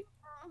need mending?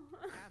 I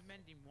have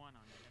mending 1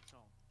 on it, that's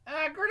all.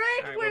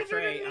 Grenade Alright, well, wizard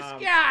Trey, in the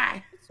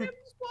sky! Just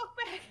walk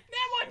back.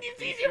 That one is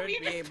You easier for should you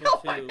be to able kill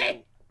to. my I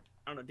thing!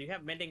 don't know, do you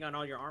have mending on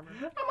all your armor?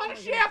 I'm on a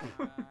ship!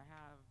 I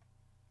have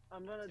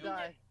I'm gonna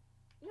die.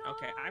 No.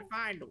 Okay, I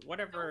find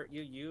whatever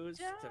you use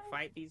to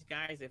fight these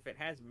guys, if it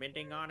has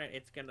mending on it,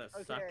 it's gonna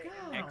suck Okay,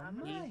 God, I'm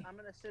my.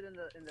 gonna sit in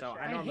the So I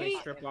shadows normally hate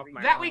strip off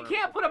my That we armor.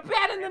 can't put a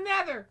bed in the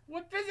nether!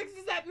 What physics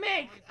does that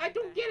make? Only I thing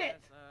don't that get it!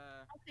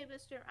 has, Okay,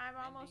 mister, I'm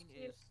almost ending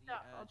to your is the,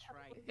 stuff. I'll tell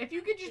try. you. If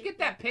you could just get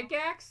that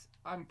pickaxe,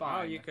 I'm Oh,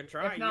 fine. you could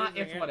try. If not,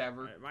 using it's it.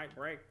 whatever. It might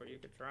break, but you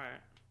could try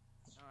it.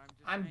 No,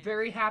 just I'm saying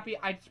very it's happy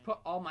only I one just thing. put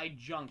all my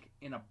junk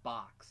in a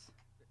box.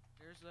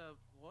 There's a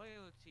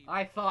loyalty.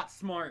 I thought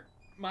smart.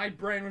 My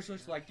brain was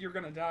just like, you're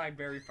gonna die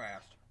very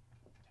fast.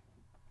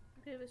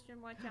 Okay, mister,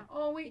 watch out.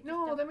 Oh wait,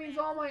 no, that means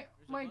all my There's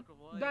a book of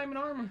loyalty diamond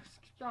armor.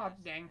 God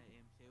chest dang. at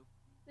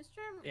M2.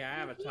 Mister, Yeah, I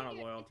have a ton of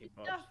here, loyalty get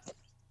books. your stuff.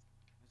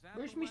 Is that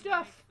Where's the me one that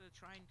stuff? makes the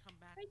try and come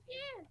back Right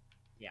thing?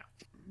 here.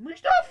 My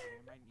stuff!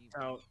 I might need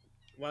So,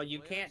 well, you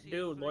can't Loyalty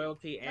do is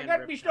loyalty I and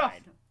got me stuff.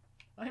 Riptide.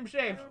 I'm I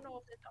safe. don't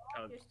know if it's all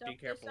Oh, your be stuff. There's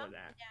careful with something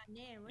that. down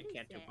there. What You is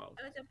can't do that? both.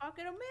 Oh, it's a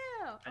bucket of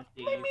milk. Let's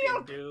see, My you can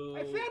milk! do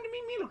I found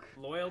me milk.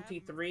 loyalty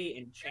 3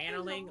 in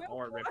channeling milk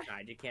or boy.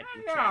 Riptide. You can't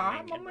do Yeah, I channeling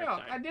have my and milk.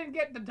 I Riptide. didn't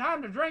get the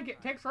time to drink it.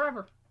 It takes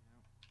forever.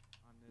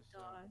 on this.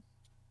 God.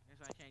 Yes,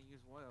 I can't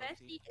use loyalty.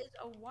 Bessie is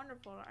a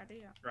wonderful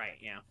idea. Right,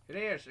 yeah. It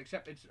is,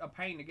 except it's a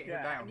pain to get her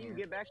Yeah, how down do you here.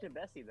 get back to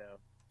Bessie though?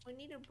 We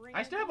need to bring. I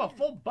her still have a in.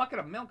 full bucket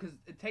of milk because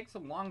it takes so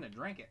long to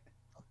drink it.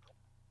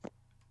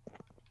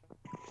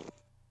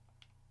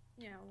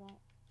 Yeah, well.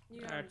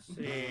 You Let's gotta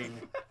see.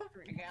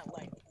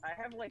 I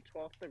have like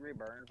 12th degree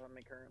burns on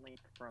me currently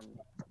from.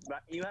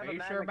 But you have Are a you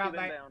magma sure about cube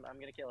that? inbound. I'm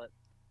gonna kill it.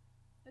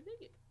 I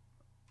think it.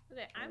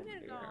 Okay, I'm Oh, gonna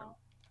dear. go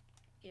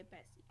get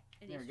Bessie.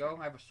 and There we he's go.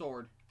 trying- I have a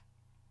sword.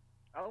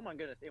 Oh my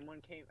goodness! And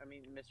one came. I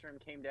mean, Mr. M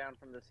came down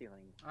from the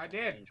ceiling. I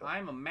did. Angel.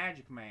 I'm a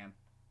magic man.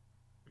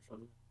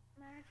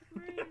 Magic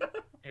man.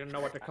 You don't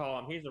know what to call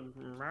him. He's a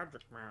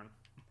magic man.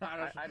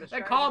 I They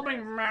described call it me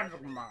as-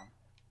 magic man.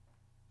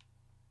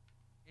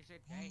 Is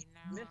it day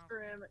now?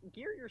 Mr. M,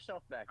 gear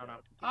yourself back Hold on.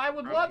 up. I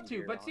would Keep love your to,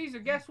 gear but on. Caesar,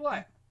 guess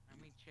what? Let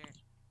me check.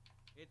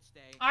 It's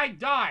day. I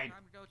died.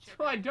 Time to go check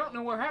So I out don't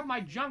know where half my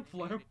loyalty. junk They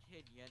ain't flew. a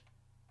kid yet.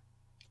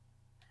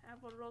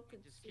 Have a look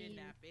and Just see.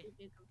 kidnap it. if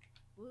you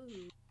can-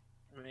 Ooh.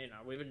 I mean,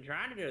 we've been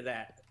trying to do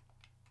that.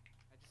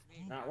 I just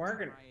need Not to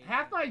working. try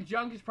Half my and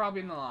junk is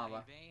probably in the get my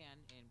lava. van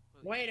and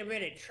put Wait a it-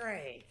 minute,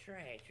 Trey.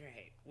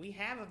 We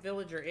have a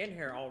villager in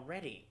here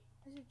already.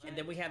 There's a And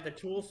then we have the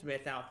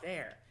toolsmith out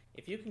there.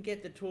 If you can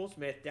get the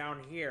toolsmith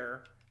down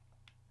here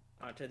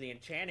to the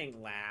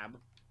enchanting lab,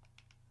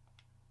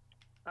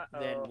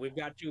 then we've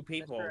got 2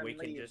 people. Mr. We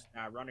can Leave. just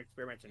run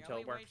experiments The until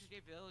only it way works. to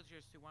get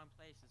villagers to one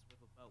place is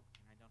with a boat,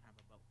 and I don't have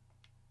a boat.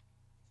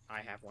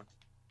 I have one.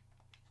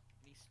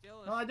 And he's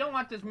still. Well, I don't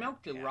want this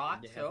milk to Yeah,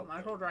 rot, you have so a might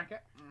as well drink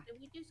it. Did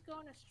we just go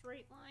in a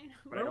straight line?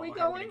 But Where I are don't we know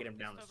how we're going? gonna get him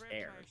down the Still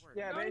stairs. Riptide works.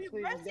 Yeah, No, you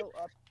basically press you go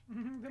up. The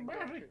and go up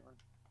battery. straight line.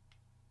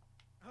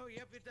 Oh,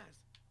 yep, it does.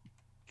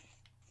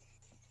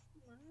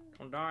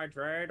 Don't die,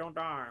 Trey. Don't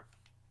die.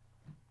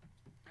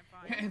 I'm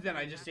fine. And then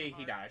I just Half see a he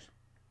heart. dies.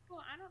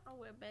 Well, I don't know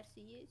where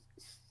Bessie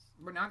is.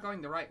 We're not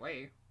going the right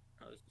way.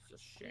 Oh, this is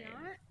a You shame.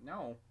 not?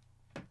 No.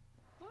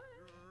 What?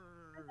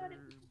 I thought it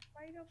was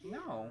right up here.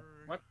 No.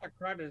 What the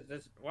crud is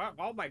this? Well,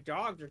 all my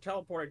dogs are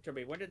teleporting to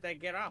me. When did they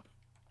get up?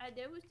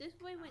 There was this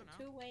way went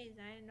I don't 2 ways.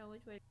 I didn't know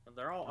which way.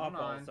 They're all Hold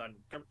up all of on. a sudden.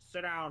 Come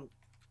sit down.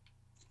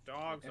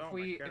 Dogs. If oh my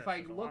we, goodness, if I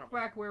there's a lot look of them.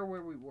 back where we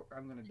were,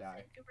 I'm gonna It's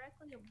die. like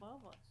directly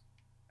above us.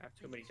 I have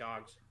too many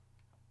dogs.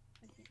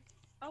 I think.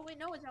 Oh wait,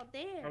 no, it's out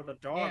there. Oh, the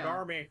dog Yeah.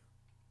 army.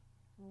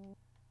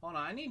 Hold on,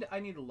 I need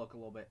to look a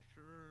little bit.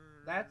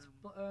 That's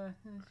Alright,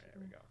 there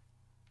we go.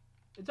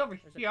 it's over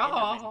There's an here.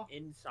 Enderman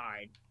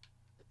inside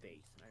the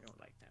base, and I don't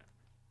like that.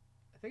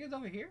 I think it's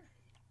over here.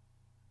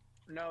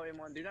 No,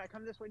 M1, do not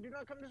come this way. Do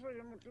not come this way.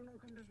 M1, do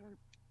not come this way.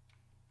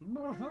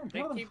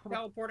 They keep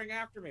teleporting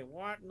after me.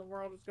 What in the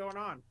world is going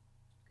on?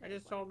 I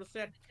just told them to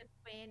sit. We could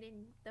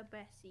abandon the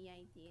Bessie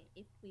idea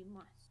if we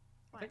must.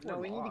 I think No,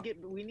 we're we lost.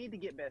 need to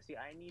get Bessie.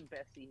 I need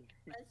Bessie.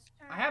 Let's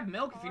turn I have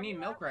milk if you the need party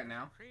milk up. right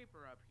now.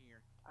 Creeper up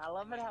here. I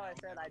love it how I No,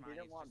 said never I mind,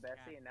 didn't it's want just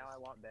Bessie, and now I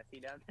cactus. want Bessie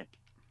down there.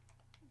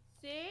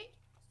 See?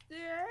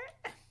 Sir?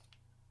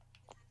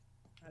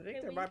 I think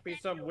Okay, there we might be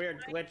can't some do weird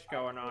it. glitch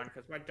going on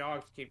because my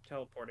dogs keep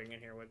teleporting in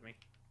here with me.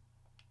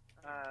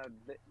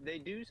 They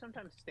do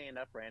sometimes stand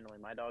up randomly.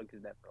 My dog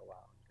did that for a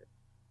while.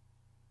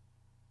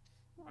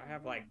 I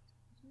have like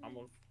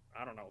almost,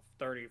 I don't know,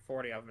 30,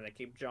 40 of them that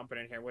keep jumping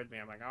in here with me.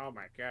 I'm like, oh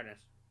my goodness.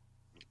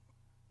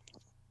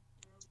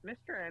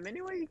 Mr. M,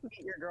 any way you can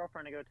get your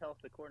girlfriend to go tell us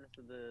the coordinates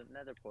of the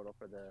nether portal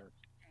for the,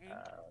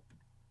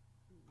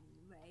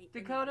 Right.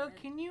 Dakota,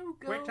 can you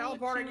go Quit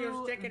teleporting, to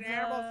you sticking the,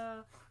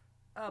 animals.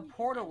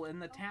 portal in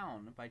the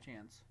town by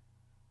chance?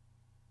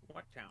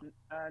 What town?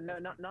 no,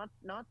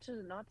 not to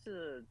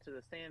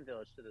the sand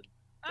village, to the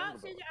Oh, jungle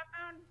Caesar, village. I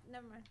found.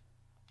 Never mind.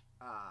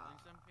 Clean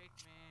some pigmen,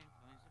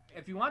 clean some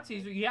If you want pigmen.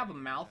 Caesar, you have a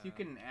mouth. You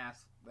can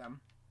ask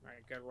them.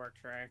 Alright, good work,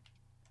 Trey.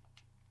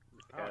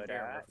 Oh Dakota,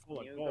 dear, we're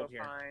full can of you gold go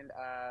here. find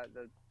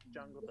the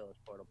jungle village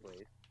portal,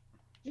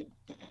 please?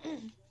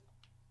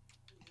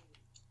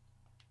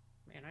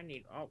 Man, I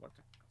need, oh, what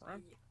the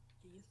crap?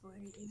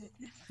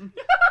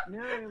 No,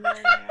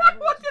 man, I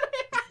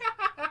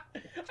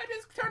I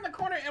just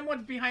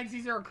someone's behind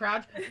Caesar or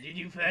crouch. Did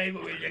you find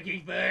what we're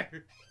looking for?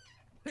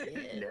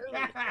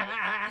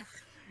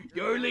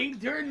 Darling,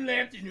 turn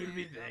left and it'll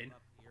be fine.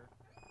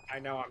 I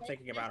know, I'm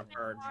thinking about a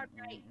bird. I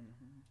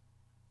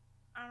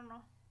don't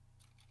know.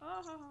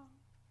 Oh,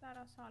 thought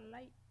I saw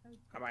light.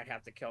 I might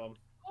have to kill him.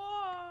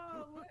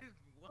 Oh,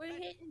 we're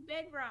hitting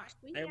bedrock.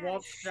 They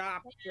won't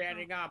stop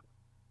standing up.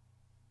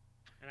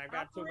 And I've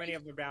got too many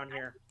of them down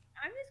here.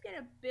 I'm just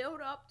gonna build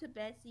up to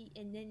Bessie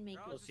and then make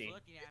We'll it. see.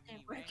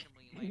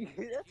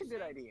 That's a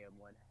good idea,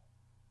 M1.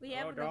 We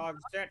have Oh, dog,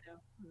 sit.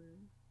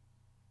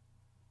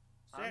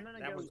 I'm gonna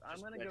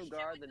go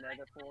guard the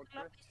Nether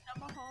Fortress.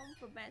 Summer home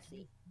for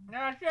Bessie.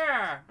 No,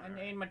 sure. I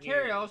need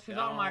materials because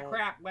all my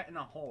crap went in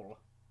a hole.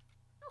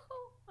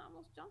 Oh, I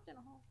almost jumped in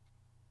a hole.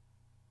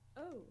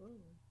 Oh.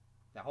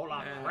 The whole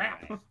lot of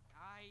crap. Stupid.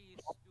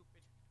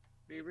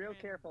 Be real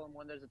careful,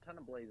 M1. There's a ton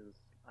of blazes.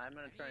 I'm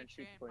gonna try and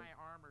shoot my for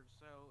armor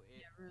so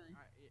it, really.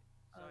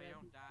 so I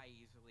don't die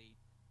easily.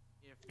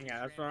 If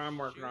Yeah, that's what I'm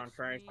working on,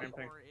 Trey. Same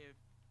thing. Or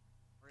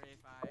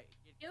if I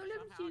Yo,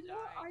 let me see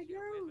what I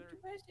do to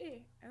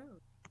Bessie.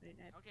 Oh.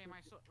 Okay, my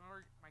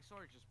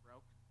sword just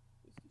broke.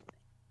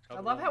 I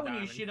love how when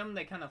you shoot them,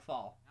 they kind of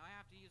fall. Now I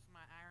have to use my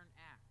iron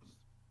axe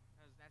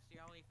because that's the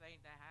only thing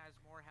that has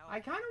more health. I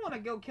kind of want to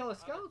go kill a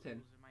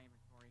skeleton. In my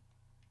inventory.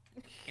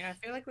 Yeah, I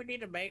feel like we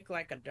need to make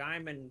like a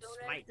diamond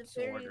smite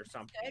sword or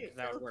something.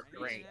 That would work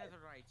great.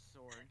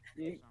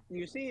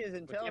 You see his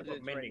intelligence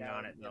right mending now.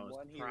 on it, though, is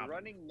the He's problem.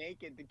 running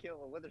naked to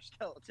kill a wither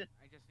skeleton.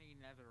 I just need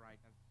netherite.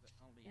 That's the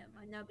only. That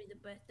might not be the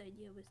best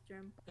idea with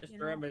Strum.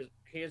 Mr. M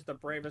he is the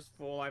bravest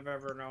fool I've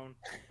ever known.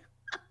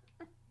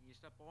 You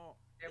step all.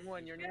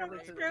 M1, you're Get nearly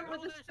him to Strum the...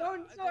 with a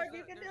stone sword.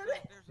 You can do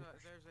it.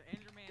 There's an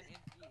Enderman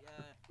in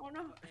the Oh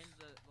no. in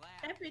the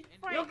lab. Epic in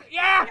fight. the-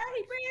 Yeah! Yeah,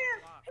 he beat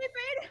him. He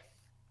beat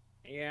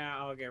him. Yeah,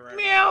 I'll get right.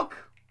 Milk!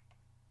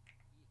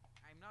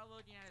 I'm not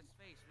looking at his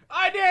face.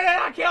 I did it!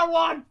 I killed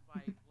one!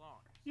 By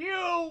blocks.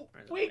 You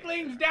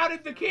weaklings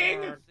doubted the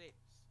king!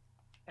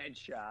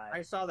 Headshot.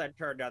 I saw that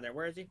turd down there.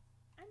 Where is he?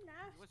 I'm He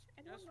not. was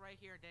I don't just know. right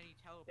here, then he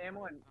teleported.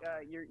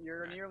 M1,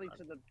 you're nearly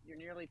to the... You're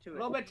nearly to A it.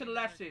 little bit to the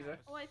left, Caesar.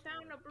 Oh, I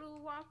found a blue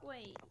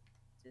walkway.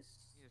 Just.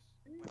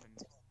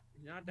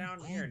 He's not down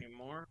here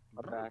anymore.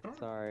 I'm back,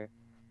 sorry.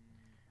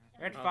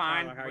 It's Oh,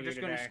 fine. Tyler, how are We're you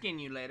just gonna today? skin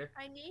you later.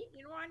 I need.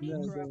 You know what I Yeah,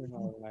 need? I'm doing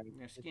alright. I'm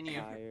gonna Just skin you.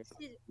 tired.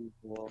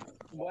 Usual.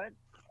 What?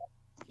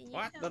 Can you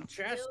What? The help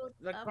chest, build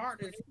the up-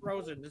 cart is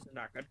frozen. This is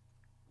not good.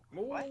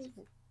 Move. What?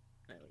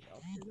 There we go.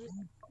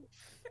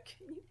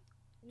 Can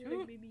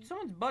you- Dude,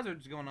 someone's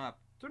buzzard's going up.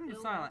 Turn them to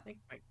I silent. think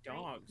my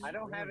dog's. I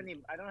don't have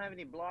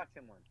any blocks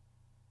in one.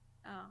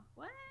 Oh,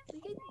 what? We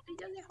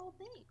done the whole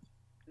thing.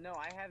 No,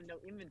 I have no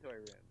inventory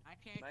room. I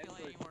can't My kill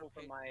inventory's any more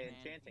full for my pigmen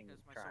enchanting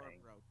because my sword trying.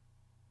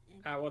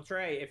 broke. Well,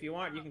 Trey, if you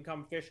want, you can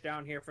come fish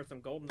down here for some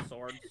golden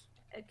swords.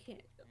 I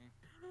can't.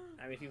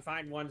 I mean, if you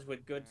find ones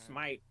with good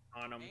smite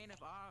on them, Bane of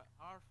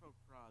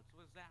arthropods.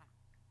 What's that?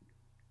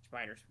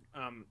 spiders.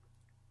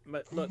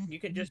 But look, you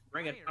can just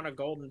bring a ton of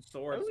golden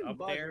swords Whose up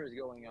buzzer there. is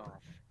going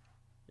off?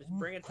 Just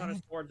bring a ton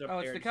of swords up Oh,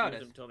 it's there and Dakota's. use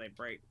them until they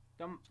break.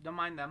 Don't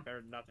mind them.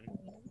 There's nothing.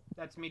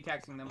 That's me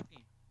texting them.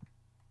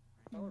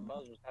 Someone's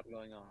buzzer stop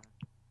going off.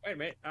 Wait a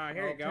minute.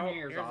 Here Oh, you go. turn your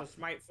ears Here's off. a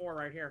smite 4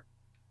 right here.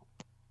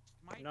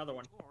 Another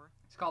one.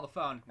 It's called a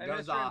phone. It Hey,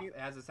 goes Mr. off. You- It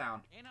has a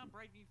sound. And I'm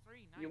breaking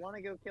 3. Nice. You want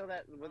to go kill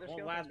that wither Won't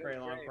skeleton? last Go very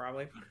long, Trey.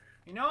 probably.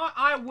 You know what?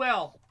 I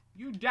will.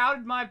 You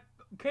doubted my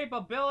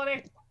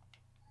capability.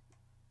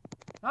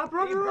 I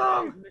proved Be you brave,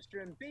 wrong.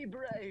 Mr. M. Be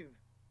brave.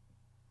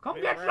 Come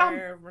Be get brave, some.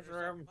 Mr. There's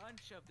a M.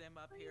 bunch of them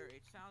up here.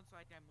 It sounds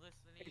like I'm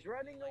listening. He's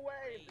running like a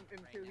away. maze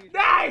Until right he's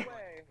Die! running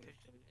away.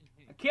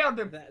 I killed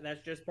him.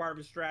 That's just part of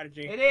his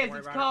strategy. It Don't is. worry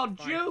It's about it. called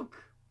Fine.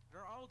 juke.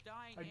 They're all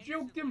dying. I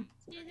juked him.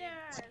 instantly. Dinner.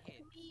 Hit.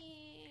 Come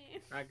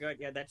here. Not good.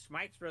 Yeah, that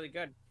smite's really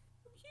good.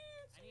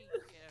 I need to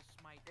get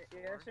a smite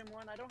Yes, sword.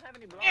 M1, I don't have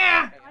any blocks.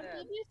 Yeah. like I that.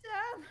 give you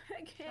some.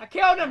 I I can't.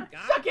 killed him.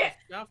 Got Suck the it.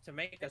 Stuff to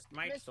make a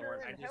smite Mr. sword.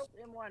 I M, just. help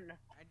M1.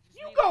 I just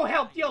You need go a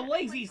help, smite you sword.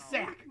 lazy Oh,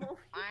 sack.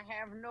 I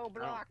have no Oh,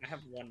 blocks. I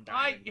have one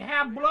I diamond.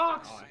 have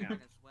blocks. Oh, I As have.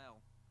 well.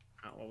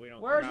 Oh, well, we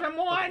don't. Where's we're not them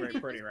one?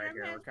 looking very pretty right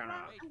here. We're kind of.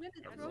 I'm gonna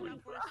Wait, throw everyone.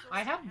 you.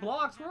 I have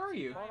blocks. Where are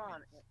you? Hold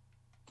on.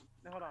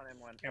 No, hold on,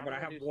 M1. Yeah, I'm but I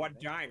gonna have do one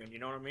something. diamond. You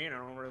know what I mean? I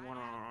don't really I want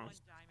have to.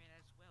 one diamond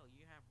as well.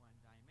 You have one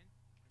diamond,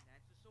 and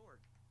that's a sword.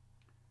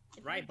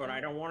 Right, but I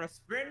don't want to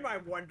spend my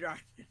one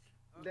diamond.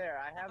 There,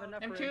 I have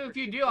enough. M2, room if for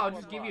you 2 do, I'll more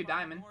just give you a blocks.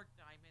 diamond. More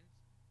diamonds.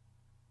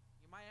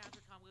 You might have to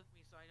come with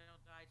me so I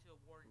don't die to a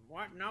war.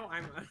 What? No,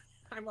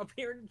 I'm up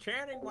here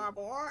enchanting, my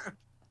boy.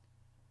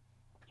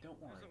 Don't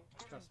worry. There's a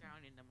warning Trust me.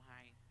 sound in them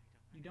high.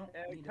 You don't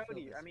need to feel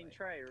Cody, this I mean way.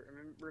 Trey,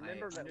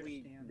 remember that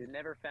we understand.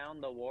 never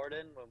found the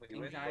warden when we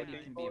went Anxiety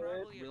looking can be for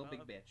a it? real big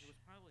bitch.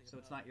 So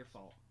it's not your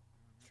fault.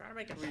 Trying to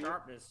make a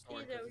sharpness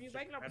sword. Either 'cause you it's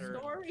making just up better in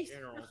stories.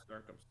 general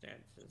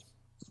circumstances.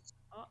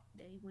 Oh,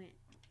 there he went.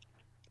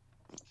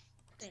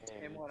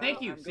 M1,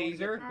 Thank you, I'm going to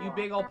Caesar. get the You block.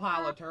 big old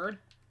pile of turd.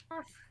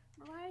 Why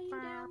are you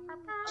down?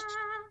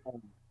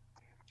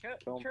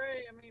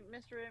 Trey, I mean,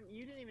 Mr. M,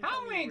 you didn't even How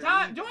tell me many you were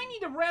times do I leaving. need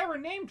to wear a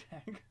name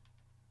tag?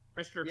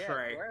 Mr. Yeah,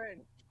 Trey. we're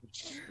in-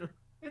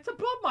 It's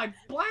above my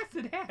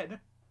blasted head.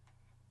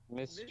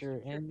 Mr.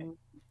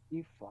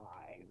 N5.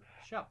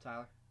 Shut up,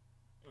 Tyler.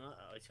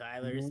 Uh-oh,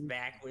 Tyler's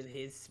back with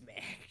his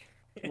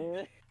smack.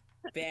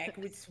 Back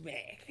with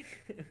smack.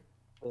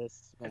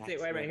 This That's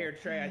it. Wait a minute, here,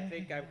 Trey. I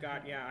think I've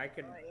got. Yeah, I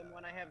can. And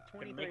when I have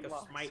Can 23 make a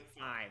blocks. smite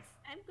 5.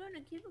 I'm gonna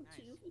give them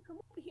to you if you come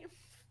over here.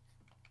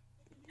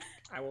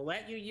 I will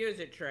let you use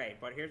it, Trey.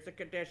 But here's the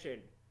condition.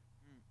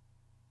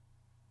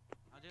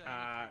 I'll do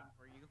anything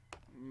for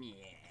you.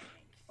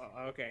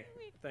 Yeah. Okay.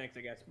 Thanks,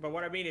 I guess. But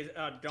what I mean is,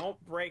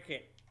 don't break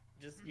it.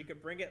 Just you can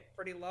bring it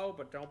pretty low,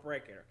 but don't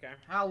break it. Okay.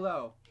 How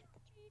low?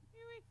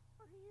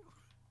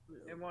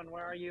 M1,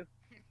 where are you?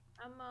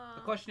 I'm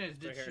The question is,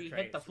 did here, she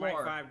Trey. hit the Smite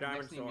floor? 5 The diamond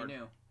next thing you sword.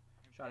 knew.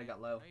 Shot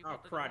got low. Oh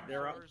crud!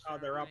 They're up. Oh,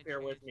 they're up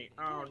here with me.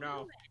 Oh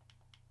no,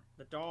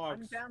 the I'm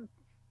dogs. down.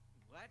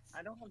 What?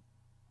 I don't have.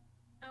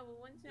 Oh, well,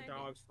 one The second.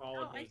 dogs Oh,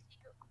 followed I me. see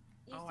you.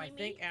 You Oh, see I me?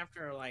 think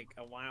after like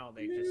a while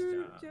they just.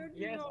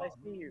 Yes, I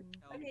see you.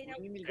 Okay, now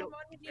You need to come go-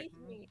 underneath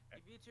me.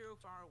 If you too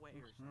far away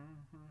or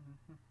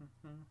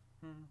something.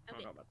 I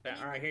don't know about that.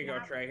 All right, here you go,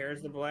 Trey.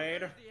 Here's the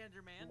blade. Where's the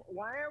Enderman?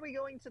 Why are we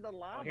going to the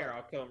lava? Oh, here,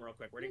 I'll kill him real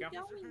quick. Where'd he go?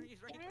 You're going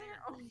He's right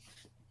there. down.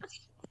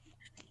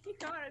 You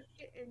gotta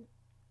get in.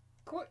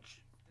 Disappear.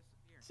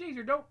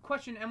 Caesar, don't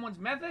question M1's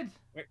method.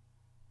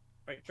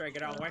 Wait, Trey,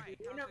 get out of the way. Right,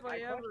 You how's never it I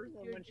going? ever question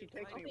them do when she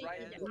takes me Okay, right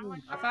yeah, into I'm the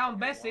on I found lava.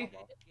 Bessie. Game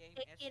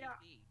Take it up.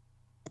 SCP.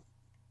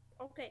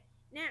 Okay,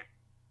 now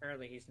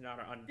Apparently he's not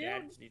undead.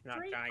 Build He's not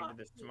straight dying to up.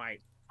 the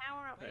smite.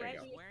 power up There you ready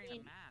go. He's wearing a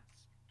again.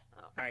 mask.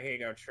 Oh. All right, here you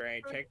go,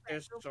 Trey. Take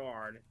this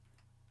sword.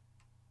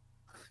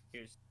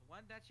 Use. The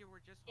one that you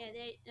were just Yeah,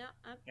 holding. they no.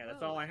 Yeah,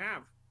 that's all I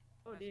have.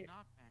 Oh That's dear.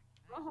 knockback.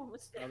 Oh,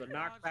 what's that? Oh, the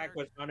Dogs knockback are-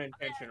 was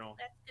unintentional.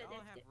 That's They good. all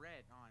That's have good.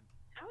 red on.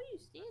 How are you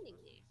standing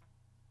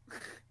there?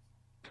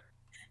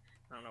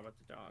 I don't know about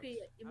the dogs. Okay,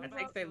 you I move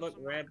think up. they look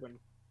red when.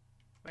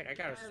 Wait, I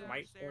got a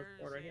smite sword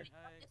right here.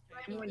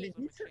 M1, did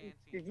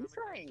you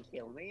try and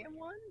kill me,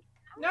 M1?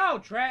 No,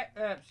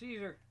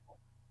 Caesar.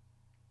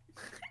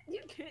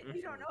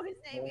 You don't know his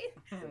name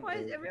either. Why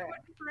is everyone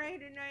praying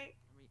tonight?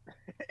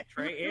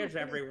 Trey is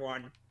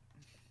everyone.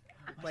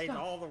 He plays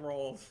all the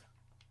roles.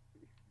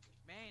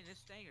 Man, this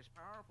thing is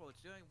powerful.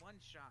 It's doing one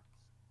shots.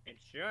 It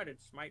should.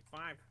 It's smite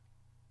 5.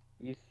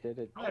 You said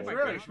it. Oh That's my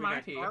really goodness, we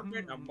got smitey.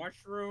 carpet, a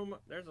mushroom.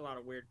 There's a lot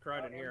of weird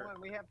crud in here.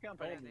 M1, we have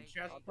company. Golden I'll chest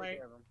I'll take plate.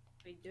 care of 'em.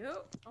 We do.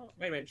 Oh,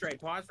 Wait a minute, Trey.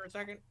 Pause for a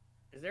second.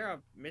 Is there a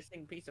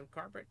missing piece of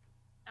carpet?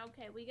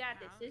 okay, we got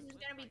this. This is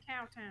gonna be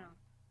Cowtown.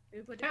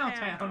 We put the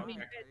Cowtown. cow. Okay.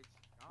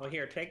 Well,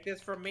 here, take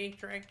this from me,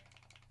 Trey.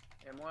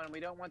 M1, we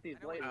don't want these I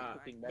don't blazes want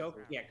cooking Go,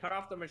 Bessie. yeah, cut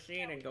off the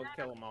machine and go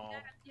kill them all.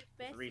 Just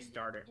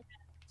restart it.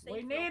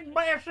 We need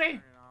Bessie. Turn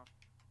it off.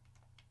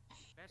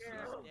 Bessie's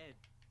Yeah. dead.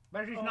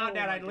 Bessie's Oh not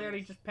dead. my I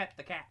literally goodness. just pet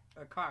the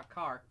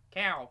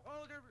cow.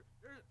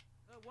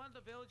 Oh, one of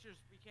the villagers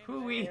became.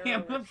 Who a we zombie.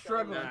 Arrow I'm is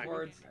struggling so with nice.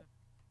 words.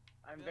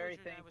 I'm very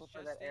Villager that thankful was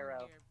for just that in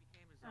arrow. here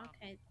became a zombie.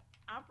 Okay,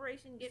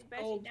 Operation Get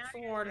Bessie Old down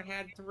sword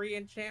had 3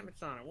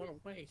 enchantments on it. What a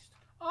waste.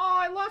 Oh,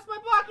 I lost my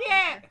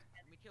bucket.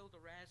 We killed the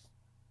rest.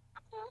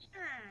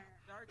 here.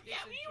 Dark Yeah,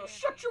 you disenchantment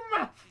shut your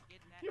mouth. to get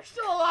that- You're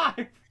still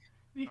alive.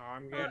 Oh,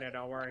 I'm getting it.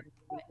 Don't worry.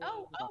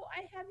 Oh,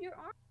 I have your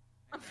arm.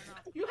 I turn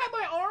off- You have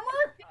my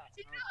armor?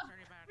 I'll turn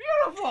it back.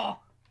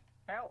 Beautiful.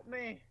 Help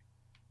me!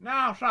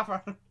 Now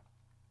suffer.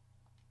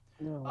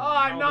 No. Oh,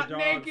 I'm Oh, not the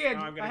dogs. naked. Oh,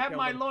 I'm gonna I have kill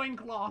my them.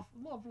 loincloth.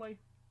 Lovely.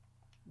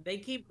 They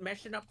keep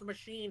meshing up the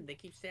machine. They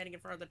keep standing in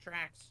front of the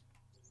tracks.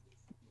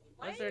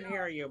 Why Doesn't you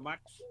hear you much.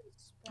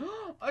 a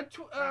Oh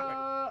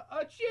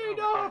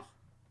cheetah. my gosh.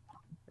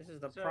 This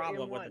is the So,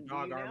 problem with M1, the do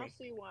dog you now army.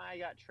 see why I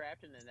got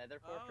trapped in the nether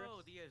fortress?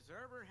 Oh, the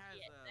observer has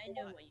Yes, a. I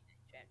know what you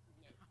got trapped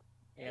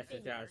in. Yes,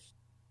 it does.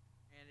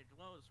 And it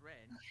glows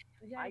red.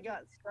 I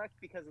got stuck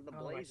because of the Oh,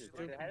 my blazes. If it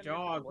stupid hadn't been for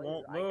the dog blazes,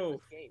 won't I could've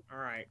move. escaped. All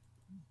right.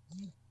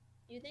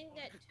 You think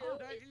that Oh,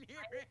 too I is didn't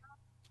hear it.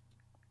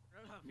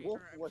 Run up Wolf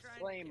here, I'm was trying to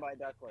slain kill by them.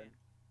 Duckling.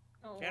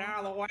 oh, Get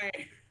out of the way.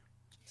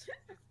 Just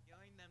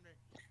killing them.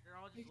 They're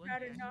all You just looking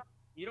gotta at know.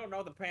 You don't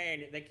know the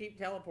pain. They keep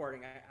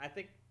teleporting. I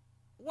think.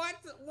 What?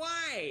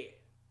 Why?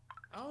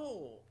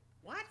 Oh,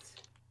 what?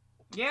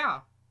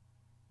 Yeah.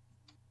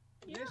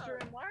 Mister,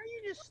 and why are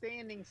you just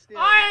standing still?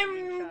 I'm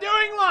You shot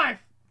doing at- life.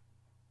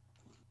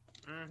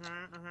 I'm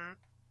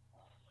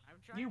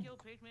trying You to kill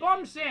pigmen, bum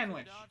and the two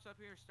sandwich. dogs up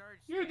here started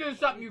You do staring.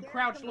 something, you can't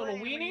crouch little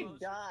complain when weenie. you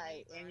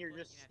die and you're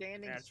just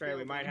standing That's still. right,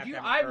 we might have You,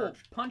 to have a I will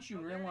purge. punch you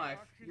in real Okay, life.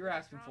 auction You're is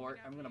asking for it.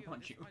 strong I'm gonna enough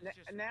punch for you. this one's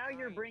just Now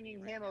you're fine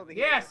bringing right him now. over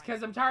here. Yes,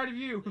 because I'm tired of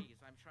you. Please,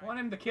 I'm I want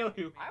trying him to kill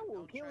you. I will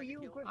Don't kill try to you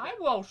kill quickly. I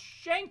will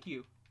shank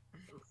you.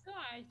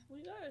 Guys,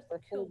 we gotta The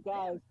kill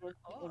whole guys them. were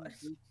Oh,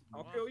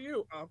 I'll kill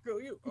you. I'll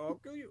kill you. I'll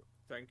kill you.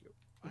 Thank you.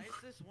 Why is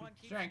this one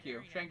keep Thank you.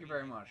 staring at Thank you me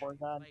very like much. that? Or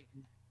not. Like,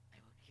 I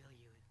will kill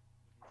you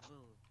if you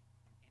move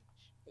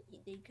an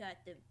inch. They got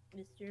the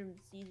Mr.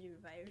 Caesar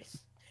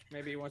virus.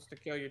 Maybe he wants to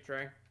kill you,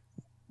 Trey.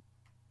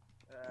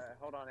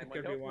 Hold on, It Emily.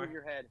 could be Don't why. move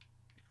your head.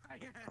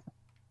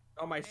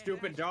 Oh, my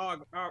stupid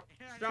dog. Oh,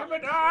 stop.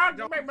 Stupid dog,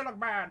 you make me look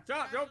bad.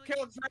 Stop. Don't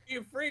kill Trey,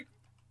 you freak.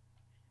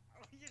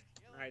 Oh, you killed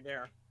Right me.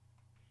 there.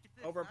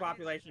 The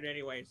Overpopulation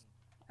anyways.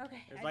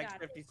 Okay, There's I like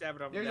got it.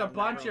 57 of them. There's a down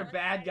bunch there. of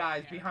bad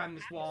guys behind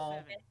this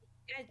wall.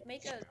 Guys,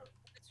 make a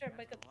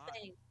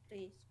thing,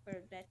 please, for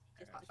Betsy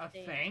just to A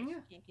stay. thing?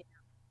 She can't get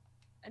out.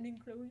 An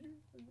enclosure?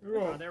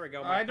 Oh, there we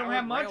go. I My don't powered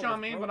have much rail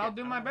on was me, but broken. I'll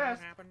do I my don't know what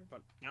best. happened,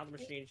 but now the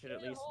machine should at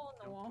There's a least hole in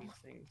the dump wall. these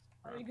things.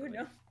 Are we properly. good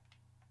now?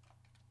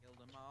 Kill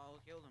them all,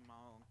 kill them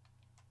all.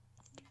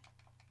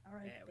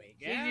 Alright. There we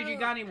go. Caesar, you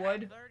got any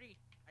wood? 30.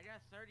 I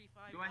got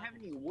 35. Do I have levels.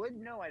 any wood?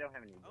 No, I don't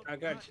have any wood. Oh,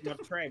 good. Well,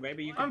 Trey,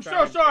 maybe you can I'm try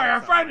so to sorry, get I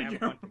some. friended have a you.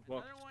 bunch of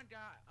books. Another one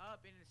got up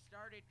and it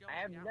started going I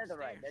have downstairs.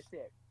 netherite. That's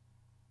it.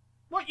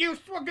 What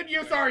good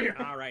use are you?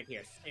 All right,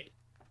 here. Sit.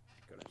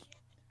 Goodness.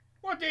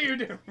 What do you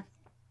do?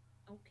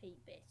 Okay,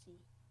 Betsy.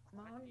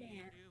 Come on What do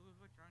you down. do with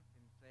a drunken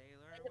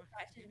sailor? And the What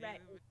price do is you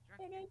right. do with a Yeah,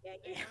 drunken yeah, yeah,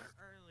 yeah. sailor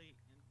early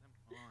in the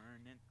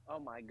morning? Oh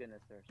my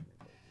goodness, there's me.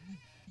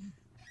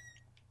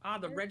 Ah,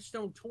 the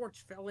redstone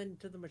torch fell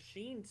into the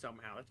machine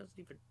somehow. It doesn't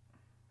even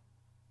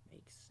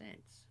make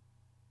sense.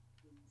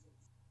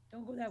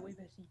 Don't go that way,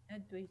 Betsy.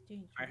 That way's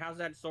dangerous. All right, how's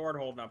that sword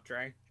holding up,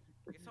 Trey?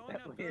 It's holding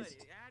up good.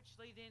 It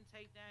actually didn't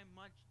take that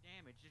much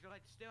damage. It's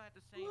like still at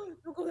the same,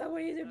 Don't go that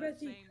way either,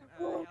 Betsy. same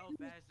Oh, health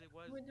as it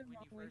was Went when the you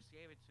wrong way. first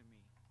gave it to me.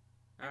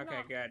 I'm Okay,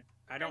 not- good.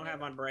 I don't have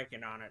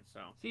unbreaking on it,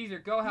 so Caesar,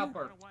 go help I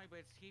her. don't know why, but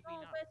it's keeping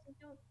No, up. Betsy,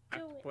 don't I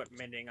have do to it. put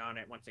mending on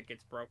it once it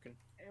gets broken.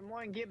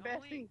 M1, get The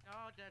only Bessie.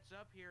 dog that's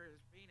up here is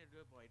being a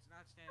good boy. It's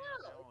not standing Oh,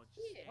 up at all. It's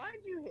shit. just Why'd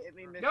standing. you hit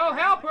me, Mr. Go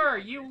help M1? her,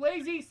 you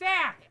lazy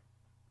sack!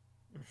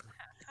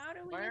 How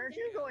do we Why get aren't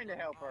there? you going to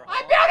help her?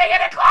 I'm huh? building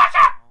an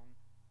enclosure!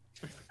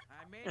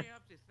 I made it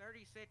up to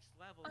 36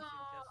 levels in just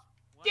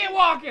one Get day.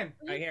 walking!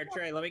 Right here,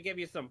 Trey, let me give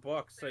you some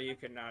books so you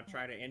can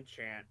try to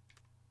enchant.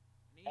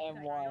 Need to And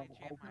try one. to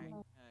enchant my And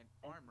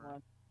armor one.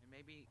 and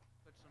maybe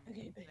put some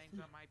Okay, things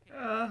on my pick.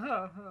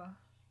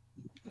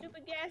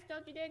 Stupid gas,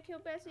 don't you dare kill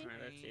Bessie. Alright,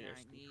 let's see, I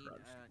there's some need,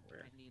 drugs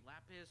somewhere. I need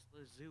lapis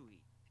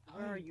lazuli.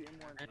 Where are you,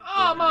 M1?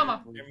 Oh,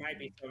 mama! There might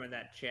be some in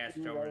that chest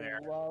You over there.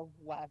 love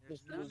lapis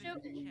There's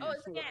nothing lazuli. in the Oh,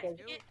 it's chest. gas.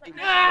 Two. It's like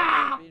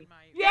Ah! In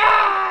my-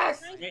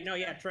 Yes! Wait, no,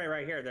 yeah, Trey,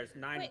 right here. There's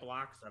 9 Wait.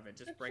 blocks of it.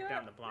 Just Look, break sure.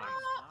 down the blocks.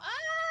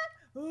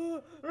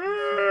 Oh, I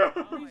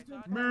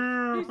thought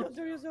Please that don't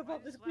throw yourself was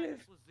off this lapis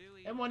cliff.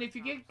 lazuli And when on if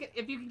you top.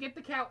 if you can get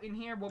the cow in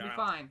here, we'll be No.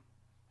 fine.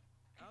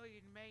 Oh, you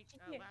can make She's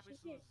here, lapis she's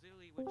here.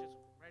 lazuli, which is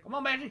red. Come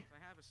on, Bessie. I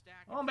have a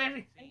stack. Come on, of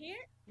Bessie. 17, I hear?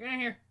 Get in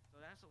here. So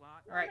that's a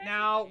lot. All right, Bessie.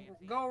 now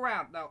go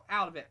around. No,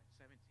 out of it.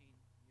 17.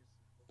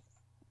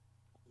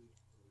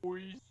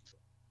 Boys.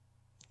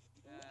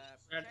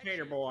 That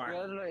tater boy.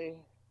 Really?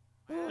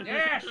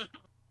 Yes.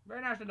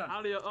 Very nicely done.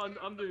 How do y'all,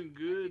 I'm doing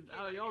good.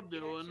 How y'all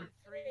doing?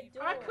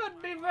 I could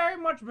be very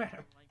much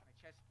better. Like my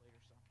chest plate or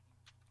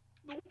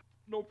something.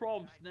 No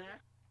problem,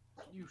 Snack.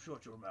 You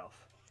shut your mouth.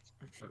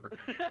 Should I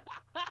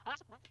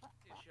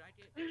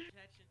get protection 3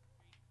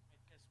 my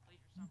chest plate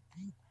or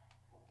something?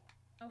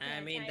 Okay,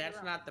 I mean, tie that's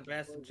her up. not the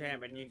best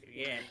enchantment you could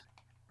get.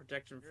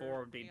 Protection 4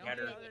 would be The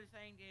better. only other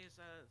thing is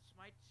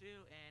Smite 2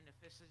 and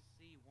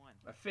Efficiency 1.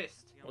 A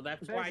fist. The Well, only-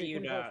 that's why you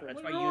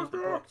that's why you use the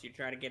books. You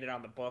try to get it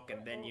on the book,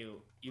 and then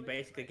you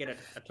basically get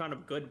a ton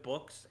of good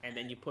books, and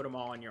then you put them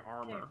all in your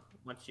armor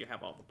once you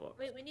have all the books.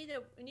 Wait, we need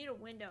a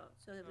window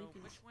so that we So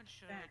can. which one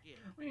should I get?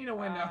 We need a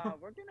window.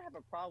 We're gonna have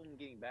a problem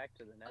getting back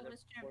to the Oh, nether.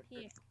 Mr. M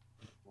here.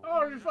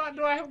 Oh, just fine.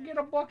 Do I have to get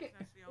a bucket?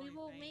 That's the We only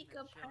will thing make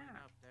that's a showing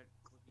path. up that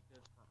would be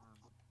good for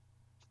armor.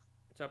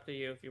 It's up to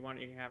you. If you want,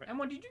 you can have it. And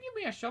what? Did you give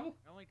me a shovel?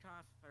 It only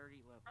costs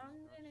 30 levels. I'm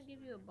gonna give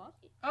you a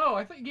bucket. Oh,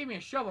 I thought you gave me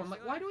a shovel. I'm It's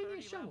like, why do only I need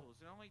a 30 shovel?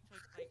 levels. It only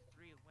took like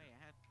 3 away.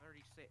 I had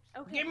 36.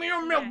 Okay. Give me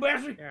your so milk, now-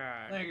 Bessie.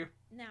 God. Thank you.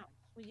 Now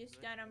we just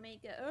gotta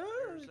make a.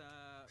 There's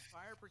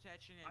fire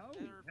protection and Oh,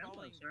 feather hello,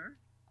 falling. sir.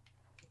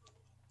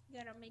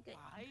 Gotta make a.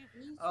 5?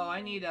 easy Oh, I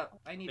one. need a.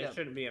 There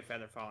shouldn't be a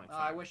feather falling.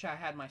 I wish I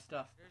had my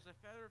stuff. There's a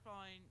feather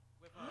falling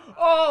with a.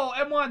 Oh,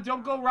 M1,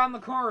 don't go around the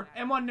car.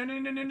 M1,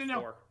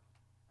 no. 4.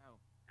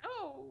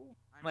 Oh.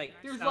 I Like, mean,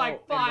 I there's saw-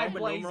 like in 5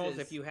 Roman numerals,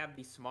 places. if you have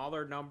the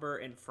smaller number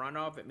in front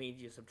of, it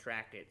means you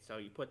subtract it. So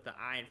you put the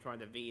I in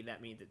front of the V,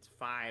 that means it's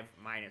 5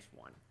 minus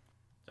 1.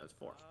 So it's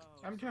 4. Oh,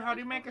 I'm so too. How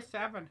do you make a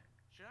 7?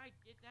 Should I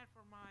get that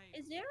for my?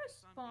 Is there a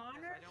son because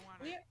spawner? I don't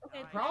wanna We're-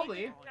 okay, die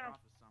Probably. falling off of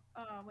something,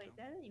 Oh wait,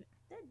 that isn't even.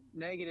 That.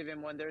 Negative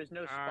M1. There is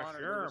no spawner.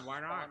 sure, There's a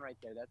why not? spawn right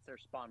there. That's their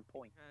spawn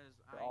point. Because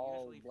They're I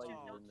all usually blazes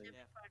fall in to there.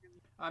 death.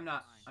 I'm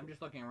not. I'm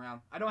just looking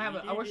around. I don't have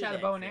a. I wish I had a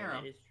that, bow and Trey,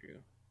 arrow. That is true.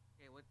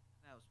 Okay, what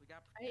else? We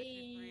got protection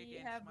 3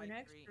 against have an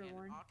Smite 3 extra and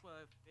one. Aqua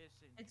Fist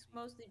and It's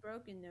mostly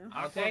broken though.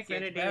 I'll Aqua take it. It's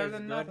Affinity better is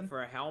than good nothing.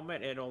 for a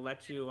helmet. It'll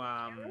let you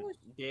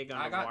dig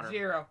I underwater. got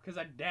 0 because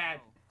I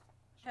died.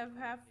 Have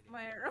half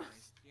my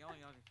arrows. The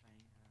only other thing.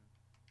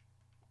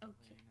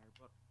 Okay. in there,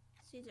 but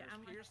Caesar, there's I'm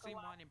gonna piercing go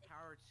out. 1 and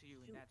power 2,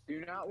 and that's Do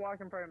not walk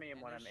in front of me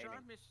and M1. I'm there's aiming.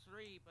 sharpness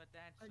 3, but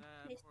that's Oh,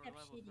 for taste that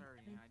level shitty 30,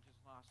 thing. and I just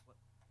lost.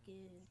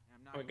 Good. I'm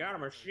not We got a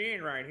level 30.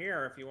 machine right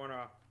here if you want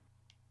to.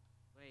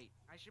 Wait,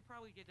 I should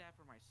probably get that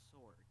for my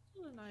sword.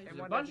 Ooh, nice. There's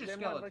M1, a bunch of M1,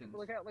 skeletons.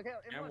 Look out! Look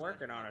out! I'm M1.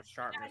 working on a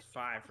sharpness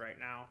 5 right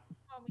now.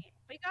 Oh,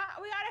 we got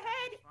a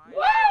head. It's fine. Woo!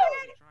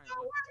 Try and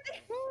Oh, look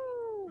what?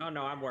 for it. Oh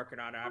no, I'm working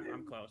on it.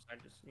 I'm close. I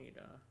just need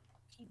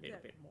Keep Need a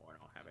that. bit more, and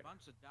I'll have A it.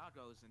 bunch of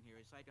doggos in here.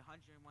 It's like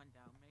 101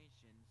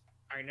 Dalmatians.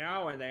 I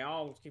know, and they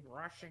all keep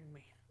rushing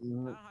me.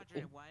 Not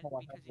 101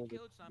 because he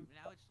killed some.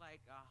 Now it's like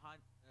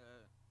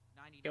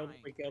 99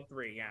 We killed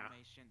 3, yeah.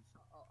 Dalmatians.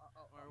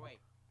 Or wait,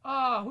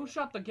 Oh, who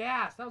shot the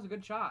gas? That was a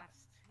good shot.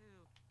 that's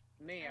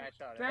 2. Me, I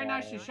shot it. Very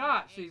nicely 98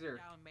 shot, Caesar.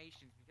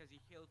 Dalmatians because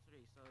he killed 3,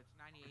 so it's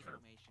 98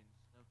 Dalmatians.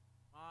 The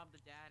mom, the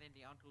dad, and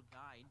the uncle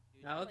died.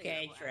 Dude,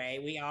 Okay, well, Trey,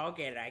 we all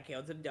get it. I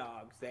killed some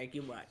dogs. Thank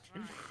you much.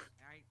 It's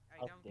fine.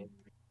 I don't. Okay.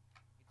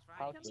 It's fine.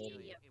 How It dare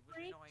was you.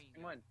 annoying.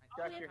 Come on, I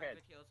crack only your have head.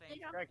 to kill saying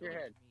Crack your it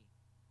was head. me.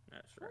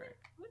 That's right.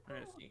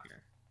 Let's see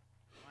here.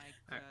 Like,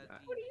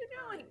 Got- What are you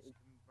doing?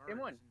 Come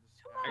on.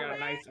 I got a man.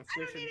 nice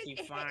efficiency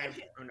 5,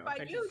 or no, By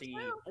you, efficiency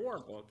too. 4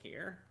 book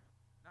here.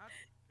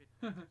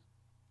 Not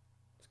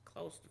It's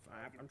close to 5.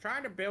 I'm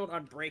trying to build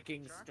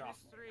unbreaking stuff.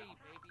 Sharpness 3,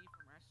 baby,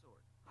 from our sword.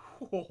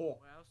 Oh,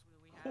 What else do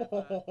we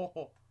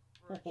have?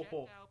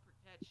 Projectile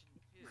protection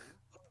 2.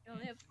 You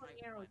only have 20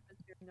 arrows, but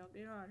don't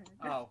get on it.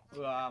 oh,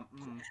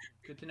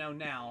 good to know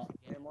now.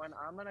 M1,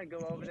 I'm gonna go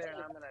over there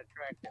and I'm gonna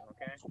attract him,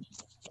 okay?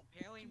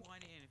 Impaling 1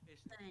 and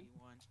efficiency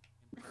 1,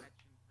 and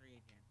protection 3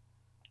 again.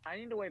 I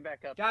need to way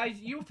back up. Guys,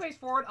 you face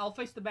forward, I'll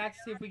face the back to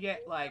see if we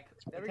get, like,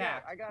 There we go.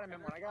 attacked. I got him,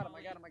 M1. I got him.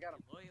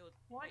 Loyalty.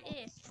 What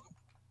if?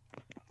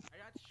 I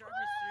got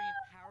sharpness 3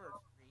 and power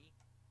 3.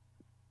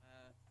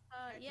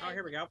 Yeah. Oh,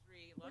 here we go.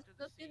 3, Let's love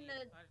to look see. in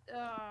the,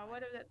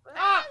 what are the...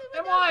 Ah,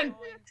 it won!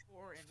 Falling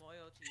 4 and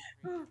loyalty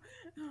 3.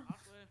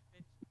 Aqua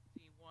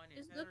efficiency 1 and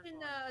Just feather look in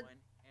falling 1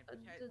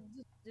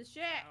 and the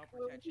shack Power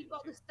where we protection keep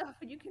all the too. stuff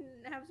and you can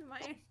have some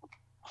iron.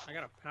 I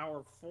got a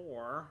power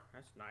 4.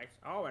 That's nice.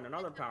 Oh, and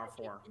another power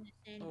 4.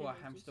 Oh,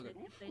 I'm still good.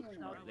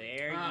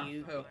 There Ah,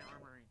 you oh. go.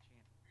 Armor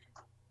enchantment.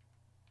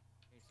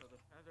 Okay, so the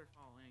feather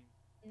falling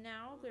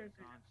Now they're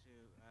goes on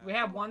to, We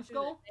have one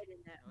skull? no,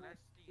 that's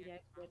the Yeah,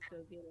 let's go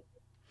get it.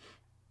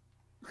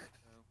 So, there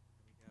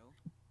we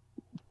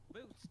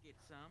go. Boots get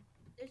some.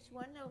 There's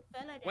one little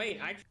fella down Wait,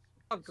 there. I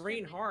saw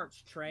green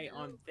hearts, Trey,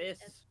 on this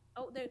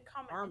Oh, they're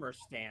coming. armor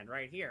stand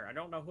right here. I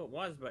don't know who it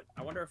was, but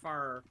I wonder if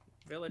our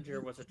villager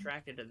was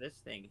attracted to this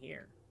thing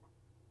here.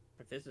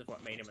 If this is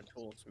what made him a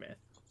toolsmith.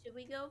 Should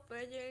we go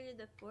further into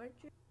the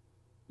fortress?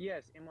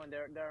 Yes, M1,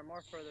 there are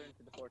more further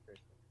into the fortress.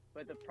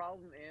 But the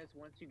problem is,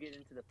 once you get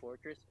into the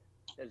fortress,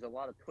 there's a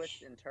lot of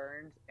twists and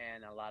turns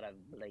and a lot of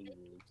blades.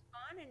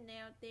 Spawning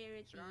out there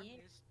at the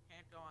end. Sharpness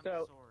can't go on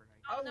So- the sword.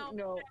 Oh, no.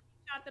 no.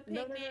 Shot the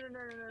No, pigman.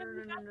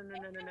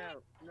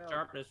 no.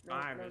 Sharpness No,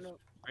 5 no, is no.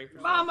 right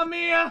for Mamma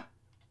mia!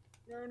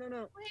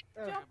 No. Quick,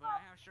 Oh. Yeah, jump but I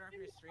have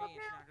sharpness 3, it's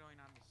not going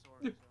on the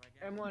sword, so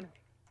I guess... M1,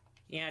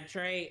 Yeah,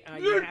 Trey,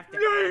 you have to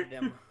add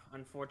them,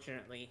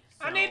 unfortunately.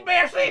 So, I need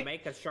Bessie! to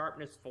make a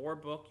sharpness 4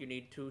 book, you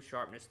need 2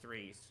 sharpness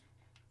 3s.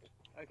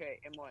 okay,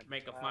 M1.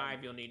 Make a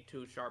 5, you'll need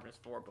 2 sharpness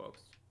 4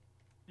 books.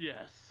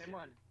 Yes.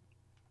 M1.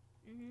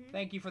 Mm-hmm.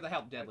 Thank you for the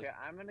help, Deadly. Okay,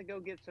 I'm gonna go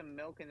get some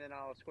milk and then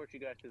I'll escort you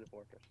guys to the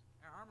fortress.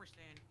 Our armor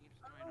stand keeps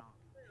going off.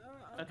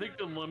 I think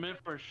the limit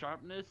for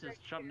sharpness is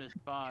sharpness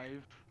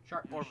 5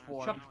 Sharp or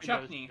 4. Chuck, just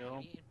Chuckney. because, you know.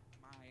 Me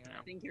and my,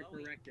 I think you're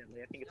Chloe. correct,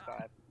 Deadly. I think it's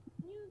 5.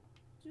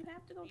 You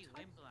have to go Me,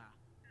 touch. Limbla.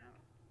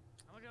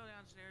 I'm gonna go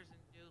downstairs and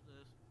do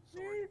the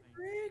sword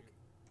Rick,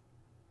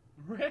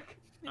 thing. Rick?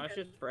 No, it's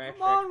just for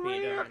extra Come on, XP,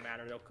 it Rick. doesn't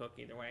matter, they'll cook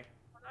either way.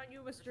 What on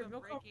you, There's Mr. a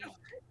Milk? breaking,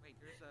 wait,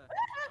 there's a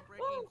I'm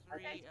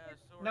breaking 3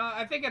 sword. No,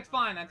 I think it's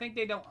fine. I think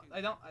they don't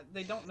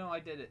know I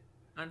did it.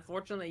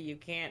 Unfortunately, you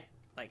can't,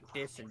 like,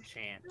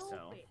 disenchant,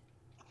 so.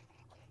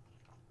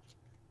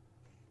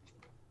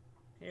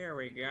 Here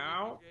we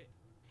go.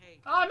 Hey,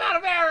 Oh, I'm out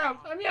of arrows!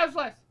 I'm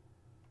useless!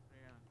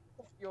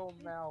 Your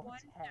mouth. One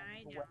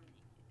died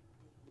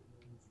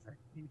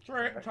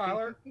down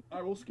Tyler,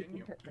 I will skin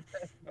you.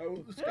 I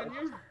will skin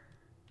you.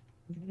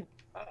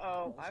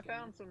 Uh-oh, I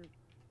found some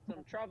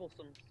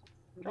troublesome.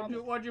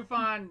 What'd you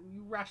find,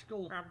 you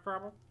rascal?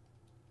 Trouble?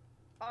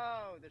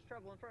 Oh, there's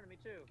trouble in front of me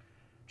too.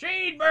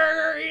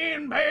 Cheeseburger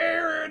in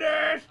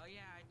paradise! oh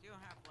yeah, I do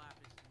have lapis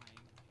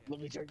in my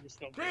Let me turn your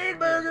stuff.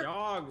 Cheeseburger!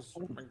 Dogs!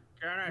 Oh my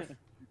goodness.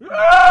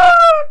 Ah!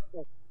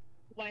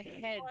 My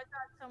head. Oh, I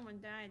thought someone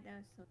died.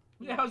 That's so...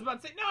 Yeah, I was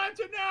about to say, no,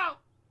 answer now!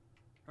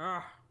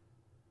 Ah.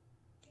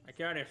 My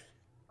goodness.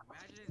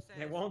 Imagine it says,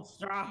 They won't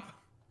stop.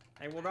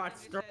 They will not imagine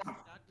it stop. says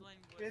Duckling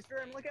was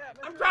Mister, made look out,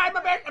 by- I'm trying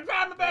my best! I'm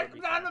trying my best!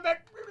 I'm trying my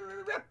best!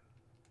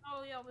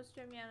 Oh, yo,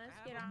 Mr. Yeah, let's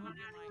I get have a on. book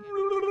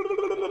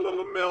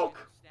in my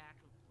Milk! stack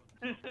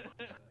of books.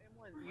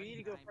 M1, you need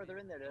to go further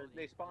in there.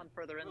 They spawn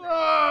further in there.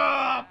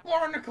 Ah,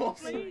 barnacles!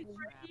 Please,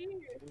 right here.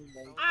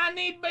 I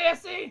need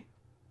Bessie!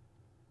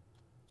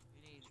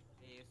 We need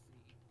Bessie.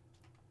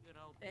 Good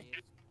old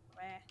Bessie.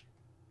 Bessie.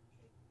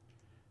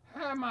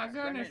 Oh my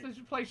goodness, this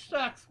place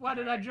sucks. Why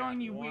did I join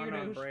you One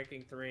weirdos?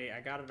 Unbreaking 3. I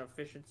got an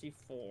efficiency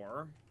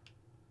 4.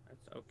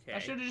 That's okay. I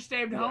should have just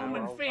stayed home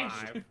and Well, fished.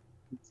 5.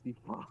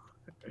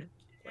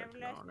 Never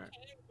Working let's on it.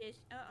 change this.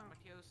 I'm gonna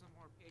kill some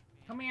more pig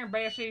men. Come here,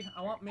 Bessie.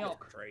 I want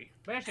milk. 3.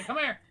 Bessie, come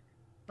here.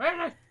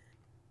 Bessie!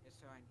 Yes,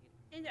 so I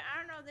need I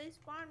don't know, they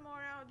spawn more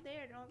out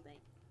there, don't they?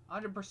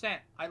 100%.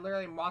 I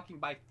literally am walking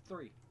by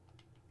 3.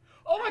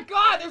 Oh my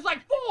god, there's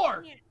like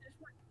 4! Yeah, there's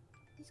one.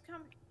 He's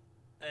coming.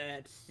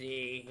 Let's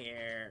see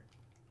here.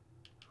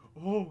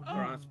 Oh,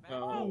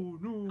 Crossbow.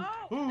 no.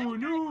 Oh, Oh,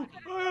 no.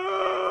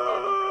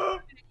 Ah!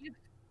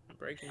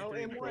 Breaking Oh,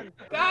 through. M1.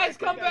 Guys,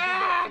 come I gotta do that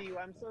back! to you.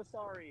 I'm so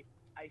sorry.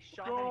 I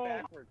shot Go. him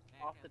backwards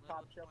off the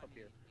top shelf up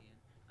here.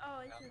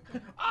 Oh, it's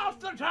okay. Off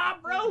the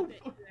top rope!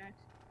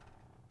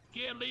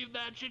 Can't leave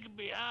that chicken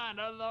behind,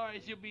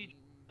 otherwise you'll be.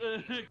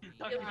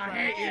 I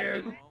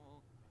hate you.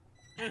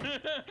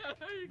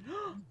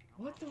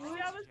 What the I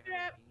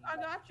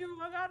fuck? got you.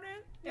 I got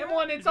it.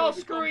 M1, it's all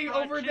screwy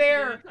over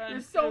there.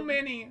 There's so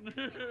many.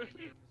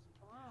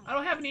 I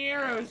don't have any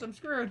arrows. I'm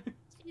screwed.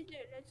 Caesar,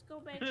 let's go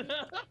back.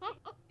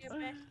 Get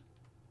back.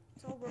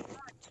 It's over.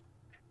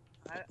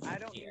 I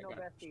don't need no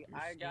Bessie.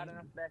 I got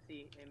enough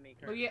Bessie in me.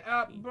 Oh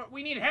yeah, but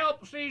we need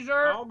help,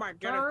 Caesar. Oh my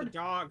goodness, Bird. the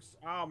dogs.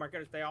 Oh my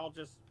goodness, they all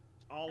just,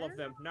 all of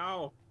them.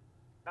 No.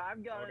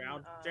 I've got Go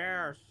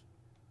downstairs.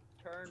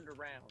 turned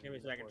around. Give me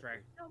a second, Trey.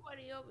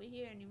 Nobody over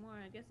here anymore.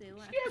 I guess they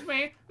left. Excuse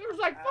me. There was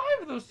like 5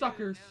 of those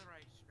suckers.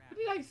 What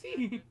did I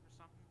see?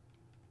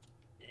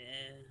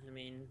 I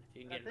mean, if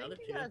you can I get think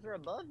another you two. guys are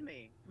above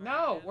me.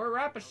 No, we're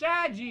right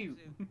beside you.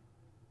 I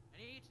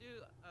need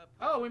to.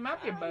 Oh, we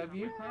might be above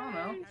you. I don't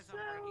know. Has some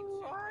breaking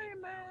suit right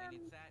now, and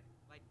it's at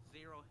like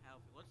 0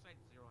 health. It looks like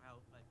 0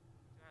 health, but.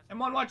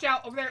 M1, watch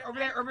out. Over there, over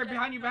there, over there,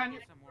 behind you, behind you.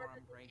 Some more on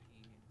breaking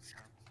and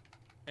stuff.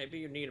 Maybe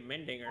you need a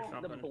mending or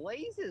The something.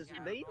 blazes,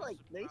 Yeah, they also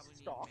they probably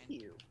stalk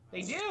need you.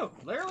 They do.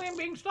 Literally, I'm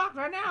being stalked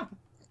right now.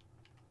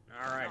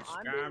 Alright, No, it's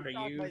I'm time to being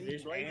stalked by use these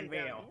this blazes down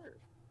anvil. here.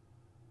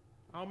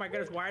 Oh my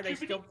goodness, why are they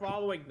still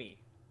following me?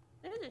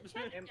 There's a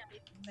chest M-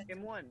 down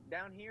M1,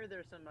 down here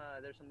there's some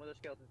wither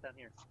skeletons down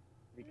here.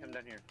 If you come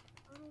down here.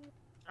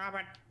 Stop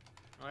it.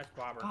 Oh, that's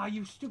Bobber. Ah,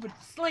 you stupid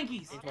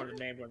slinkies. He's one of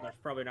the named ones. Let's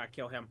probably not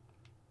kill him.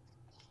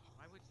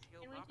 Why would you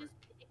kill Can we Robert? just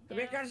take it down?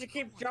 Because he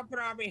keeps jumping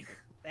on me.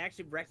 They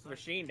actually wrecked the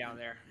machine down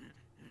there.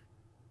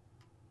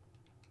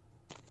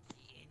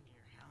 In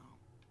your home.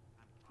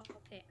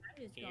 Okay,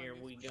 I'm just Here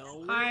going we this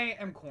way. go. I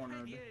am I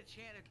cornered. need a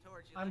enchanted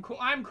torch. in I'm the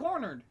I'm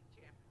cornered.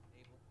 enchantment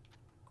table.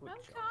 Quick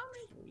I'm shot,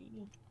 coming.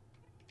 sweet.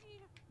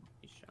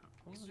 Good shot.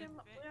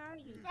 Shimmer, where are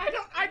you?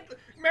 I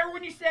remember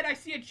when you said I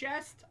see a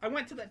chest? I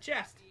went to the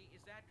chest.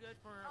 Is that good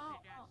for Oh,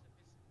 big ass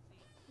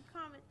efficiency?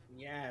 I'm coming.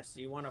 Yes,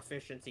 you want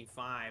efficiency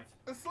 5.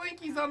 The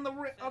slinky's on the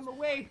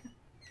way.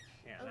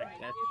 Yeah, Oh,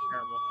 that's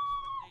terrible.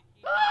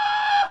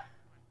 Ah!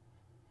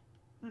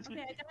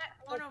 Okay, I got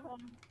one of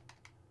them.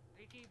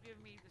 They keep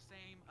giving me the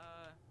same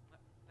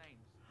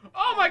things.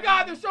 Oh my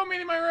God! There's so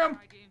many in my room.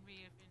 Try giving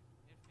me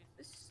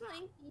if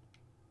Slinky.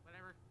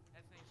 whatever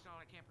that thing's called,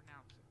 I can't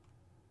pronounce it.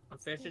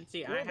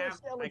 Efficiency, Wither I have.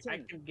 I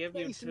skeleton. can give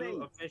you Face 2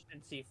 me.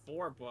 efficiency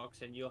 4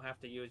 books, and you'll have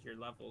to use your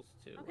levels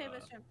to. Okay,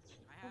 best friend.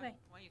 I have Okay,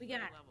 23 we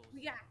got it. levels.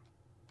 We got it.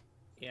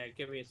 Yeah,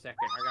 give me a second.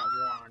 I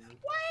got 1.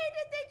 Why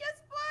did they just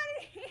spawn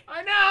it?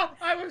 I know.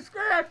 I was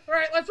scared. All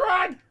right, let's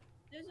run.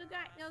 There's a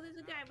guy. No, there's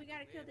a guy. We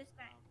gotta kill this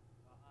guy.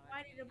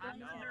 Why did it I'm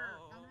blaze under,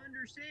 out? I'm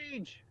under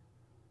siege.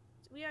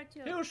 We are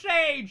too. To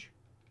Sage.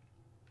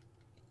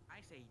 I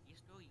say you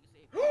still you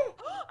say. Oh,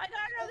 I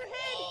got another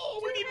head.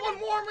 Oh, we need one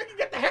more. We can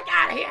get the heck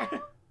out of here.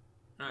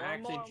 No, One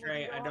actually, more,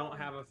 Trey, I one don't more.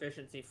 have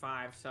efficiency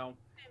 5, so Okay,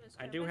 let's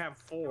I go. do Let's have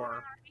go 4.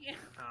 out here.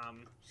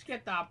 Let's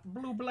get the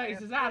blue I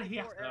blazes have out of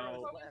here. 24 arrows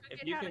So, left.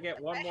 if you can get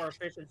 1 more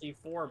efficiency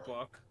 4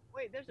 book,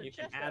 Wait, there's a you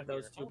can chest add out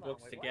those here. 2 Hold on,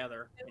 books wait, what?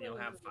 together, Wait, and you'll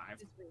wait, have wait, 5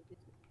 this way, this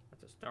way.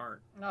 at the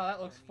start. Oh, that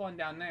looks fun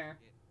down there.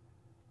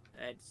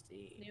 Let's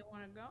see. Do you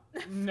wanna go?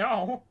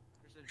 No.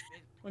 There's a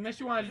bit- Unless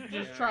you want to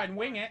just try and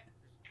wing it.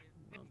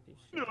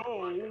 No.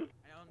 I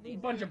don't A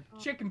need bunch of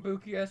chicken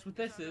booky. That's what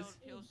this is.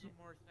 Kill some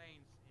more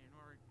things in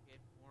order to get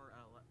more.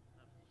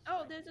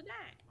 Oh, there's a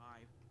guy.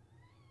 5.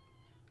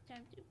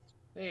 Time to.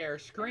 They are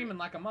screaming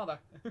like a mother.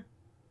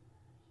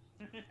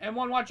 And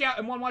one watch out,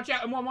 and one watch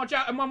out, and one watch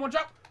out, and one watch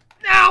out.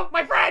 No,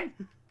 my friend!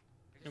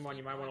 Come on,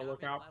 you might wanna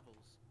look out.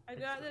 I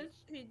got this.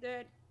 He's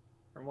dead.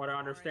 From what I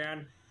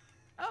understand,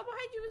 Oh,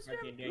 behind you, might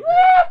Mr. be in danger.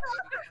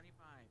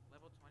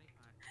 Level 25.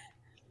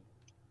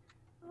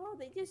 Oh,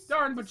 they just.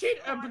 Darn, just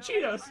Bachitos. spawned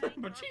Bachitos. right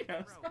behind-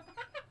 Bachitos. Oh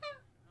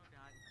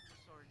god, it's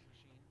a sword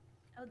machine.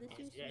 Oh, this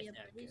used to be a Yes,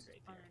 that's police good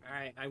right spawn.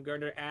 Alright, I'm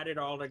going to add it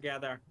all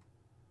together.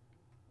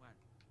 What?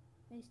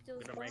 They still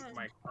I'm gonna spawn. make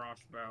my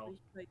crossbow. Police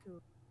play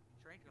cool.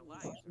 Drank a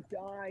life.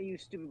 Die, you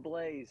stupid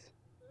blaze.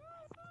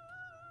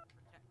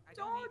 I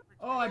don't need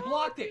Oh, I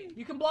blocked it.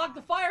 You can block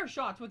the fire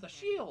shots with a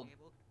shield.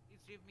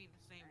 It's give me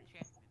the same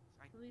enchantments.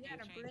 I We can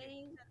got a change it.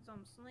 blaze and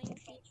some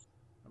slinky.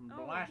 Some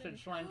Oh, blasted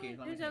goodness. slinkies.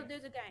 Let me There's a see.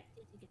 there's a guy.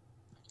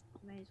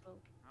 Might as well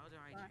How do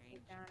I lock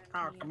change? it down. and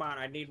Oh, see come on,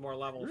 I need more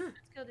levels. Let's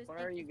kill this Where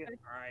thing. are you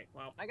Let's Alright,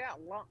 well, I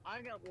got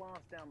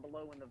lost down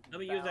below in the. let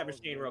me use that bowels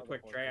of machine the real other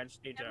quick, place. Trey. I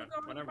just need Yeah, to. we're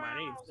going Well, to never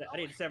mind. I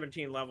need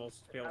 17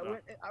 levels to be able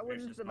to. I went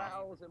finish into the this puzzle.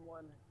 bowels in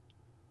one.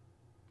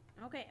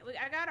 go. Okay,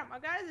 I got him. I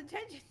got his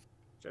attention.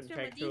 Shouldn't Sure,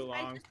 take but too these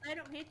guys long. just let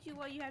him hit you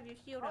while you have your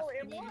shield Oh, up.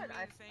 it And then- won. The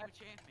I same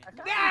enchantment. I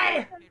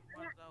Die!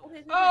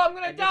 Okay, Oh, I'm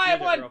gonna I just die.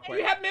 used it One. real Do quick.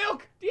 you have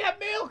milk? Do you have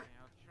milk? Okay,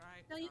 I'll try.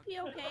 No, you be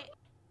okay.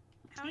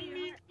 How are He you?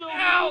 needs Heart? some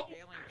Ow!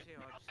 Failing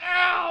too. I'll just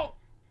Ow!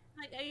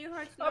 Like, are your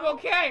hearts I'm low?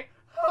 okay.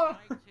 Oh.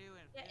 try to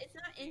and Yeah, Yeah, it's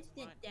not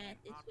instant death.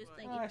 It's just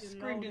like I if you're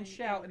screamed low, and then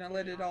shout and I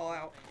let it all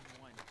out.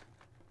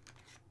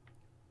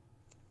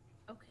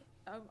 Okay,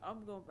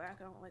 I'm going back.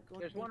 I don't like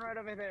going. There's one right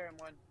over there and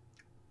one.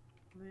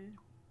 Man.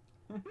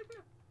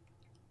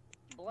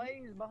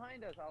 Blaze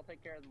behind us. I'll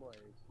take care of the blaze.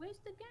 Where's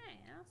the guy?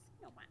 I don't see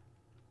no one.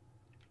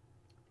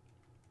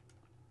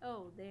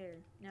 Oh, there.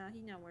 No,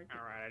 he's not working.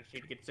 Alright, I just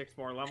need to get 6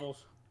 more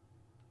levels.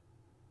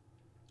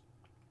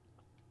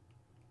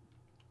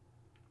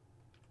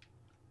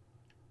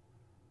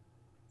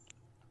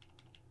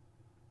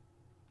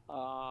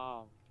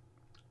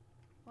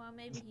 Well,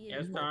 maybe he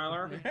Yes, is.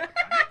 Tyler?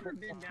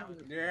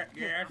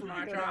 Yes,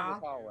 my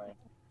child.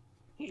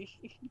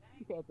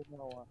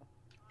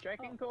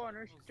 Checking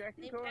corners.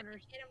 Checking Maybe I can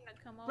corners. get him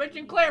to come over Bridge and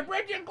here. clear!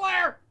 Bridge and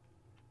clear!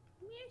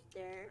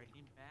 Mister.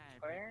 Breaking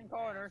Bad. Clearing Breaking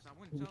corners. Bad.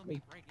 Someone told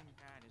me Breaking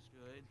Bad is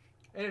good.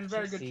 It is a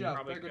very good show.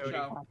 Probably Very good Cody.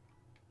 show.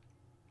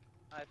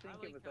 I think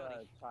like it was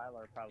Cody.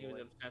 Tyler He was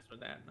probably. obsessed with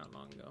that not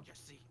long ago.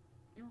 Jesse.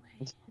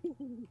 Okay.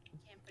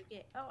 Can't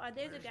forget. Oh,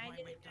 there's Where's a guy. my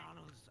There's a guy.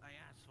 McDonald's? I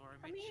asked for a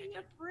Come here, you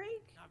McChicken,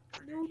 freak. not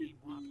Burger King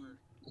Whopper.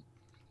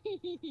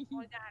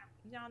 Oh, I got him.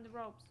 He's on the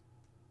ropes.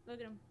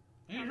 Look at him.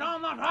 He's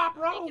on the top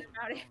rope! Thinking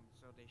about it.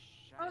 So they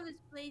Oh, shot this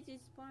blaze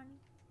is spawning.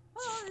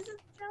 Oh, there's a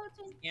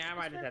skeleton. Yeah, I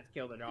might just have to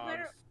kill the dogs.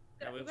 better-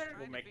 Yeah, we'll better-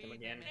 make them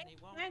again. And they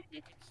won't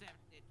Magic. accept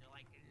it. They're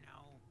like,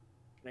 no.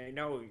 They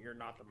know you're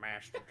not the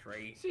master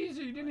tree.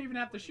 Caesar, you didn't even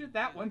have to shoot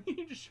that one.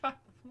 You just shot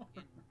the one.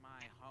 In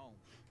my home.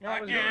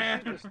 I was Yeah.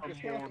 gonna shoot the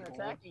skeleton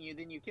attacking you,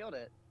 then you killed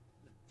it.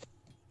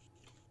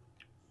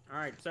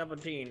 Alright,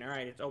 17.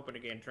 Alright, it's open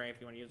again, Trey, if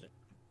you want to use it.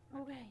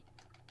 Okay.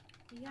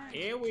 Yeah.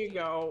 Here we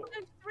go. Oh,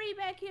 there's 3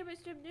 back here,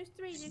 Mr. There's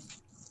 3.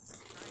 There's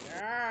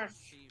Yes!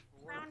 See,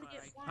 4, round to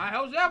get 5. 1. High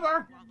hos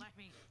ever! Come on, let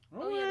me.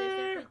 Oh, yeah,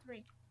 there's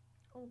definitely 3.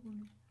 Oh,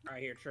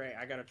 Alright, here, Trey.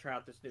 I gotta try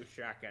out this new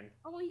shotgun.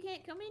 oh, he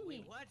can't come in Wait,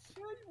 here. what?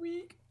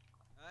 Weak.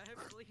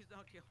 Please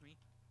don't kill me.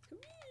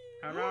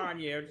 Come on,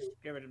 you.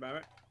 Just give it a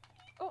moment.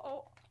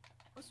 Oh.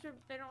 Mr.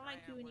 They don't like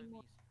I you am one of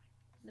anymore.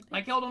 these. The I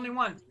pigs killed don't only like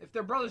one. you. If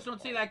their brothers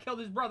don't see that I killed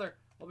his brother,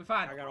 we'll be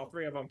fine. I got all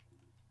 3 of them.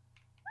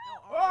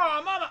 No,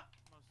 Oh, mama!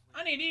 mostly.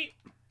 I need to eat.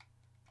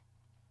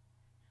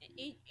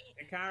 Eat.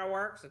 It kind of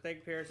works. I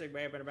think piercing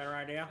may have been a better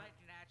idea. It's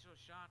like an actual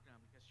shotgun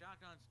because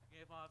shotguns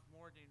give off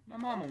more than. My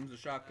mom owns a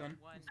shotgun.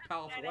 One It's a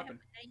powerful Gotta have weapon.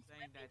 a nice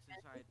thing that's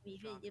weapon. inside me, the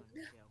shotgun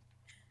baby. kill.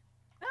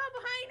 Oh,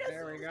 behind us.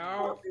 There we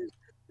go.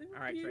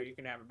 Alright, Trey, you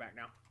can have it back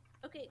now.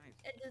 Okay.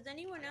 Nice. Does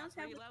anyone I got else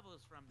have 3 a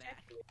levels from that.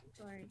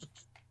 Sorry.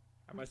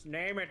 I must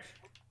name it.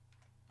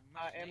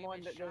 Must name M1,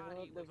 it there's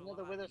Shoddy there's with a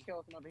another lot. wither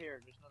skeleton over here.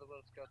 There's another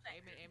wither skeleton.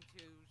 Name it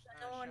M2's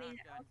No one else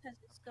shotgun. has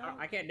a skull.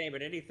 I can't name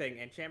it anything.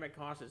 Enchantment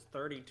cost is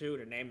 32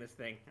 to name this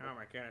thing. Oh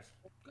my goodness.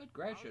 Good I'll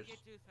gracious.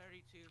 get to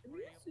 32 for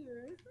you. Yes,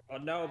 sir.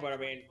 Well, no, but I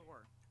mean,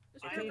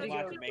 Just It trying takes to a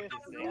lot get to make this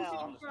some thing.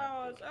 losing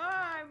draws.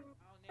 I'm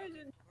I'll name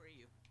it for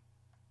you.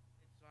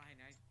 It's fine.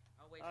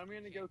 I'll wait. I'm for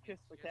gonna the go champ kiss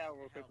the just cow to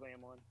real help. quickly,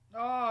 M1.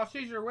 Oh,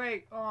 Caesar,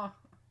 wait. Oh. I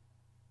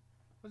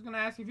was gonna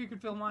ask if you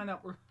could fill mine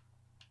up.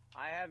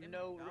 I have Them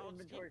no dogs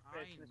inventory keep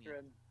space, eyeing Mr.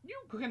 M. You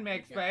can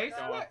make Yeah, space.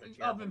 go What off the of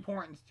shelf.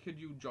 importance could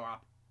you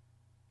drop?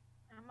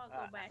 I'm gonna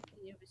go back to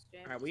the other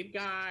strap. alright, we've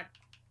got.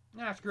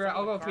 Yeah, screw it.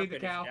 I'll go feed the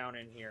carpet is cow. down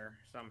in here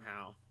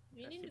somehow.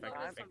 You Let's need see to if I go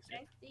can get some fix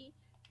it. bestie.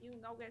 You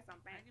can go get some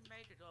I bestie. can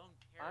make it on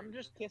I'm carrot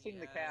just with kissing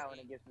the cow and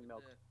it egg, gives me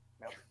milk. the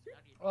Milk.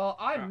 nugget. Well,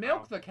 I Uh-oh.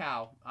 milk the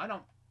cow. I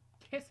don't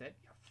kiss it,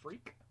 you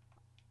freak.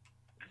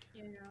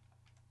 Yeah.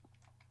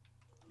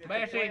 It's a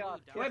Bessie, playoff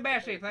kiss wait, to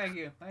Bessie, face. thank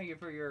you. Thank you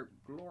for your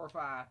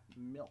glorified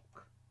milk.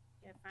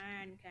 Yeah,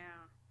 fine, cow.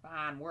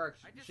 Fine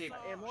works. I just She, saw-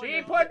 M1, she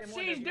there's- puts, M1, she's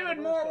there's another doing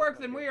wither more work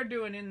skeleton than up we here. are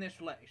doing in this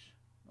place.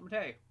 Let me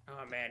tell you.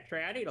 Oh man,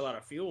 Trey, I need a lot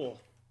of fuel.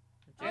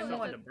 Oh, Just there's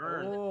something a- to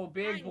burn. Oh,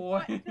 big Mine,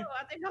 boy. what, too?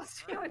 I think I'll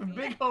steal it.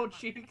 Big old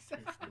cheeks.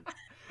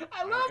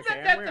 I love Okay, that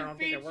I that's a don't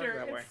think it worked feature.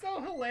 that way. It's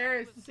so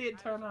hilarious to see it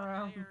turn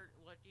around.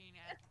 Looking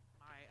at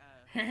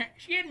my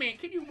Excuse me,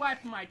 could you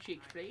wipe my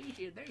cheeks, please?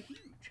 Yeah, they're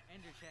huge.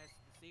 ender chest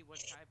to see what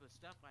type of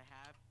stuff I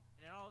have,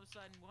 and then all of a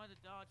sudden one of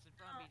the dogs in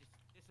front of me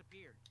just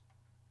disappeared.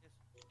 Just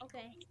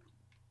Okay.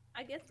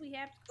 I guess we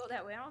have to go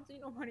that way. I don't see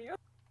nobody else.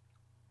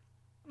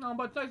 No,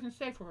 but it's nice and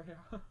safe over here.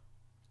 It's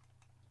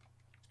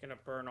gonna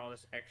burn all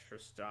this extra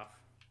stuff.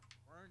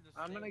 burn the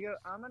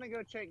I'm gonna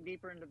go check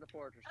deeper into the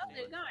fortress. Oh,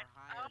 they're Stairs gone. are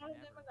higher All of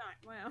than them ever. are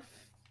gone. Wow.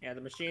 Yeah,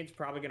 the machine's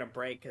probably gonna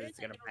break because it's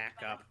gonna back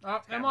up. Oh,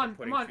 It's come kinda on,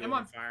 putting come on, fuel come in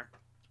on. the Fire.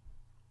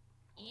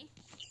 Eh?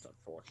 It's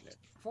unfortunate.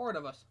 4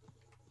 of us.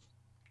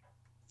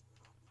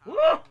 How Woo!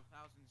 many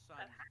 1,000 suns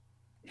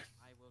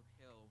I will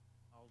kill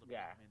all the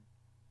Yeah. Pigmen.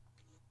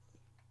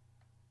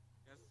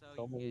 Just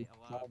so you get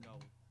a lot of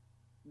gold.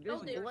 This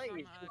Oh, there's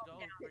blaze. some, Gold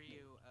down. for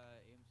you,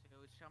 so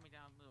show me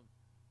down the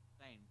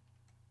thing.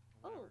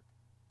 Oh. Whatever.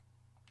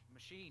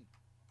 Machine.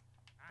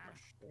 Ah,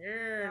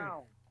 Machine.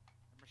 Ow,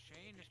 the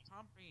machine is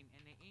pumping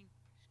and the ink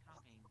is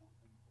coming.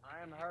 I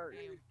am hurt.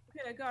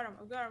 Okay, I got him.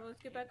 I got him. Let's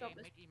get back up.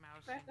 Let's... Mickey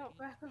Mouse back and up, ink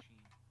back up.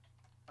 machine.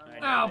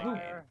 I'm Ow. on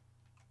fire.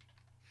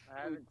 I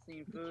haven't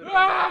seen food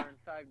Ah! in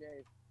 5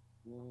 days.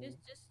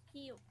 Just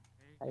heal.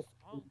 There's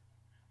all,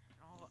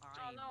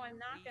 Oh no, I'm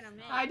knocking him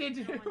in. I did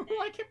too. Someone dead.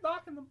 I kept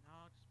knocking them. No,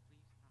 just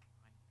please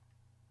stop.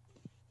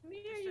 Come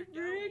here, you Mr.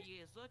 bird.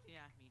 Doggy is looking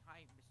at me. Hi,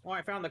 Mr. Oh,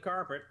 I found the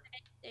carpet.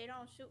 They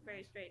don't shoot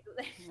very straight, do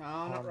they?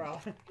 No, not really.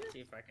 See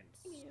if I can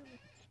get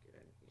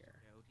in here.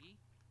 Doggy.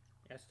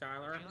 Yes,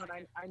 Tyler.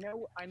 I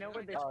know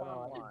where they Oh, spawn no.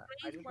 a lot.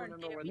 I just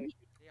remember where they.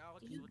 They all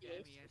just look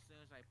at me as soon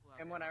as I pull out.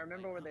 And when I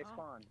remember where they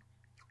spawn,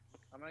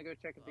 I'm gonna go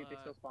check and see if they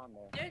still spawn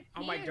there.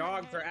 Oh, my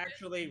dogs are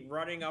actually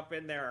running up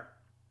in there.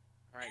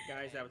 All right,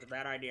 guys, that was a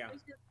bad idea.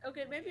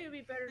 Okay, maybe it'd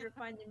be better to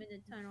find them in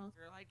the tunnels.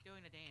 They're like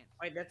doing a dance.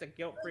 Wait, that's a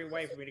guilt-free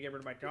way for me to get rid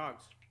of my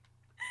dogs.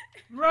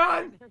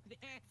 Run! They're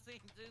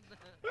dancing to the.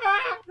 Ah!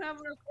 I don't have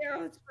enough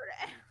arrows for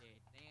that.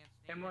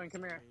 Emily,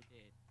 come here.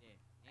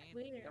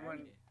 Where?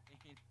 Emily,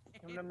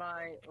 come to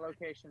my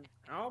location.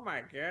 Oh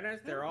my goodness,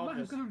 they're all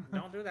just.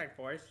 Don't do that,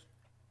 boys.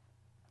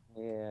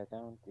 Yeah,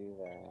 don't do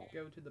that.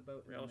 Go to the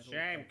boat. in the Real middle.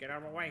 shame. Get out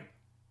of my way.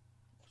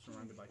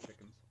 Surrounded by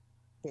chickens.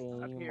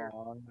 Up Game here.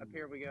 on. Up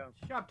here we go.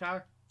 Shut up,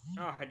 Tyler.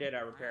 Oh, I did. I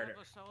repaired it.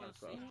 Solo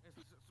That's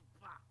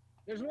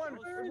There's one.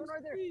 There's one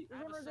right there. I There's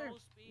have one a right there. soul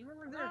speed. There's one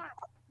right there.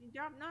 You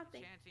dropped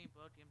nothing. Chanting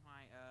book in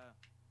my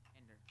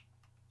ender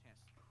chest.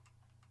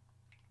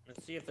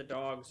 Let's see if the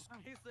dogs Why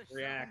is there so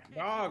react.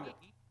 many? Dog!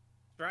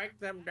 Strike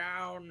them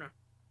down.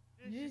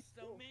 There's just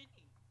so many.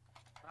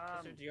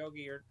 Mr.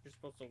 Diogi, you're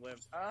supposed to live.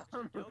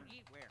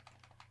 Doggy, where?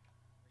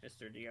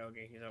 Mr.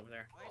 Diogi, he's over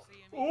there. Why is he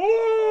in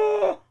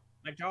Oh!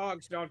 My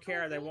dogs don't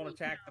care. They won't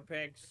attack the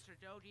pigs. Mr.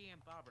 Doggy and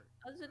Bobber.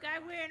 Oh, there's a guy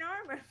wearing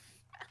armor.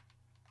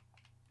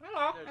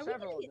 Hello. There's Are we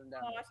several gonna of get them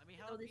down there. lost Let me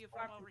with all help this you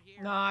crap? from over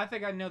here. No, I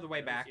think I know the way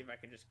Let me back. see if I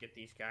can just get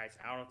these guys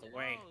out of the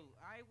way. No,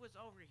 I was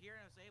over here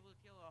and I was able to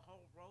kill a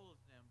whole row of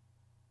them.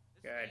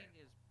 This Good.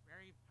 thing is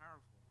very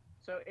powerful.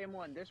 So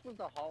M1, this was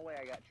the hallway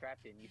I got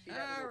trapped in. You see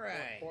that little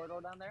Alright.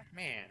 corridor down there?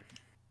 Man.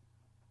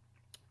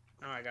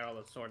 Oh, I got all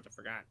the swords. I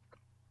forgot.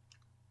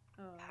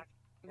 Oh,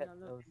 Get no,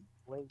 those look.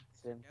 weights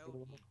into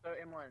Doggy. So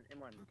M1,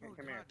 come Oh,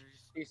 here. God,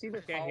 there's- Do you see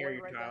this Can't hear hallway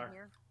you, right Tyler. down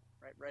here?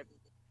 Right.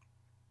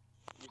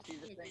 You see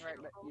this thing right?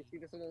 You see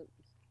this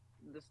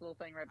little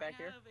thing right back I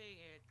here? have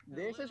a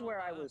This is little,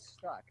 where I was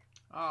stuck.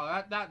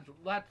 Oh,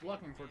 that's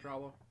looking for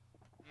trouble.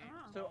 and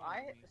So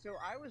follow me.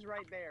 I was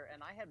right there,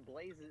 and I had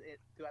blazes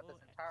throughout this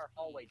entire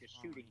hallway just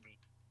shooting me.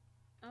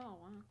 Oh,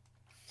 wow.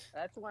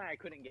 That's why I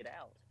couldn't get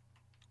out.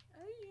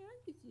 Oh, yeah,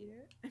 I can see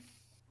that.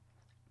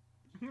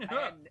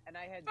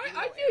 I had I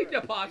zero see the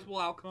arrows. possible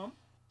outcome.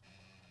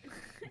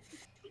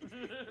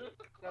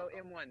 So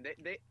M1,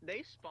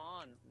 they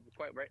spawn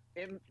quite right.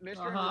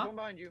 Mister, Uh-huh. there's one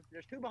behind you.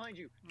 There's two behind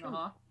you. Uh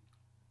huh.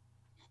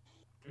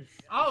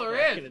 Oh,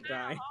 there I'm is. gonna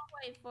die.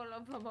 Hallway full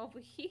of them over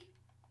here.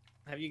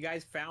 Have you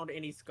guys found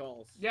any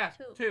skulls? Yes,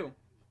 two.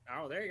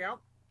 Oh, there you go.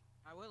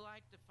 I would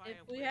like to find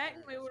If we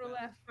hadn't, we would have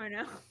left by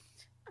now.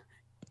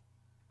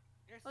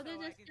 Oh, there's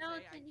a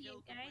skeleton here,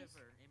 guys.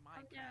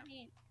 Come down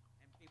here.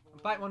 I'm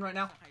fighting one right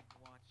now.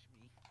 Watch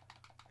me.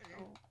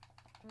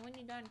 Oh. When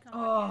you're done, come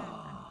Oh. back down.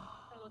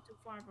 I'm a little too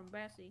far from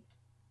Bessie.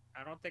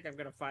 I don't think I'm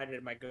gonna fight it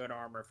in my good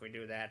armor if we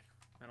do that.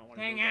 I don't want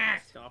to Dang do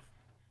that it. stuff.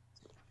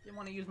 Didn't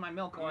want to use my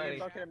milk Oh, already.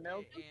 bucket of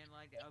milk?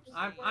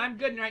 I'm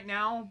good right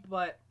now,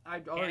 but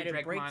I already And it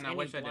drank breaks mine. I any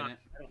wish I block. didn't.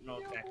 I don't know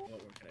exactly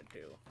what we're gonna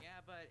do. Yeah,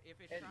 but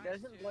if it, It tries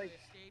doesn't to like-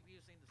 escape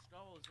using the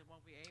skulls, it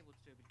won't be able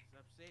to because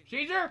obsidian.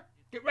 Caesar,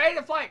 it's get ready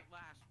to fight.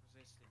 Blast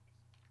resistance.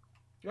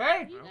 You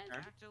ready? You guys Okay.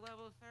 Back to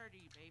level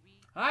 30, baby.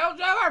 I'll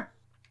Trevor.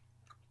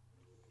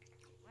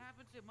 What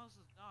happened to most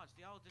of the dogs?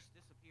 They all just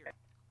disappeared.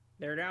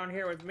 They're down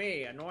here with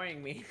me,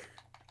 annoying me.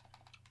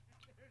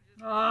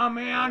 Oh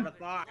man, Who'd have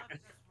thought? Left us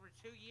for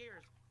 2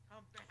 years.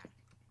 Come back.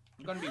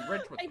 I'm gonna be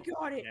rich with I them.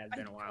 got it. Yeah, it's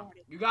been a while. got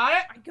it. You got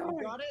it? I got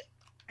it. Got it?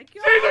 I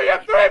got Caesar, it. you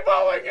have three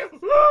following you.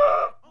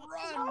 Ah!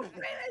 Oh, man,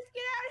 let's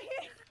get out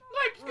of here.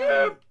 Let's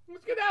go.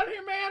 Let's get out of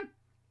here, man.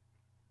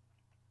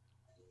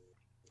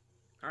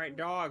 All right,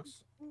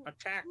 dogs,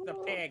 attack the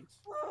pigs.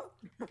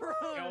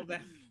 Kill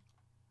them.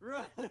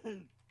 Run!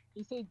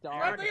 You say They're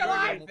dog. not Be doing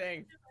alive.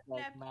 anything.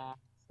 Like Max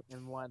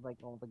and one like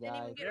all the Didn't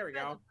even guys. get There we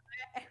go.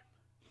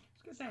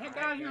 Let's get the heck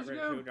All out right, of here. got Let's rid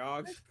of go. 2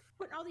 dogs.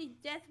 Putting all these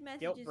death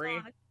messages Guilt-free.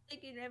 on. I'm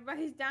thinking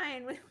everybody's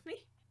dying with me.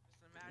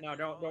 Just imagine No,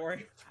 don't all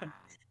worry. of-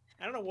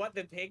 I don't know what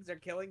the pigs are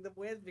killing them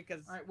with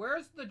because All right,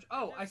 where's the?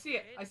 Oh, I see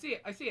it. I see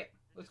it. I see it.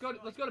 Let's go.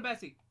 Let's go to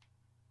Bessie.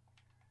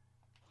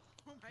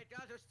 Oh my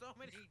god, there's so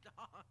many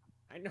dogs.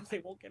 I know they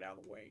won't get out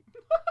of the way.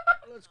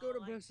 Let's go to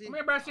Bessie. Come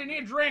here, Bessie. I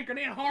need a drink. I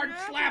need a hard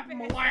slap of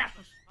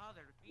molasses.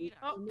 Mother, feed us.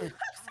 Oh, Mother,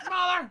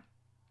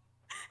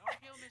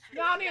 Don't kill Mr.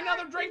 now I need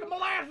another drink of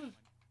molasses.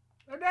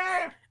 Oh,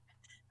 damn.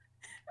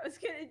 I was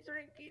gonna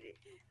drink it.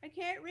 I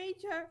can't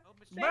reach her. Oh,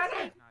 Mr. Betty!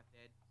 Bessie. Not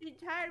dead. She's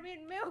tired of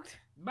being milked.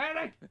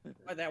 Betty,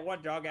 But that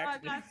one dog I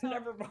actually got some.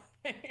 never mind.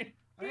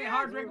 I need a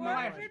hard drink of we're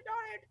molasses. on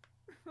it.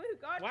 We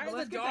got Why Well, are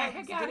let's the get the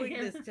dogs heck outta doing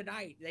here. this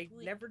tonight? They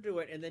Wait. never do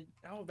it, and then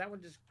oh, that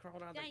one just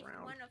crawled out of Guys, the you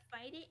ground. wanna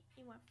fight it?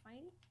 You wanna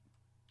fight it?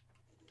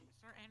 Is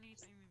there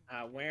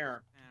anything?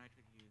 Where? that I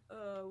could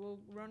use? We'll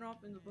run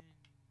off in the bush,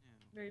 No.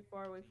 very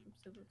far away from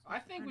civilization. I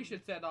think we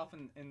should set off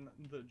in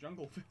the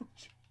jungle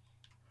village.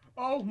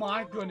 Oh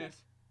my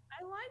goodness.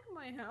 I like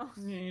my house.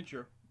 Yeah,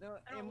 true. No,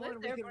 I don't M1,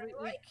 live there, but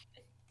I like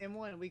it.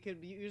 M1, we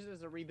could use it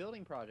as a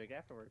rebuilding project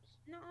afterwards.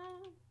 No,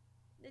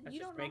 Then That's you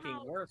just don't know making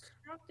how work.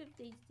 destructive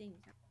these things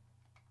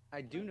are.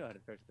 I do know how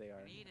destructive they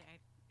are.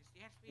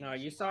 No,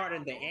 you saw it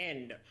in the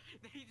end.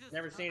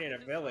 Never seen it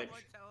in a village.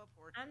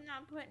 I'm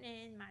not putting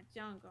it in my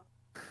jungle.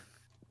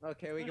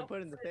 Okay, we can put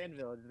it in the sand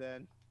village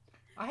then.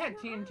 I had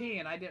TNT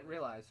and I didn't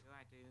realize.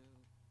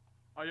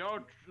 Are y'all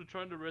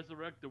trying to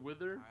resurrect the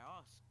Wither?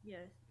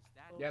 Yes.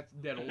 That's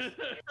diddles.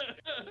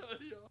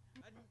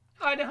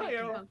 I I know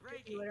you.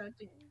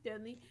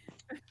 Deadly.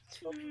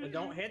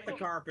 Don't hit the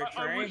carpet,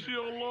 I Trey. wish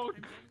you alone.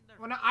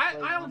 Well, no,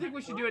 I don't think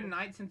we should do it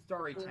tonight since it's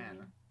already 10.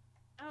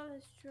 Oh,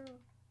 that's true.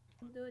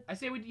 Do it. I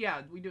say we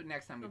do it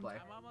next time we play.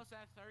 I'm almost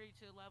at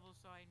 32 levels,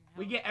 so I can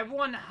We help get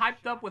everyone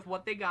hyped up with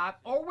what they got,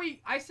 or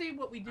I say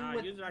what we do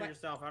with. Use it on like-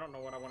 yourself. I don't know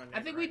what I want to do.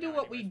 I think we do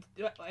what we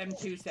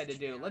M2 said to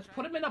do. Let's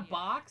put them in a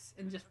box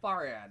and just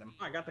fire at them.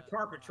 I got the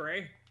carpet,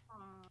 Trey.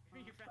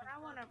 But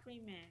I want a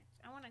free match.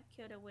 I want to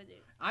kill the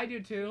wizard. I do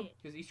too,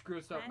 because he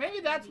screws up. Maybe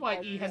that's why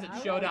E hasn't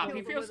showed up.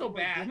 He feels so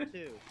bad.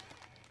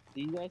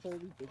 Do you guys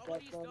already did All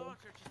that, these brother?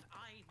 dogs are just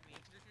eyeing me.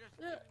 They're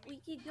just Look, we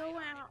could go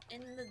out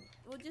and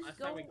we'll just Last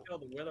go. time we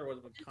killed the Wither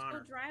was with Just go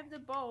Connor. drive the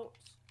boats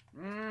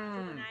to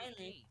Mmm. an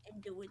island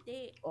and do it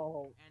there.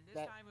 Oh, And this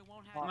that time we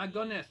won't Oh have my me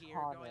goodness. here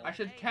Connor. going, I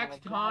should "Hey,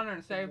 text Connor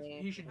and say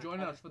he should join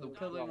us for the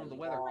killing of the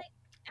Wither.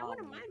 I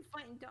wouldn't mind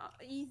fighting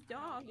his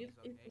dog if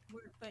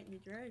we're fighting the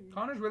dragon.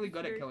 Connor's really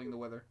good at killing the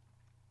Wither.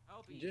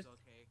 hope he's Just-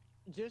 okay."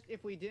 Just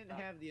if we didn't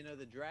have the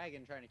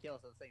dragon trying to kill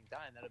us at the same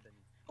time, that'd have been.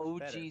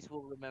 OGs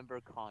will remember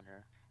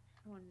Connor.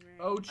 Oh, I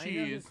know who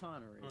jeez.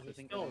 Connor is. Well, I he's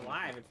think still I know.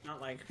 alive. It's not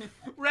like.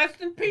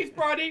 Rest in peace,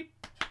 buddy.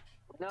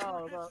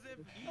 No, no.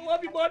 I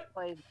love you, bud. I've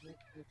played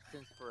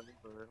since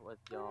forever with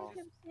y'all. Connor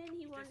kept saying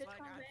he wanted to Just like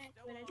come I'm back,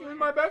 still but I alive. You're didn't.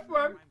 my best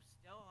friend. I'm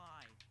still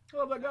alive. I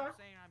love that Stop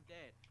guy. saying I'm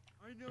dead.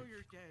 I know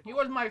you're dead. He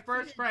was my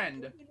first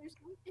friend. Or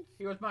something.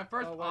 He was my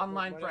first Oh, what-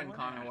 online what- friend, what-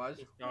 Connor was.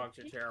 These dogs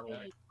are terrible.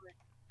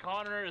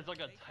 Connor is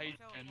like a titan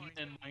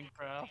in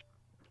Minecraft.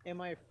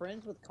 Am I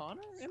friends with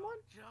Connor? Am I?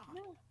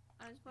 No,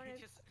 I was wondering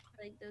if,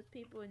 like those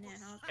people in that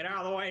house. Get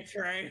out of the way,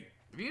 Trey.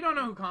 If you don't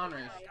know who Connor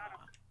is,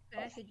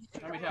 That could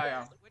just let me tell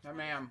you, Which that one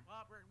man, is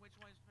Robert and which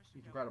one is Mr.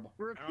 he's Joe? incredible.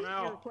 Repeat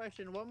know. your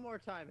question one more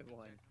time,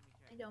 everyone.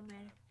 it don't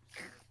matter.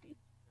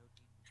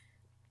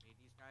 Okay,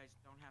 these guys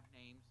don't have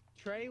names.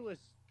 Trey was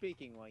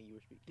speaking while you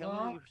were speaking. Tell me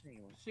Well, what you were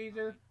saying.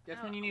 Caesar,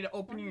 that's when you need to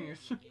open your ears.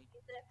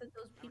 That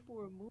those people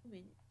were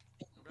moving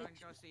We're going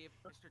to go see if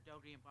Mr.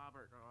 Doty and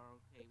Bobbert are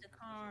okay. with the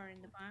car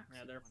in the box.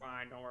 Yeah, they're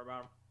fine. Don't worry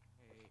about them.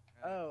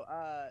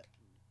 Okay,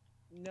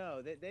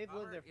 No, they've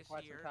lived there Robert for is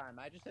quite here. some time.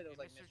 I just said it was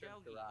like Mr. Mr.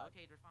 Doty. Garage.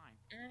 Okay, they're fine.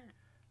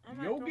 I'm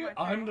not Yogi, throwing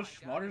my I'm the car.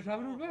 smartest I've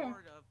ever been.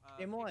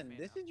 M1,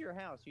 this is your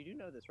house. You do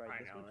know this, right? I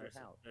This know. was There's,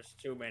 your house. there's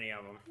too many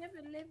of them.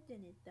 Never lived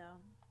in it though,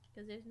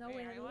 because there's No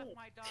nowhere I to left live.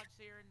 my dogs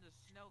here in the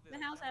snow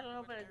The house had a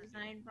little bit of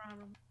design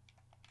problem.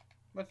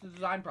 What's the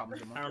design problem,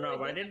 Jim? I don't know,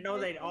 but I didn't know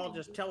they'd all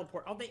just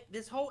teleport. Oh,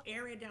 this whole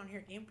area down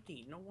here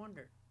empty. No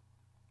wonder.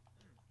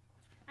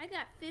 I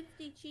got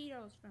 50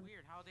 Cheetos from.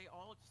 Weird how they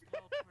all just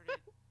teleported.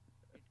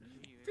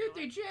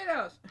 50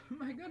 Cheetos!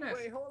 My goodness.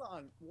 Wait, hold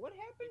on. What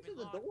happened to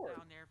the door?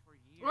 Down there for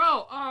years.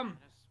 Bro,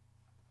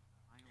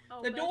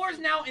 Oh, the but door's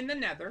now in the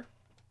nether.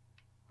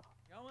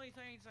 The only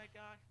things I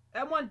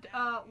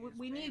got.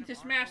 We need to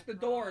smash the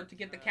door to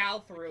get the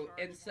cow through,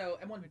 and so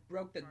M1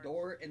 broke the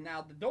door, and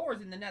now the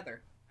door's in the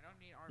nether. I don't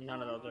need our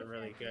None of those are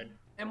really good.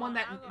 M1,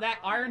 that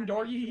iron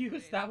door you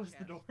used, that was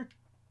the door. We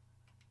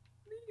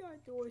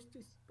got doors to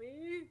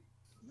spare.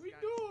 We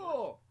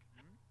do!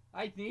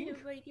 I think.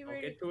 Everybody get Don't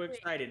ready get to too quit.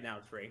 excited now,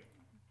 Trey.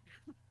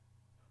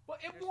 But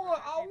There's M1, I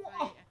protective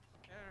want. plate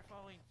that are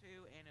falling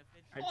too, and if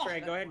it's Alright,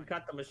 Trey, go ahead and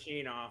cut the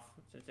machine off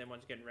since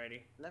everyone's getting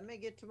ready. Let me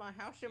get to my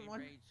house, be M1.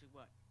 ready to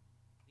what?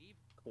 Leave?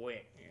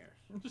 Quit.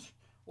 Yes.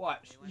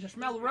 What? You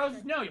smell the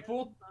roses? No, you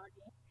fool.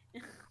 I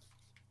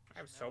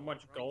have so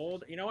much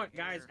gold. You know what,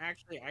 guys?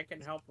 Actually, I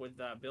can help with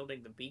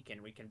building the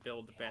beacon. We can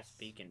build the best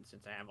beacon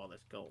since I have all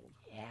this gold.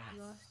 Yeah.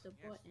 You lost the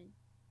button.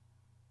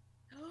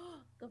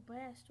 The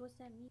best. What's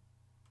that mean?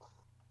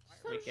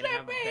 We can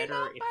have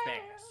better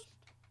effects.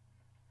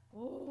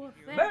 Oh,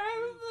 You effect. have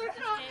That's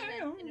a game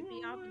that's gonna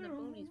be off in the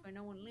boonies where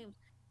no one lives.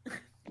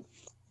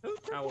 Who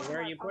took Oh, one of where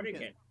are my you putting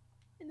pumpkins?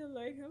 it? In the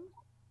lighthouse.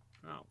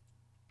 Oh.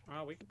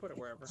 Oh, we can put it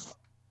wherever.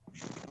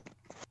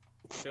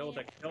 Build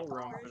a kill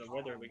room for the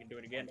wither. We can do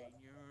it again.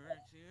 You're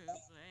to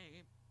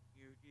blame.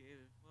 You give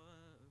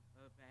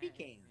a bad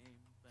Pecan. name,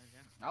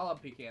 but I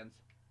love pecans.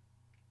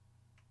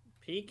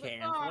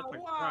 Pecans. Oh, What the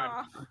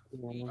wow.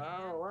 crud?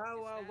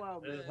 Oh,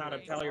 wow. This is how to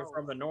tell you're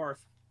from the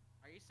north.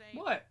 Are you saying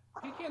What?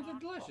 Pecans are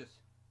delicious.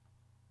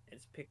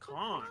 It's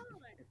pecan.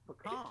 It's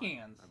pecan.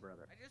 Pecans. My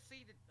brother. I just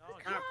see the dog.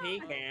 It's not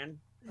pecan.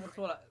 That's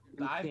what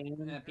I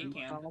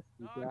pecan. Dog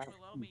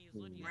below me is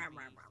looking at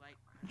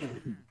me.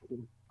 He's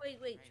like,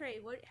 Wait, Trey.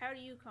 What? How do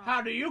you call?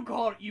 How do you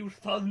call it, you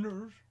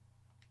southerners?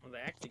 Well, they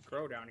actually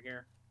grow down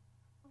here.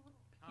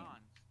 Con.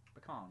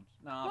 Pecans.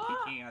 No, Oh,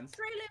 pecans.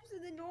 Trey lives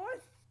in the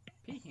north,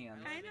 Pecans. I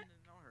live Kinda. in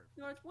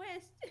the north.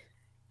 northwest.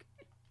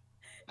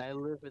 I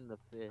live in the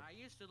fish. I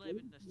used to live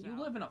in the south. You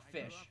live in a I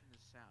grew fish. up in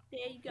the south.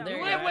 There you go. There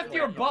You you live go. with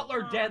your That's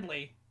butler, Calm.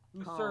 Deadly,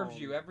 who serves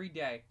Calm. you every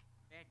day.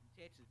 Back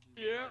Texas.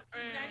 Yeah,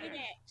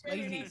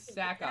 Lazy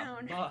sack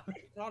of muck.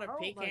 Call it Oh, my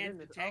pecans in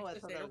goodness. Oh, I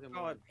Texas. thought They that was don't in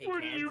call one. it pecans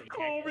What do you in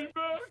call me,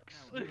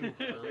 Texas.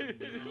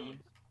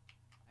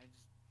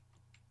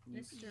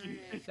 Max?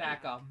 Mr.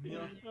 Sack of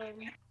milk.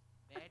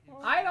 Bad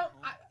I don't.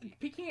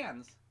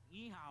 Pecans.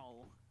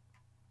 Yeehaw.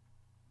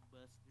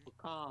 Buster.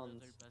 Pecans.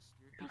 Brother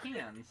Buster.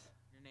 Pecans.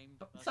 Your name's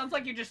Sounds Buster,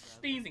 like you're just brother.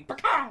 sneezing.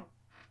 Pecan.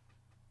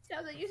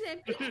 Sounds like you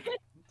said pecan.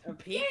 A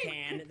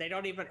pecan? They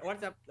don't even.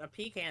 What's a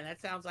pecan?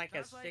 That sounds like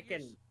Sounds a like you're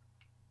sticking.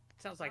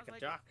 Sounds like a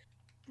like duck.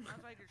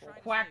 Sounds like you're trying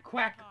to Quack say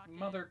quack, peacock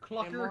mother and-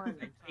 clucker.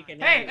 Pecan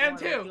Hey, egg.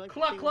 Would you M2, like to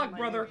cluck see cluck, my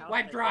brother. new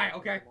Wipe house dry, I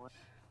built okay? online?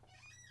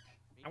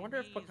 I wonder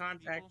if Vietnamese pecans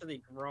people.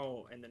 actually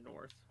grow in the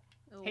north.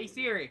 Hey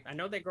Siri, I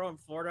know they grow in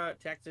Florida,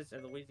 Texas,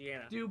 and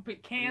Louisiana. do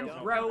pecans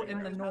Don't grow know.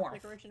 in the House north?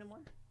 decoration in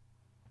one?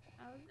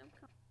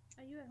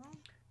 Are you at home?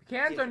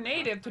 Pecans are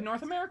native to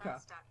North America.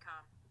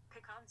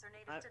 Pecans are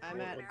native to I'm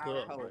North at America.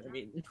 our color. I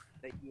mean,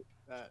 That you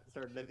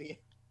started living in.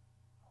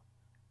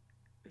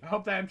 I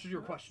hope that answers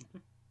your question.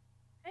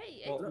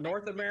 Hey, well,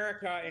 North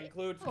America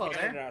includes Hello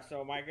there. Canada,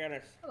 so my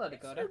goodness. Hello,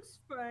 That Dakota. looks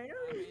fine.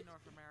 I'm in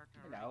North America.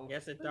 Hello.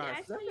 Yes, it Oh, yeah, does.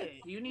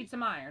 actually, Do you need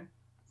some iron?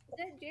 is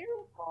that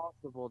Gerald?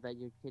 Possible that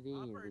you're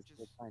Canadian Robert is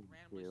just what I'm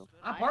randomly do. stood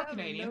I'm up. part I have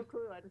Canadian. no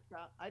clue.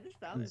 I just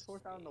found this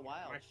horse out in the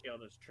wild. My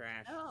shield is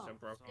trash. Oh, So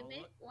broken.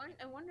 So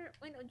I wonder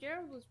when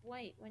Gerald was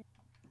white. When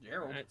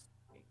Gerald. That's-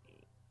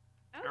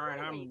 I was All right,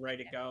 wondering- I'm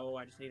ready to go.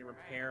 I just need to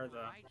repair the.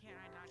 Why can't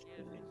I not get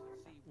an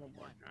instant C1? One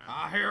more time.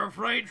 I hear a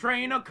freight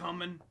train a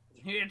coming.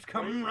 It's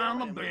coming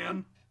round the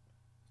bend.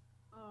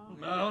 Oh,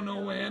 I don't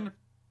know when.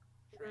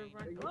 Train.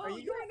 Are you Oh, going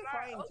to you're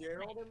find right.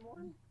 Gerald in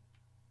one?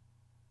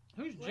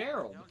 Who's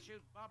Gerald? Don't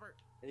shoot,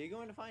 Bobbert. Are you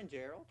going to find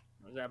Gerald?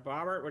 Is that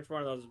Bobbert? Which one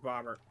of those is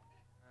Bobbert?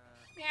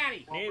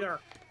 Daddy. Neither.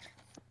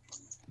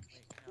 Wait,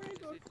 Where no, you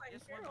go is it find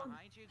this one Gerald?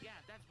 behind you? Yeah,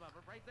 that's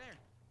Bobbert right there.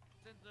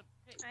 It's in the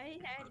pit. I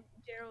had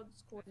Gerald's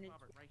That's coordinates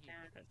Bobbert right here.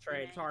 down. That's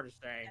right. It's hard to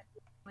say.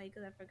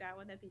 Because I forgot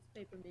what that piece of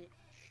paper meant.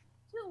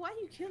 Dude, why are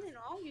you killing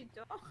all your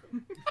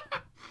dogs?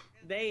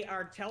 They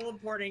are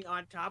teleporting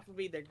on top of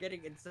me. They're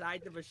getting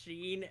inside the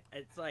machine.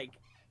 It's like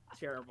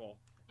terrible.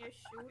 You're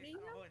shooting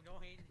them? Oh,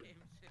 annoying him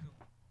too.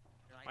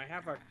 They're I like,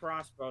 have a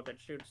crossbow that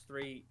shoots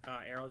 3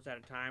 arrows at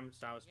a time,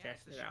 so I was yeah,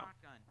 it's testing a it out.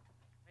 shotgun.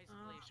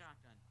 Basically a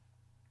shotgun.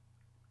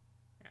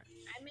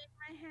 I'm in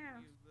my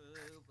house.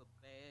 You love a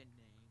bad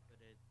name, but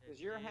it's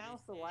Is your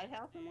house the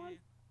lighthouse in one?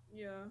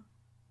 Yeah.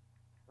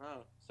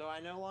 Oh, so I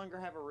no longer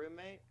have a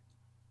roommate?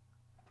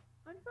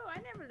 What bro? I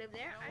never lived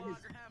there. No I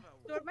just longer have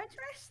a stored my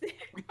trash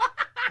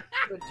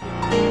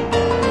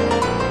there.